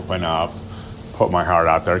can open up, put my heart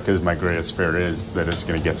out there, because my greatest fear is that it's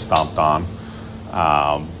going to get stomped on.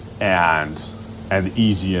 And the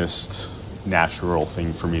easiest natural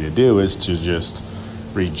thing for me to do is to just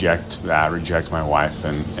reject my wife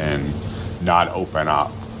and not open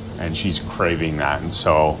up. And she's craving that. And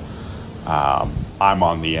so I'm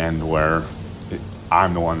on the end where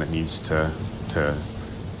I'm the one that needs to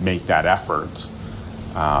make that effort.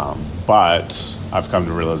 But I've come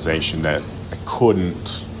to the realization that I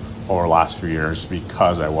couldn't over the last few years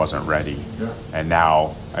because I wasn't ready. Yeah. And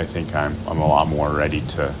now I think I'm a lot more ready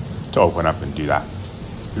to open up and do that.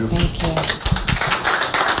 Beautiful. Thank you.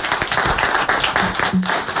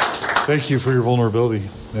 Thank you for your vulnerability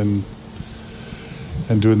and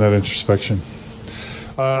doing that introspection.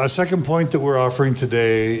 A second point that we're offering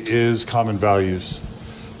today is common values.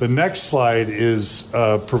 The next slide is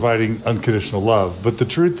providing unconditional love. But the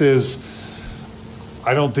truth is,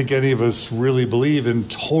 I don't think any of us really believe in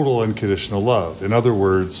total unconditional love. In other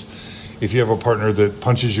words, if you have a partner that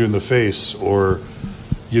punches you in the face or,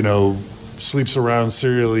 sleeps around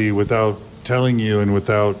serially without telling you and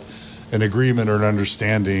without an agreement or an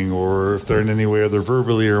understanding, or if they're in any way either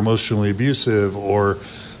verbally or emotionally abusive, or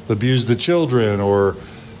abuse the children, or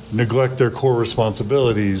neglect their core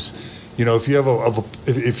responsibilities.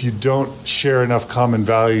 If you don't share enough common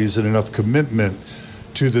values and enough commitment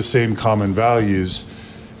to the same common values,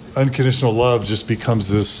 unconditional love just becomes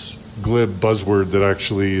this glib buzzword that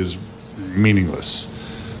actually is meaningless.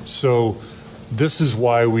 So this is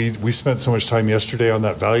why we spent so much time yesterday on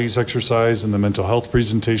that values exercise and the mental health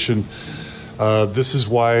presentation. This is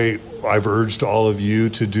why I've urged all of you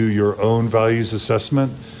to do your own values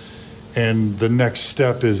assessment. And the next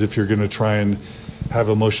step is, if you're going to try and have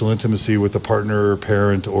emotional intimacy with a partner or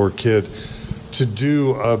parent or kid, to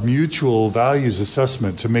do a mutual values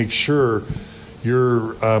assessment to make sure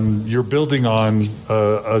you're building on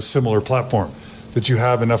a similar platform, that you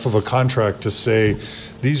have enough of a contract to say,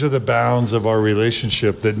 these are the bounds of our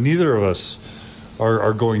relationship that neither of us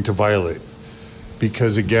are going to violate.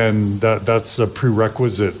 Because again, that's a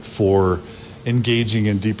prerequisite for engaging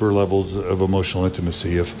in deeper levels of emotional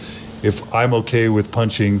intimacy. If I'm okay with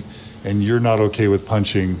punching and you're not okay with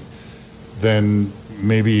punching, then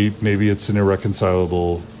maybe it's an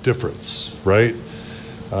irreconcilable difference, right?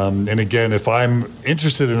 And again, if I'm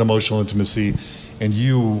interested in emotional intimacy and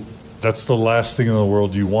that's the last thing in the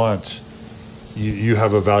world you want, you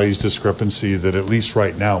have a values discrepancy that at least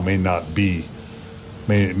right now may be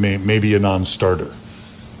a non-starter.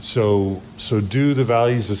 So do the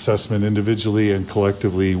values assessment individually and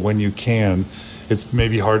collectively when you can. It's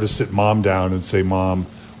maybe hard to sit mom down and say, Mom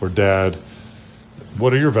or Dad,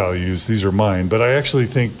 what are your values? These are mine. But I actually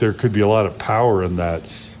think there could be a lot of power in that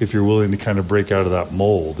if you're willing to kind of break out of that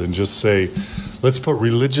mold and just say, let's put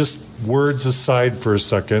religious words aside for a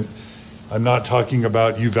second. I'm not talking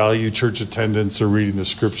about you value church attendance or reading the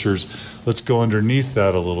scriptures. Let's go underneath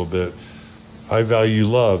that a little bit. I value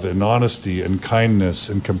love and honesty and kindness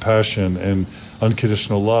and compassion and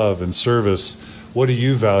unconditional love and service. What do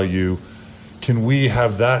you value? Can we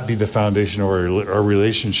have that be the foundation of our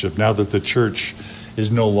relationship now that the church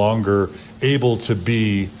is no longer able to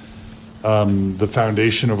be the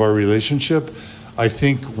foundation of our relationship? I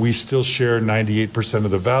think we still share 98%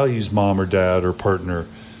 of the values, mom or dad or partner.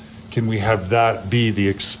 Can we have that be the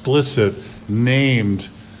explicit, named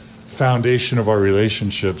foundation of our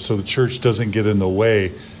relationship so the church doesn't get in the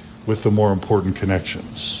way with the more important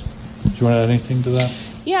connections? Do you want to add anything to that?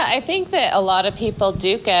 Yeah, I think that a lot of people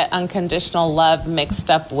do get unconditional love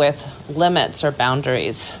mixed up with limits or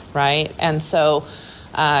boundaries, right? And so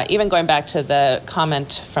even going back to the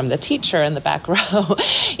comment from the teacher in the back row,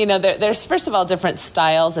 there's first of all different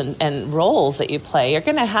styles and roles that you play. You're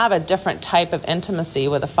going to have a different type of intimacy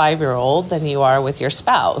with a 5-year-old than you are with your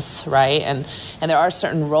spouse, right? And there are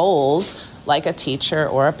certain roles like a teacher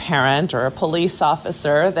or a parent or a police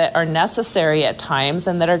officer that are necessary at times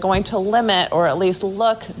and that are going to limit or at least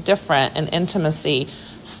look different in intimacy,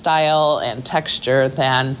 style, and texture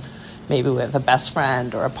than maybe with a best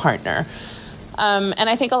friend or a partner. And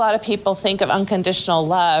I think a lot of people think of unconditional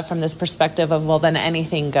love from this perspective of, well, then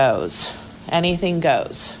anything goes. Anything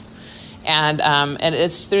goes. And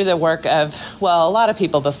it's through the work of, well, a lot of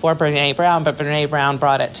people before Brene Brown, but Brene Brown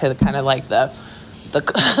brought it to kind of like the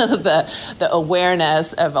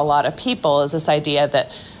awareness of a lot of people is this idea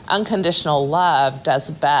that unconditional love does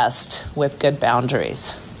best with good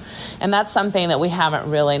boundaries. And that's something that we haven't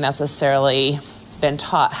really necessarily been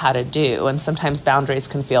taught how to do. And sometimes boundaries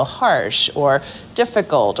can feel harsh or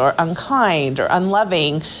difficult or unkind or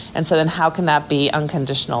unloving. And so then how can that be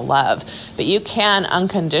unconditional love? But you can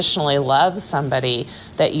unconditionally love somebody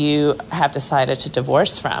that you have decided to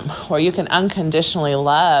divorce from. Or you can unconditionally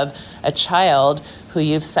love a child who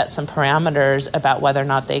you've set some parameters about whether or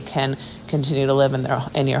not they can continue to live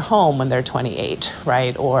in your home when they're 28,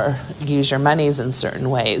 right? Or use your monies in certain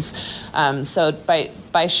ways. So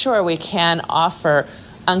by sure, we can offer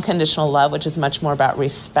unconditional love, which is much more about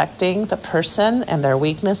respecting the person and their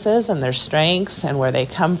weaknesses and their strengths and where they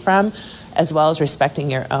come from, as well as respecting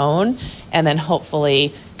your own. And then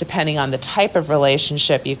hopefully, depending on the type of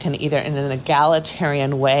relationship, you can either in an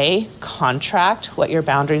egalitarian way contract what your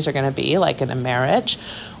boundaries are going to be, like in a marriage,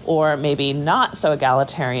 or maybe not so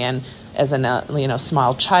egalitarian as a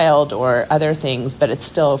small child or other things, but it's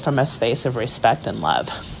still from a space of respect and love.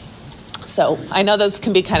 So I know those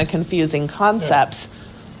can be kind of confusing concepts,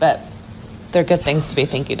 but they're good things to be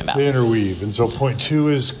thinking about. They interweave. And so point 2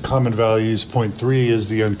 is common values. Point 3 is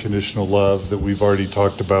the unconditional love that we've already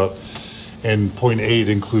talked about. And point 8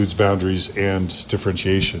 includes boundaries and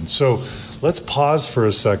differentiation. So let's pause for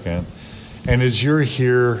a second. And as you're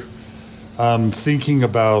here thinking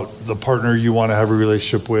about the partner you want to have a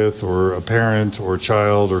relationship with, or a parent or a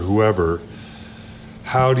child or whoever,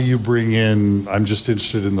 how do you bring in, I'm just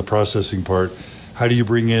interested in the processing part, how do you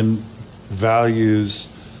bring in values,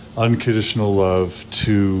 unconditional love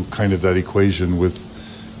to kind of that equation with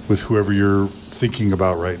whoever you're thinking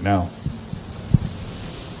about right now?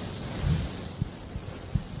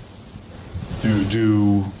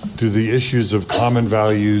 Do the issues of common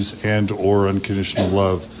values and or unconditional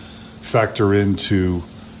love factor into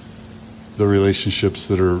the relationships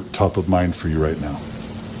that are top of mind for you right now?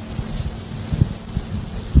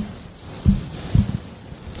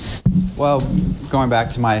 Well, going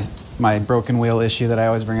back to my broken wheel issue that I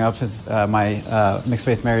always bring up is my mixed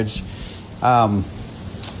faith marriage.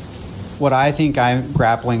 What I think I'm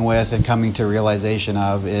grappling with and coming to realization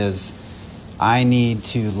of is I need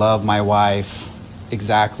to love my wife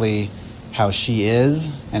exactly how she is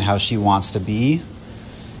and how she wants to be.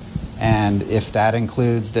 And if that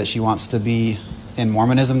includes that she wants to be in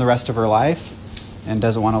Mormonism the rest of her life and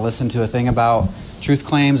doesn't want to listen to a thing about truth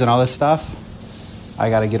claims and all this stuff, I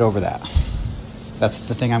got to get over that. That's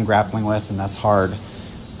the thing I'm grappling with, and that's hard.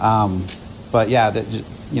 But yeah,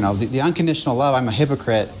 the unconditional love, I'm a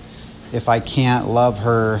hypocrite if I can't love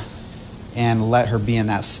her and let her be in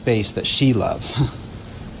that space that she loves.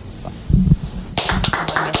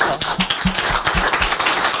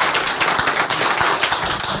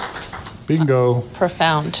 Bingo.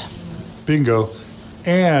 Profound. Bingo.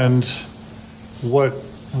 And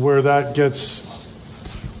where that's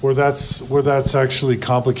actually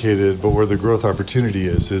complicated, but where the growth opportunity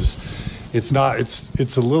is it's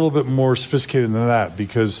a little bit more sophisticated than that,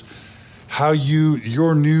 because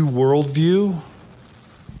your new worldview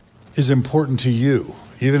is important to you,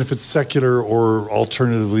 even if it's secular or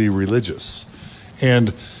alternatively religious.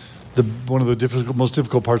 And one of the most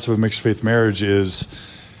difficult parts of a mixed faith marriage is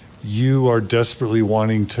you are desperately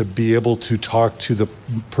wanting to be able to talk to the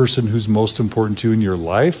person who's most important to you in your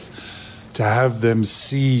life, to have them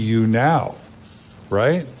see you now,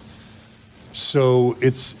 right? So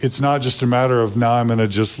it's not just a matter of now I'm going to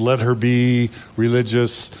just let her be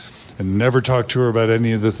religious and never talk to her about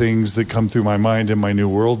any of the things that come through my mind in my new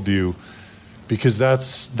worldview, because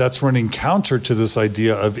that's running counter to this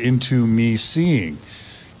idea of into me seeing.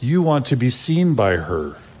 You want to be seen by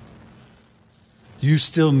her. You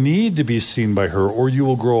still need to be seen by her, or you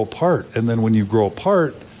will grow apart. And then when you grow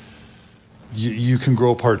apart, you can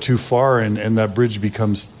grow apart too far, and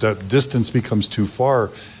that distance becomes too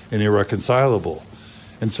far and irreconcilable.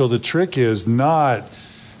 And so the trick is not,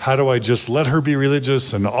 how do I just let her be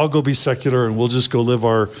religious and I'll go be secular and we'll just go live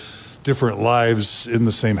our different lives in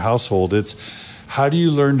the same household. It's how do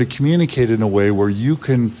you learn to communicate in a way where you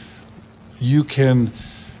can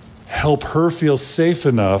help her feel safe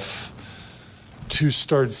enough to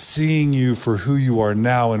start seeing you for who you are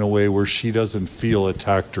now in a way where she doesn't feel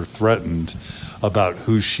attacked or threatened about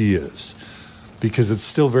who she is. Because it's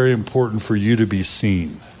still very important for you to be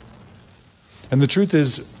seen. And the truth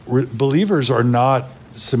is, believers are not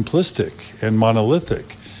simplistic and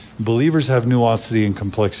monolithic. Believers have nuancity and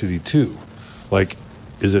complexity too. Like,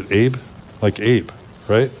 is it Abe? Like Abe,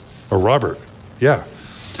 right? Or Robert, yeah.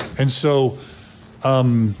 And so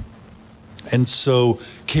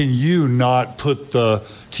can you not put the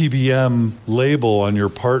TBM label on your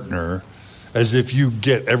partner as if you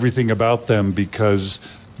get everything about them because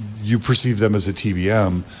you perceive them as a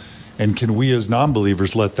TBM? And can we as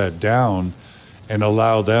non-believers let that down and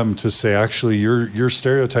allow them to say, actually, you're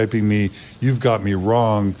stereotyping me, you've got me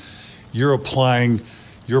wrong, you're applying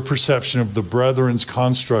your perception of the brethren's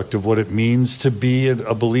construct of what it means to be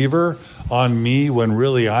a believer on me, when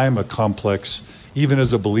really I'm a complex, even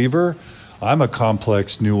as a believer, I'm a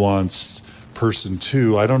complex, nuanced person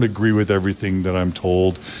too. I don't agree with everything that I'm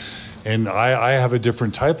told. And I have a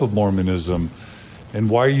different type of Mormonism. And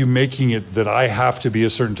why are you making it that I have to be a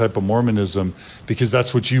certain type of Mormonism because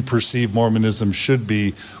that's what you perceive Mormonism should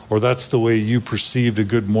be, or that's the way you perceived a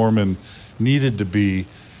good Mormon needed to be?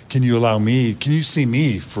 Can you allow me, can you see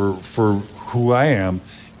me for who I am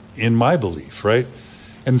in my belief, right?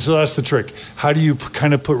 And so that's the trick. How do you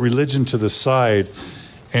kind of put religion to the side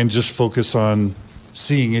and just focus on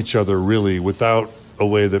seeing each other really without a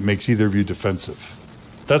way that makes either of you defensive?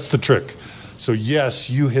 That's the trick. So yes,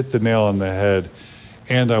 you hit the nail on the head.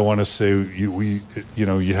 And I want to say you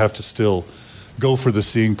have to still go for the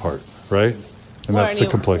seeing part, right? And that's the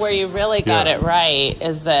complexity. Where you really got it right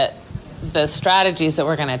is that the strategies that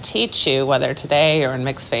we're going to teach you, whether today or in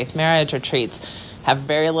mixed faith marriage retreats, have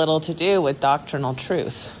very little to do with doctrinal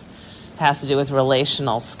truth. It has to do with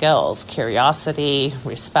relational skills, curiosity,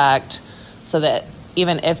 respect, so that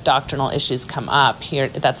even if doctrinal issues come up,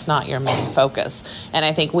 that's not your main focus. And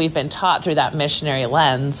I think we've been taught through that missionary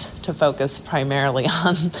lens to focus primarily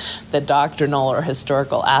on the doctrinal or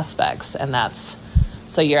historical aspects. And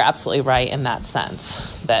so you're absolutely right in that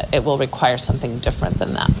sense, that it will require something different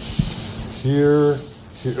than that. Here.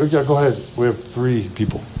 Oh, yeah, go ahead. We have 3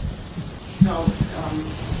 people. So,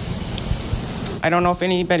 I don't know if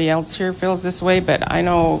anybody else here feels this way, but I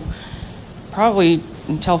know probably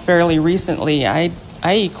until fairly recently, I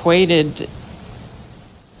equated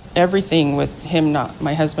everything with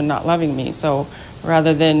my husband not loving me. So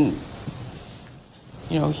rather than,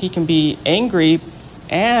 he can be angry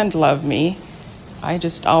and love me, I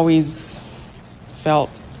just always felt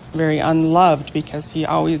very unloved because he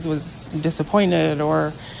always was disappointed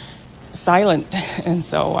or silent. And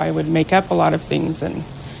so I would make up a lot of things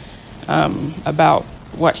about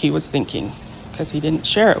what he was thinking because he didn't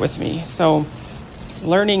share it with me. So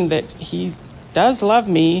learning that he does love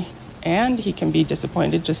me and he can be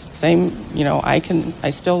disappointed just the same, I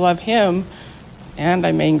still love him and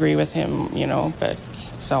I'm angry with him, but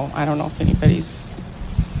so I don't know if anybody's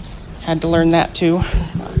had to learn that too.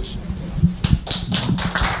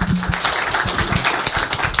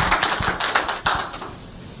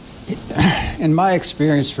 In my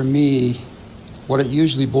experience, for me, what it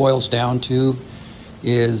usually boils down to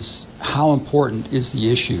is how important is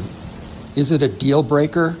the issue? Is it a deal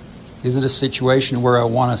breaker? Is it a situation where I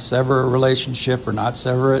want to sever a relationship or not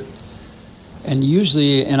sever it? And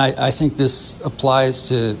usually, and I think this applies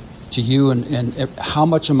to you, and how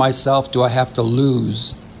much of myself do I have to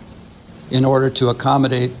lose in order to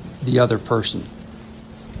accommodate the other person?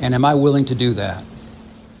 And am I willing to do that?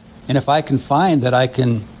 And if I can find that I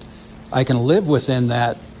can live within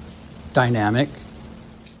that dynamic,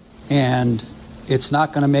 and it's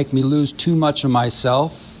not going to make me lose too much of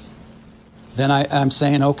myself, then I'm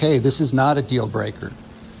saying, okay, this is not a deal breaker.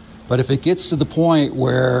 But if it gets to the point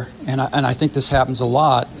where, and I think this happens a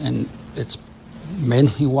lot, and it's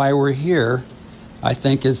mainly why we're here, I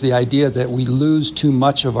think, is the idea that we lose too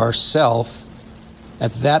much of ourself.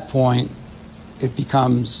 At that point, it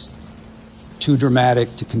becomes too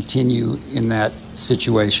dramatic to continue in that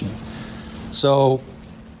situation. So,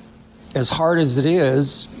 as hard as it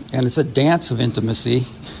is, and it's a dance of intimacy,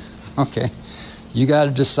 okay, you got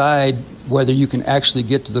to decide whether you can actually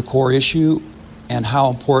get to the core issue and how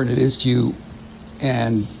important it is to you.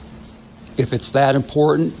 And if it's that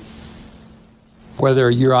important,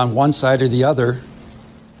 whether you're on one side or the other,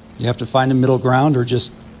 you have to find a middle ground, or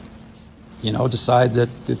just, decide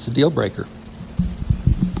that it's a deal breaker.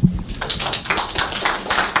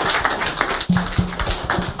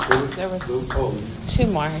 There was two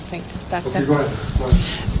more, I think, back there. Go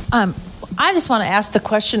ahead. I just want to ask the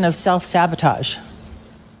question of self-sabotage,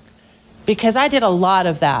 because I did a lot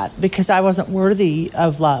of that because I wasn't worthy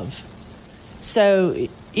of love. So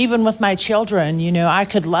even with my children, I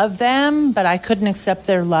could love them, but I couldn't accept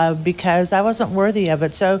their love because I wasn't worthy of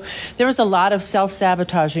it. So there was a lot of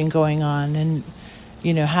self-sabotaging going on. And,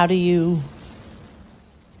 how do you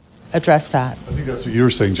address that? I think that's what you were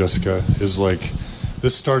saying, Jessica, is like,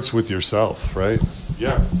 this starts with yourself, right?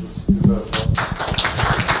 Yeah.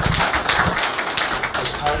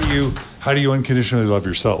 How do you unconditionally love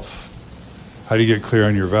yourself? How do you get clear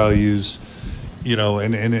on your values?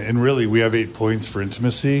 And really, we have 8 points for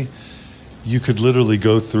intimacy. You could literally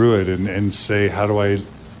go through it and say, how do I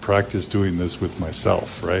practice doing this with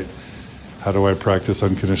myself, right? How do I practice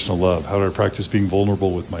unconditional love? How do I practice being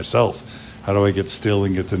vulnerable with myself? How do I get still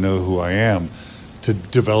and get to know who I am, to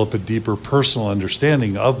develop a deeper personal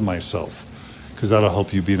understanding of myself? Because that'll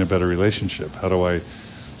help you be in a better relationship. How do I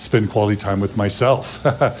spend quality time with myself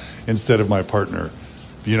instead of my partner?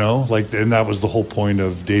 And that was the whole point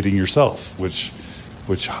of dating yourself, which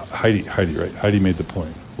Heidi, right? Heidi made the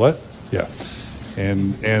point. What? Yeah.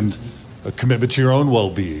 And a commitment to your own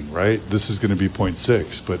well-being, right? This is going to be point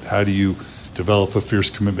 6, but how do you develop a fierce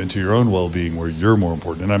commitment to your own well-being where you're more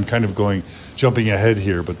important? And I'm kind of jumping ahead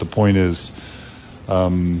here, but the point is,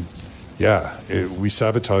 we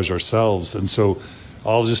sabotage ourselves. And so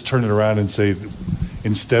I'll just turn it around and say,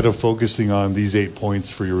 instead of focusing on these 8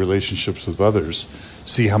 points for your relationships with others,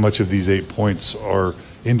 see how much of these 8 points are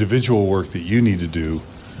individual work that you need to do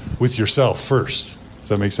with yourself first. Does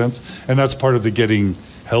that make sense? And that's part of the getting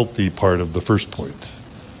healthy part of the first point.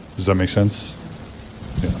 Does that make sense?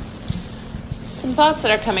 Yeah. Some thoughts that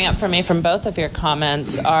are coming up for me from both of your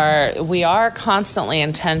comments are, we are constantly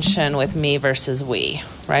in tension with me versus we,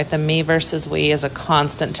 right? The me versus we is a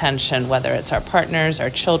constant tension, whether it's our partners, our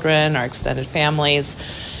children, our extended families.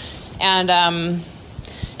 And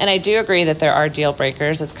I do agree that there are deal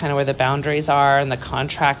breakers. It's kind of where the boundaries are, and the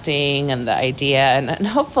contracting and the idea. And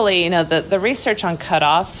hopefully, the research on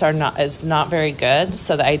cutoffs is not very good.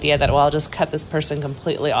 So the idea that, I'll just cut this person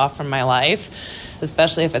completely off from my life,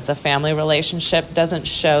 especially if it's a family relationship, doesn't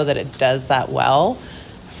show that it does that well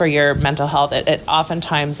for your mental health.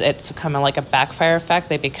 Oftentimes it's kind of like a backfire effect.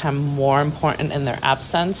 They become more important in their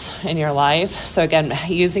absence in your life. So again,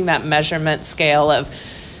 using that measurement scale of,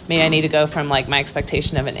 maybe I need to go from my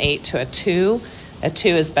expectation of an 8 to a 2. A 2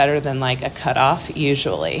 is better than a cutoff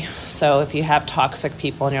usually. So if you have toxic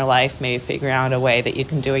people in your life, maybe figuring out a way that you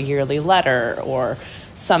can do a yearly letter or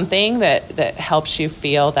something that helps you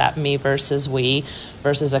feel that me versus we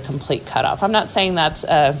versus a complete cutoff. I'm not saying that's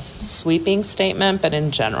a sweeping statement, but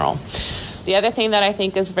in general. The other thing that I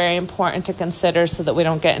think is very important to consider so that we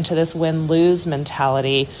don't get into this win-lose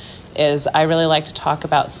mentality is, I really like to talk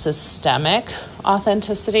about systemic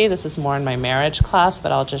authenticity. This is more in my marriage class,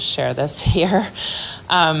 but I'll just share this here.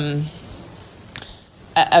 A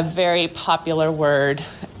very popular word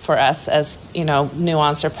for us as,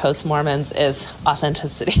 nuanced or post-Mormons is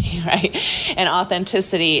authenticity, right? And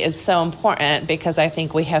authenticity is so important because I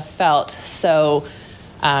think we have felt so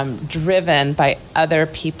driven by other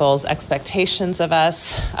people's expectations of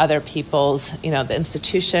us, other people's, the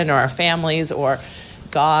institution or our families or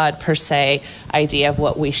God per se idea of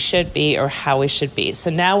what we should be or how we should be. So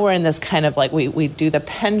now we're in this kind of we do the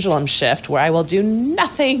pendulum shift where I will do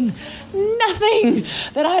nothing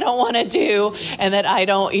that I don't want to do, and that I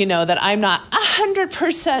don't, that I'm not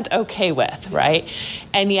 100% okay with, right?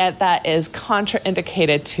 And yet that is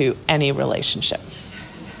contraindicated to any relationship.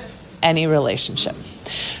 Any relationship.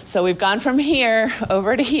 So we've gone from here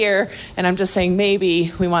over to here, and I'm just saying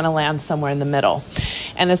maybe we want to land somewhere in the middle.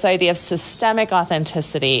 And this idea of systemic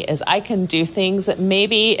authenticity is I can do things that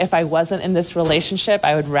maybe if I wasn't in this relationship,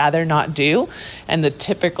 I would rather not do. And the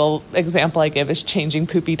typical example I give is changing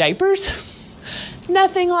poopy diapers.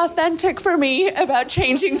 Nothing authentic for me about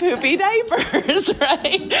changing poopy diapers,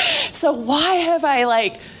 right? So why have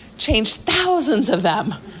I changed thousands of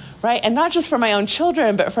them? Right? And not just for my own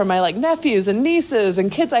children, but for my nephews and nieces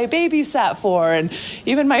and kids I babysat for, and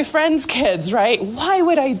even my friends' kids, right? Why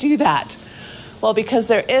would I do that? Well, because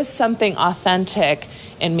there is something authentic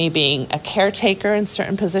in me being a caretaker in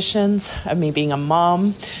certain positions, of me being a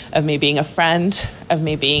mom, of me being a friend, of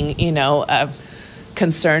me being,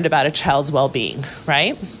 concerned about a child's well-being,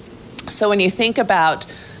 right? So when you think about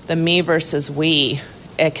the me versus we,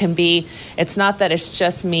 it's not that it's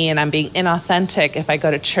just me and I'm being inauthentic if I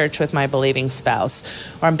go to church with my believing spouse,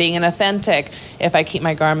 or I'm being inauthentic if I keep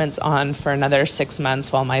my garments on for another 6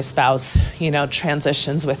 months while my spouse,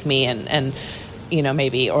 transitions with me and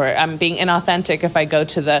maybe, or I'm being inauthentic if I go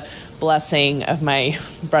to the blessing of my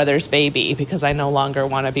brother's baby because I no longer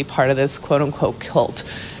want to be part of this quote unquote cult.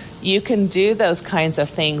 You can do those kinds of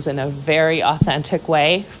things in a very authentic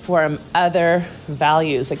way for other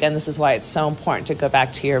values. Again, this is why it's so important to go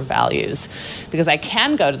back to your values, because I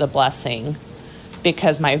can go to the blessing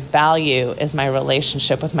because my value is my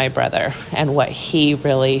relationship with my brother and what he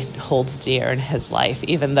really holds dear in his life,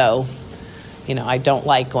 even though, I don't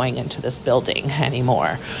like going into this building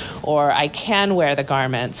anymore. Or I can wear the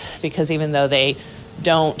garments because even though they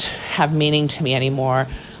don't have meaning to me anymore,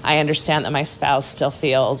 I understand that my spouse still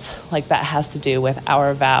feels like that has to do with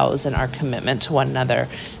our vows and our commitment to one another,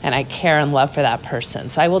 and I care and love for that person.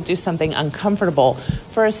 So I will do something uncomfortable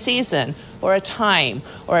for a season or a time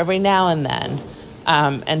or every now and then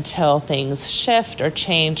until things shift or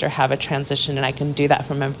change or have a transition, and I can do that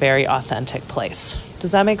from a very authentic place. Does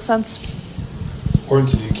that make sense? Or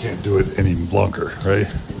until you can't do it any longer, right?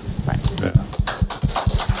 Right. Yeah.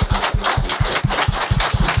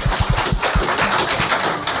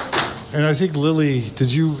 And I think Lily,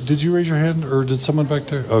 did you raise your hand, or did someone back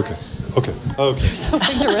there? Okay. I was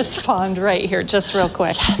hoping to respond right here, just real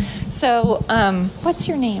quick. Yes. So, what's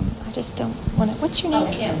your name? I just don't want to. What's your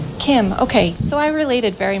name? Kim. Kim. Okay. So I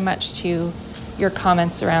related very much to your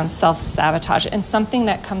comments around self-sabotage, and something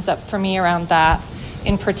that comes up for me around that,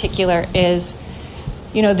 in particular, is,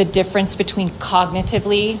 the difference between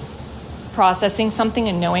cognitively processing something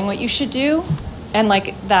and knowing what you should do, and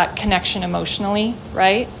that connection emotionally,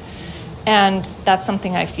 right? And that's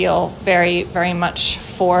something I feel very, very much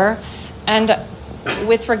for. And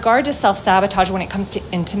with regard to self-sabotage, when it comes to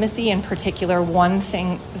intimacy in particular, one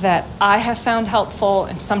thing that I have found helpful,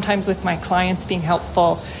 and sometimes with my clients being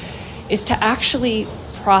helpful, is to actually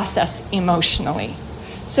process emotionally.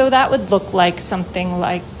 So that would look like something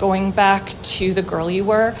like going back to the girl you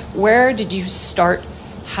were. Where did you start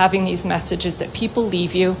having these messages that people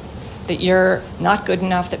leave you, that you're not good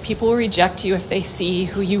enough, that people will reject you if they see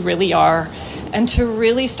who you really are, and to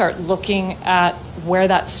really start looking at where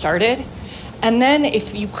that started. And then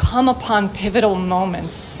if you come upon pivotal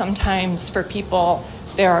moments, sometimes for people,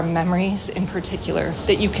 there are memories in particular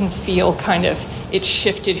that you can feel kind of it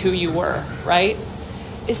shifted who you were, right?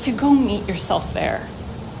 Is to go meet yourself there.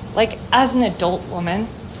 As an adult woman,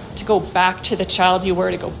 to go back to the child you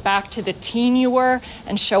were, to go back to the teen you were,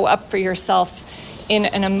 and show up for yourself in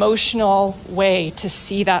an emotional way, to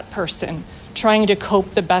see that person trying to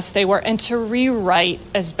cope the best they were and to rewrite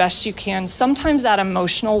as best you can. Sometimes that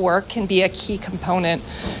emotional work can be a key component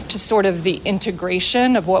to sort of the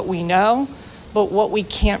integration of what we know, but what we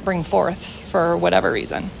can't bring forth for whatever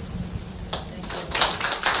reason.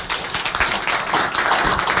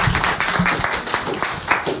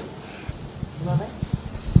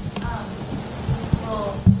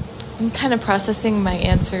 I'm kind of processing my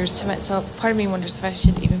answers to so part of me wonders if I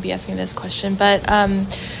should even be asking this question. But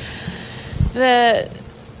the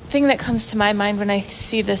thing that comes to my mind when I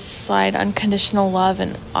see this slide, unconditional love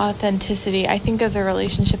and authenticity, I think of the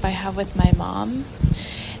relationship I have with my mom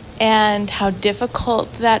and how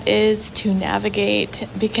difficult that is to navigate,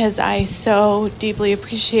 because I so deeply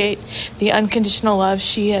appreciate the unconditional love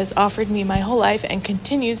she has offered me my whole life and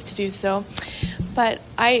continues to do so. But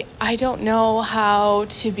I don't know how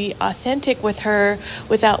to be authentic with her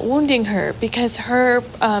without wounding her, because her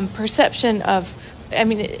perception of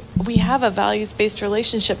we have a values-based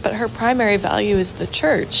relationship, but her primary value is the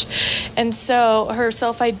church. And so her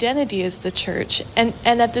self-identity is the church. And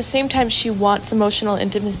at the same time, she wants emotional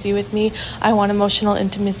intimacy with me. I want emotional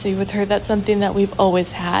intimacy with her. That's something that we've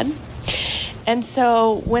always had. And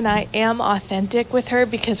so when I am authentic with her,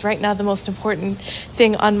 because right now the most important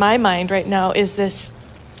thing on my mind right now is this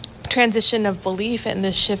transition of belief and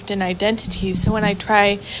this shift in identity. So when I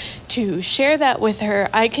try to share that with her,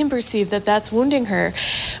 I can perceive that that's wounding her.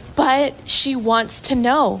 But she wants to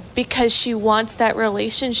know because she wants that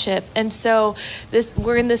relationship. And so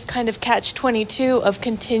we're in this kind of catch-22 of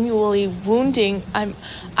continually wounding.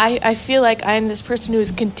 I feel like I'm this person who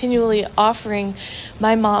is continually offering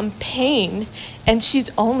my mom pain, and she's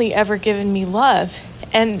only ever given me love.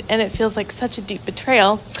 And it feels like such a deep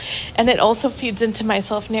betrayal. And it also feeds into my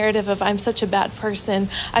self-narrative of I'm such a bad person.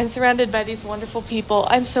 I'm surrounded by these wonderful people.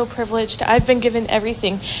 I'm so privileged. I've been given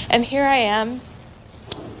everything. And here I am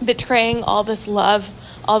betraying all this love,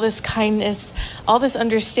 all this kindness, all this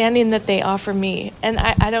understanding that they offer me. And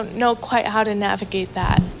I don't know quite how to navigate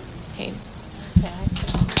that pain.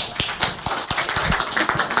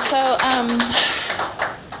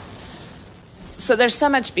 So there's so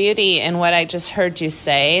much beauty in what I just heard you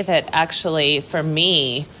say that actually, for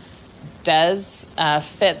me, does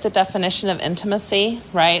fit the definition of intimacy,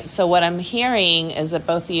 right? So what I'm hearing is that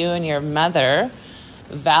both you and your mother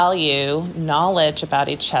value knowledge about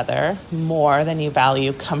each other more than you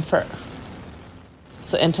value comfort.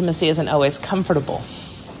 So intimacy isn't always comfortable.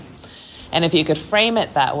 And if you could frame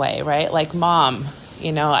it that way, right? Like mom,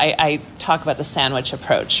 I talk about the sandwich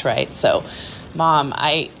approach, right? So Mom,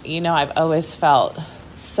 I've always felt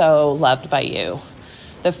so loved by you.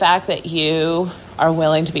 The fact that you are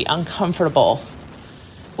willing to be uncomfortable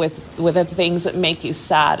with the things that make you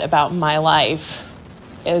sad about my life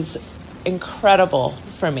is incredible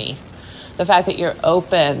for me. The fact that you're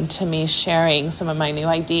open to me sharing some of my new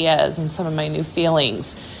ideas and some of my new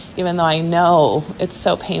feelings, even though I know it's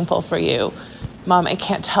so painful for you. Mom, I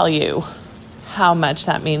can't tell you how much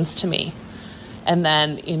that means to me. And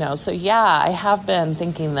then, so yeah, I have been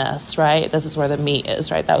thinking this, right? This is where the meat is,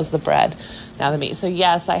 right? That was the bread, now the meat. So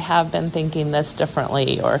yes, I have been thinking this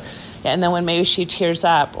differently, and then when maybe she tears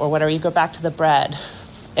up or whatever, you go back to the bread.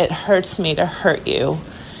 It hurts me to hurt you,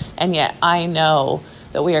 and yet I know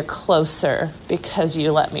that we are closer because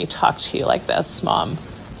you let me talk to you like this, Mom.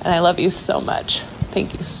 And I love you so much.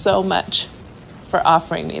 Thank you so much for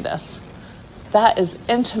offering me this. That is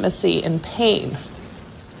intimacy in pain.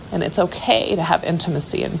 And it's okay to have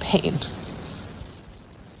intimacy in pain.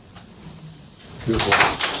 Beautiful.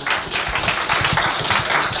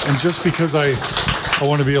 And just because I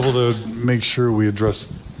want to be able to make sure we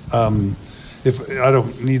address, if I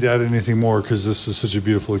don't need to add anything more because this was such a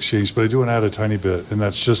beautiful exchange, but I do want to add a tiny bit, and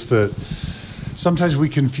that's just that sometimes we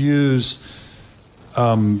confuse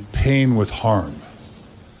pain with harm.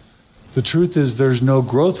 The truth is there's no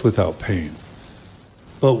growth without pain.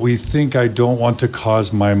 But we think I don't want to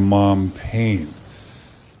cause my mom pain,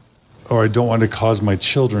 or I don't want to cause my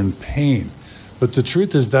children pain. But the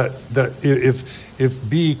truth is that if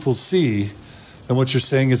B equals C, then what you're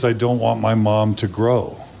saying is I don't want my mom to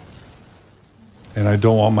grow, and I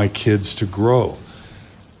don't want my kids to grow.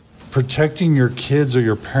 Protecting your kids or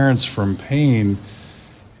your parents from pain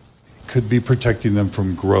could be protecting them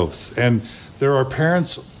from growth. And there are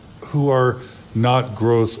parents who are not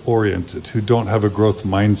growth oriented, who don't have a growth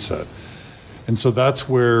mindset. And so that's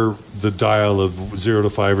where the dial of 0 to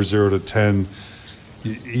 5 or 0 to 10,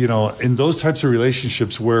 in those types of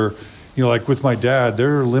relationships where, like with my dad,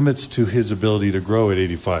 there are limits to his ability to grow at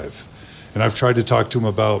 85. And I've tried to talk to him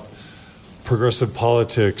about progressive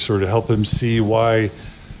politics or to help him see why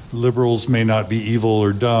liberals may not be evil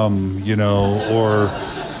or dumb, or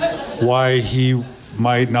why he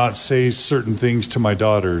might not say certain things to my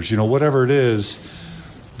daughters, whatever it is,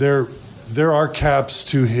 there are caps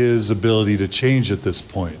to his ability to change at this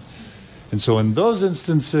point. And so in those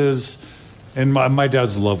instances, and my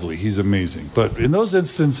dad's lovely, he's amazing, but in those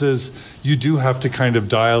instances, you do have to kind of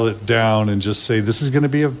dial it down and just say, this is going to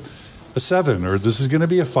be a 7 or this is going to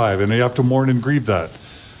be a 5, and you have to mourn and grieve that.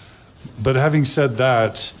 But having said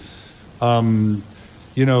that,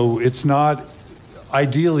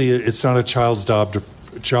 ideally, it's not a child's job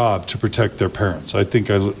to protect their parents. I think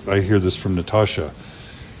I hear this from Natasha.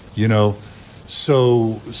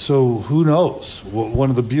 So who knows? One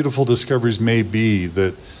of the beautiful discoveries may be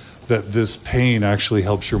that this pain actually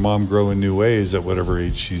helps your mom grow in new ways at whatever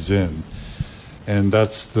age she's in, and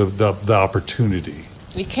that's the opportunity.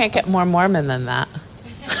 You can't get more Mormon than that.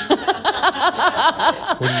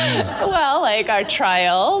 What do you mean? Well, like our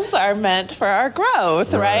trials are meant for our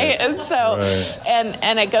growth, right? And so,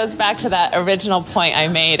 and it goes back to that original point I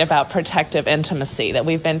made about protective intimacy, that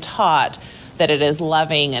we've been taught that it is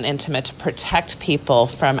loving and intimate to protect people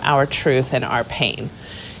from our truth and our pain.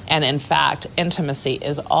 And in fact, intimacy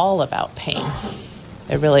is all about pain.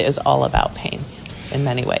 It really is all about pain in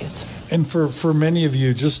many ways. And for many of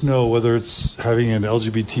you, just know, whether it's having an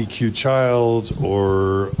LGBTQ child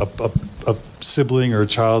or a sibling or a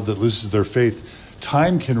child that loses their faith,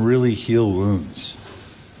 time can really heal wounds.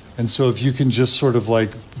 And so if you can just sort of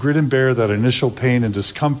like grit and bear that initial pain and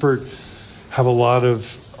discomfort, have a lot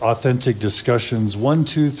of authentic discussions, 1,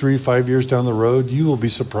 2, 3, 5 years down the road, you will be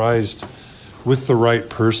surprised with the right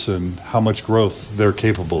person how much growth they're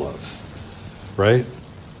capable of, right?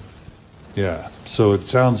 Yeah. So it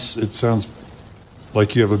sounds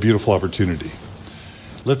like you have a beautiful opportunity.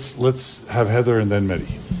 Let's have Heather and then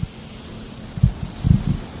Medi.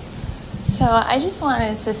 So I just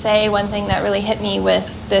wanted to say one thing that really hit me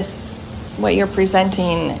with this, what you're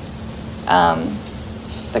presenting,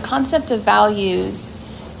 the concept of values.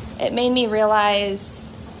 It made me realize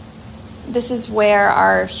this is where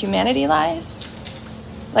our humanity lies.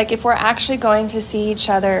 Like, if we're actually going to see each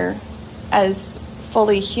other as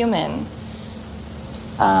fully human,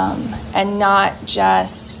 and not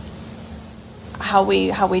just how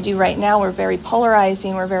we do right now. We're very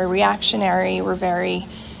polarizing, we're very reactionary, we're very,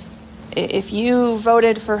 if you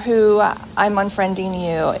voted for who, I'm unfriending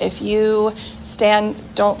you. If you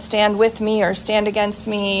don't stand with me or stand against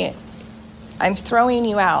me, I'm throwing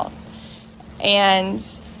you out. And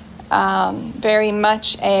very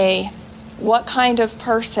much what kind of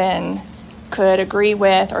person could agree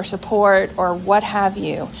with or support or what have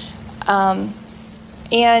you.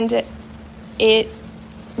 And it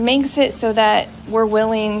makes it so that we're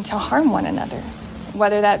willing to harm one another,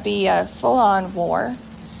 whether that be a full-on war,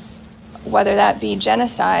 whether that be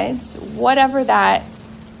genocides, whatever that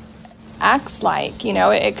acts like. You know,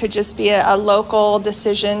 it could just be a local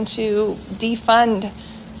decision to defund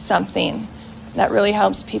something that really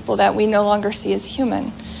helps people that we no longer see as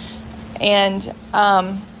human. And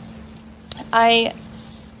I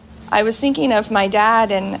was thinking of my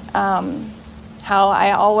dad and how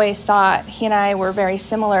I always thought he and I were very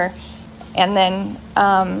similar. And then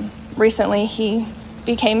recently he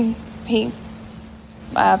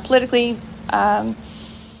politically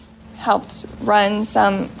helped run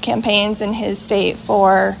some campaigns in his state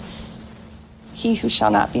for he who shall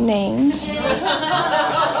not be named.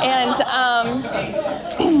 And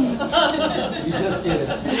you just did it.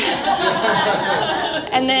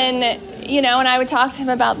 And then, you know, and I would talk to him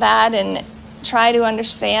about that and try to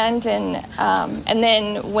understand. And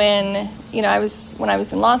then when, you know, when I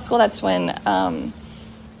was in law school, that's when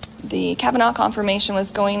the Kavanaugh confirmation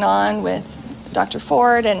was going on with Dr.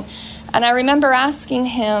 Ford. And I remember asking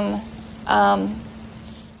him,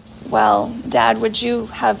 well, Dad, would you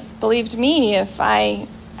have believed me if I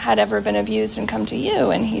had ever been abused and come to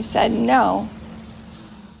you? And he said, no.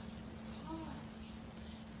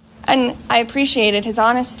 And I appreciated his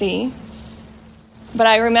honesty, but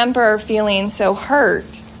I remember feeling so hurt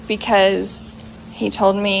because he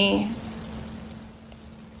told me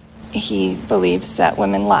he believes that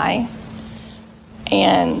women lie.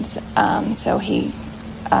 And so he's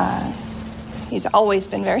always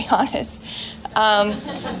been very honest. And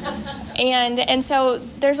so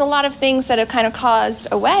there's a lot of things that have kind of caused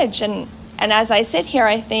a wedge. And as I sit here,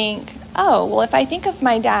 I think, oh, well, if I think of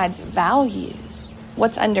my dad's values,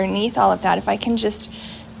 what's underneath all of that, if I can just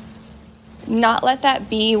not let that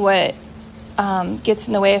be what gets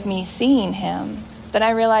in the way of me seeing him, then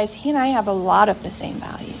I realize he and I have a lot of the same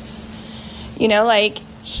values. You know, like,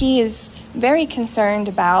 he is very concerned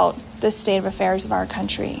about the state of affairs of our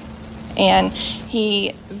country. And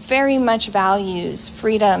he very much values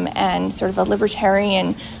freedom and sort of a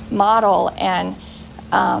libertarian model. And,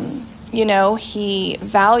 you know, he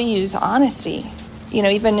values honesty, you know,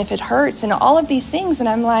 even if it hurts and all of these things. And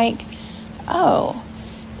I'm like, oh,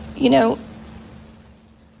 you know,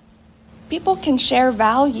 people can share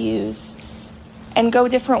values and go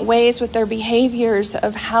different ways with their behaviors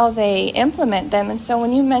of how they implement them. And so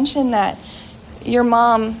when you mentioned that your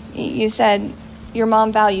mom, you said your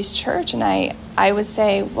mom values church, and I would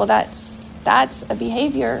say, well, that's a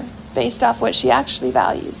behavior based off what she actually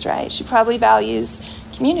values, right? She probably values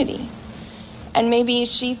community. And maybe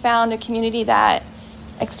she found a community that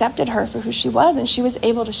accepted her for who she was, and she was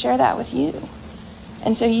able to share that with you.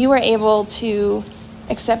 And so you were able to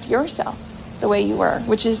accept yourself the way you were,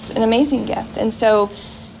 which is an amazing gift. And so,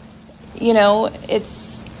 you know,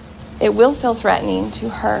 it will feel threatening to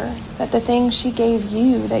her that the things she gave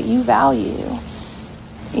you that you value,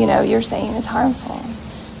 you're saying is harmful.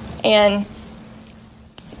 And,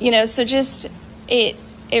 so just, it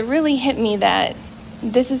really hit me that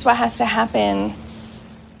this is what has to happen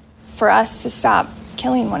for us to stop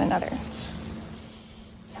killing one another.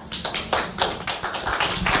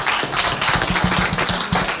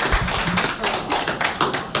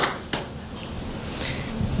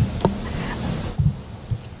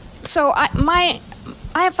 So I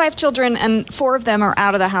have 5 children, and 4 of them are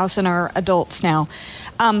out of the house and are adults now.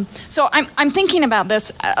 So I'm thinking about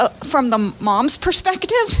this from the mom's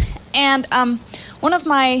perspective, and one of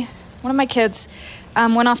my kids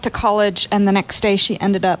went off to college, and the next day she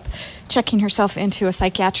ended up checking herself into a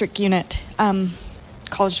psychiatric unit.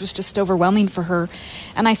 College was just overwhelming for her,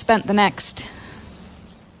 and I spent the next,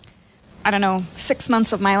 6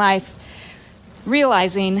 months of my life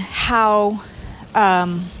realizing how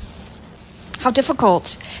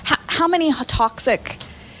difficult, how many toxic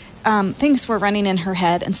things were running in her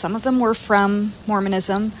head, and some of them were from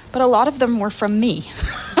Mormonism, but a lot of them were from me.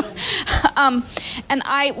 And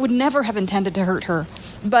I would never have intended to hurt her,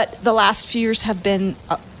 but the last few years have been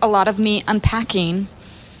a lot of me unpacking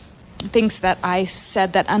things that I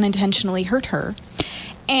said that unintentionally hurt her.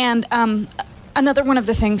 And another one of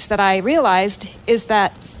the things that I realized is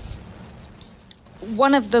that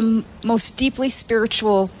one of the most deeply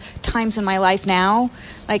spiritual times in my life now,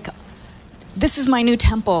 like, this is my new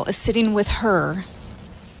temple, is sitting with her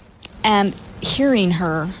and hearing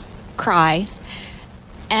her cry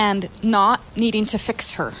and not needing to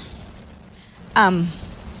fix her.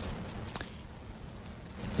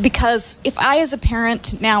 Because if I, as a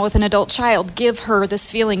parent now with an adult child, give her this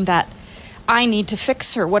feeling that I need to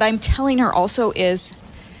fix her, what I'm telling her also is,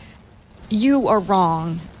 you are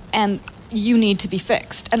wrong and you need to be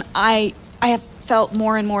fixed. And I have felt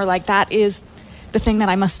more and more like that is the thing that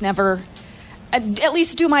I must never, at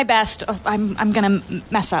least do my best. I'm going to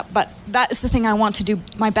mess up, but that is the thing I want to do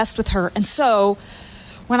my best with her. And so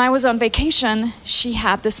when I was on vacation, she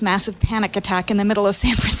had this massive panic attack in the middle of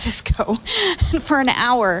San Francisco. And for an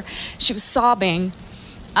hour, she was sobbing.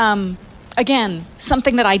 Again,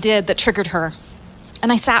 something that I did that triggered her.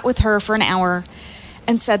 And I sat with her for an hour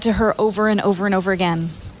and said to her over and over and over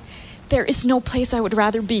again, there is no place I would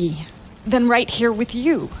rather be than right here with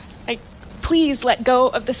you. Please let go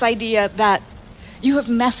of this idea that you have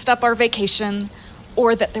messed up our vacation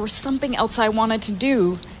or that there was something else I wanted to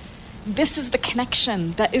do. This is the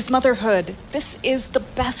connection that is motherhood. This is the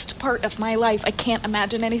best part of my life. I can't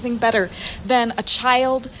imagine anything better than a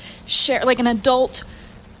child like an adult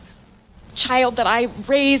child that I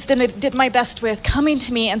raised and did my best with, coming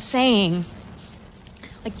to me and saying,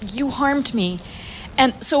 like, you harmed me.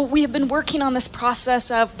 And so we have been working on this process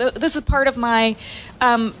of, this is part of my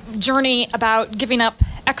journey about giving up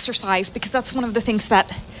exercise, because that's one of the things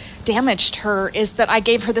that damaged her, is that I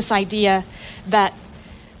gave her this idea that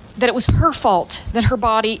it was her fault, that her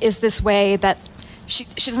body is this way, that she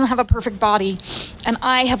doesn't have a perfect body. And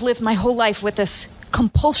I have lived my whole life with this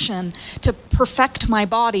compulsion to perfect my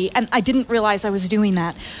body, and I didn't realize I was doing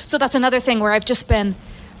that. So that's another thing where I've just been,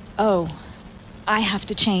 I have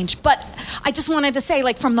to change. But I just wanted to say,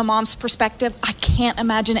 like, from the mom's perspective, I can't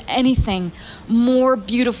imagine anything more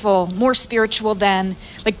beautiful, more spiritual than,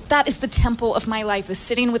 like, that is the temple of my life, is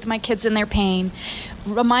sitting with my kids in their pain,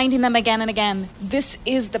 reminding them again and again, this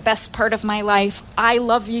is the best part of my life. I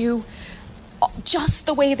love you just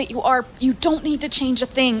the way that you are. You don't need to change a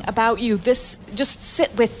thing about you. Just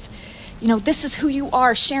sit with, this is who you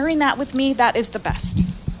are. Sharing that with me, that is the best.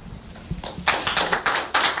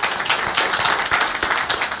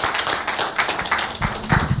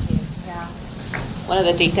 One of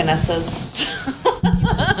the deaconesses.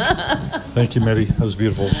 Thank you, Medi. That was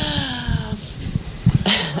beautiful.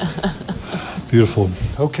 Beautiful.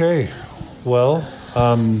 Okay. Well,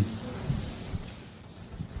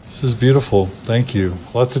 this is beautiful. Thank you.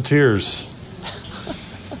 Lots of tears.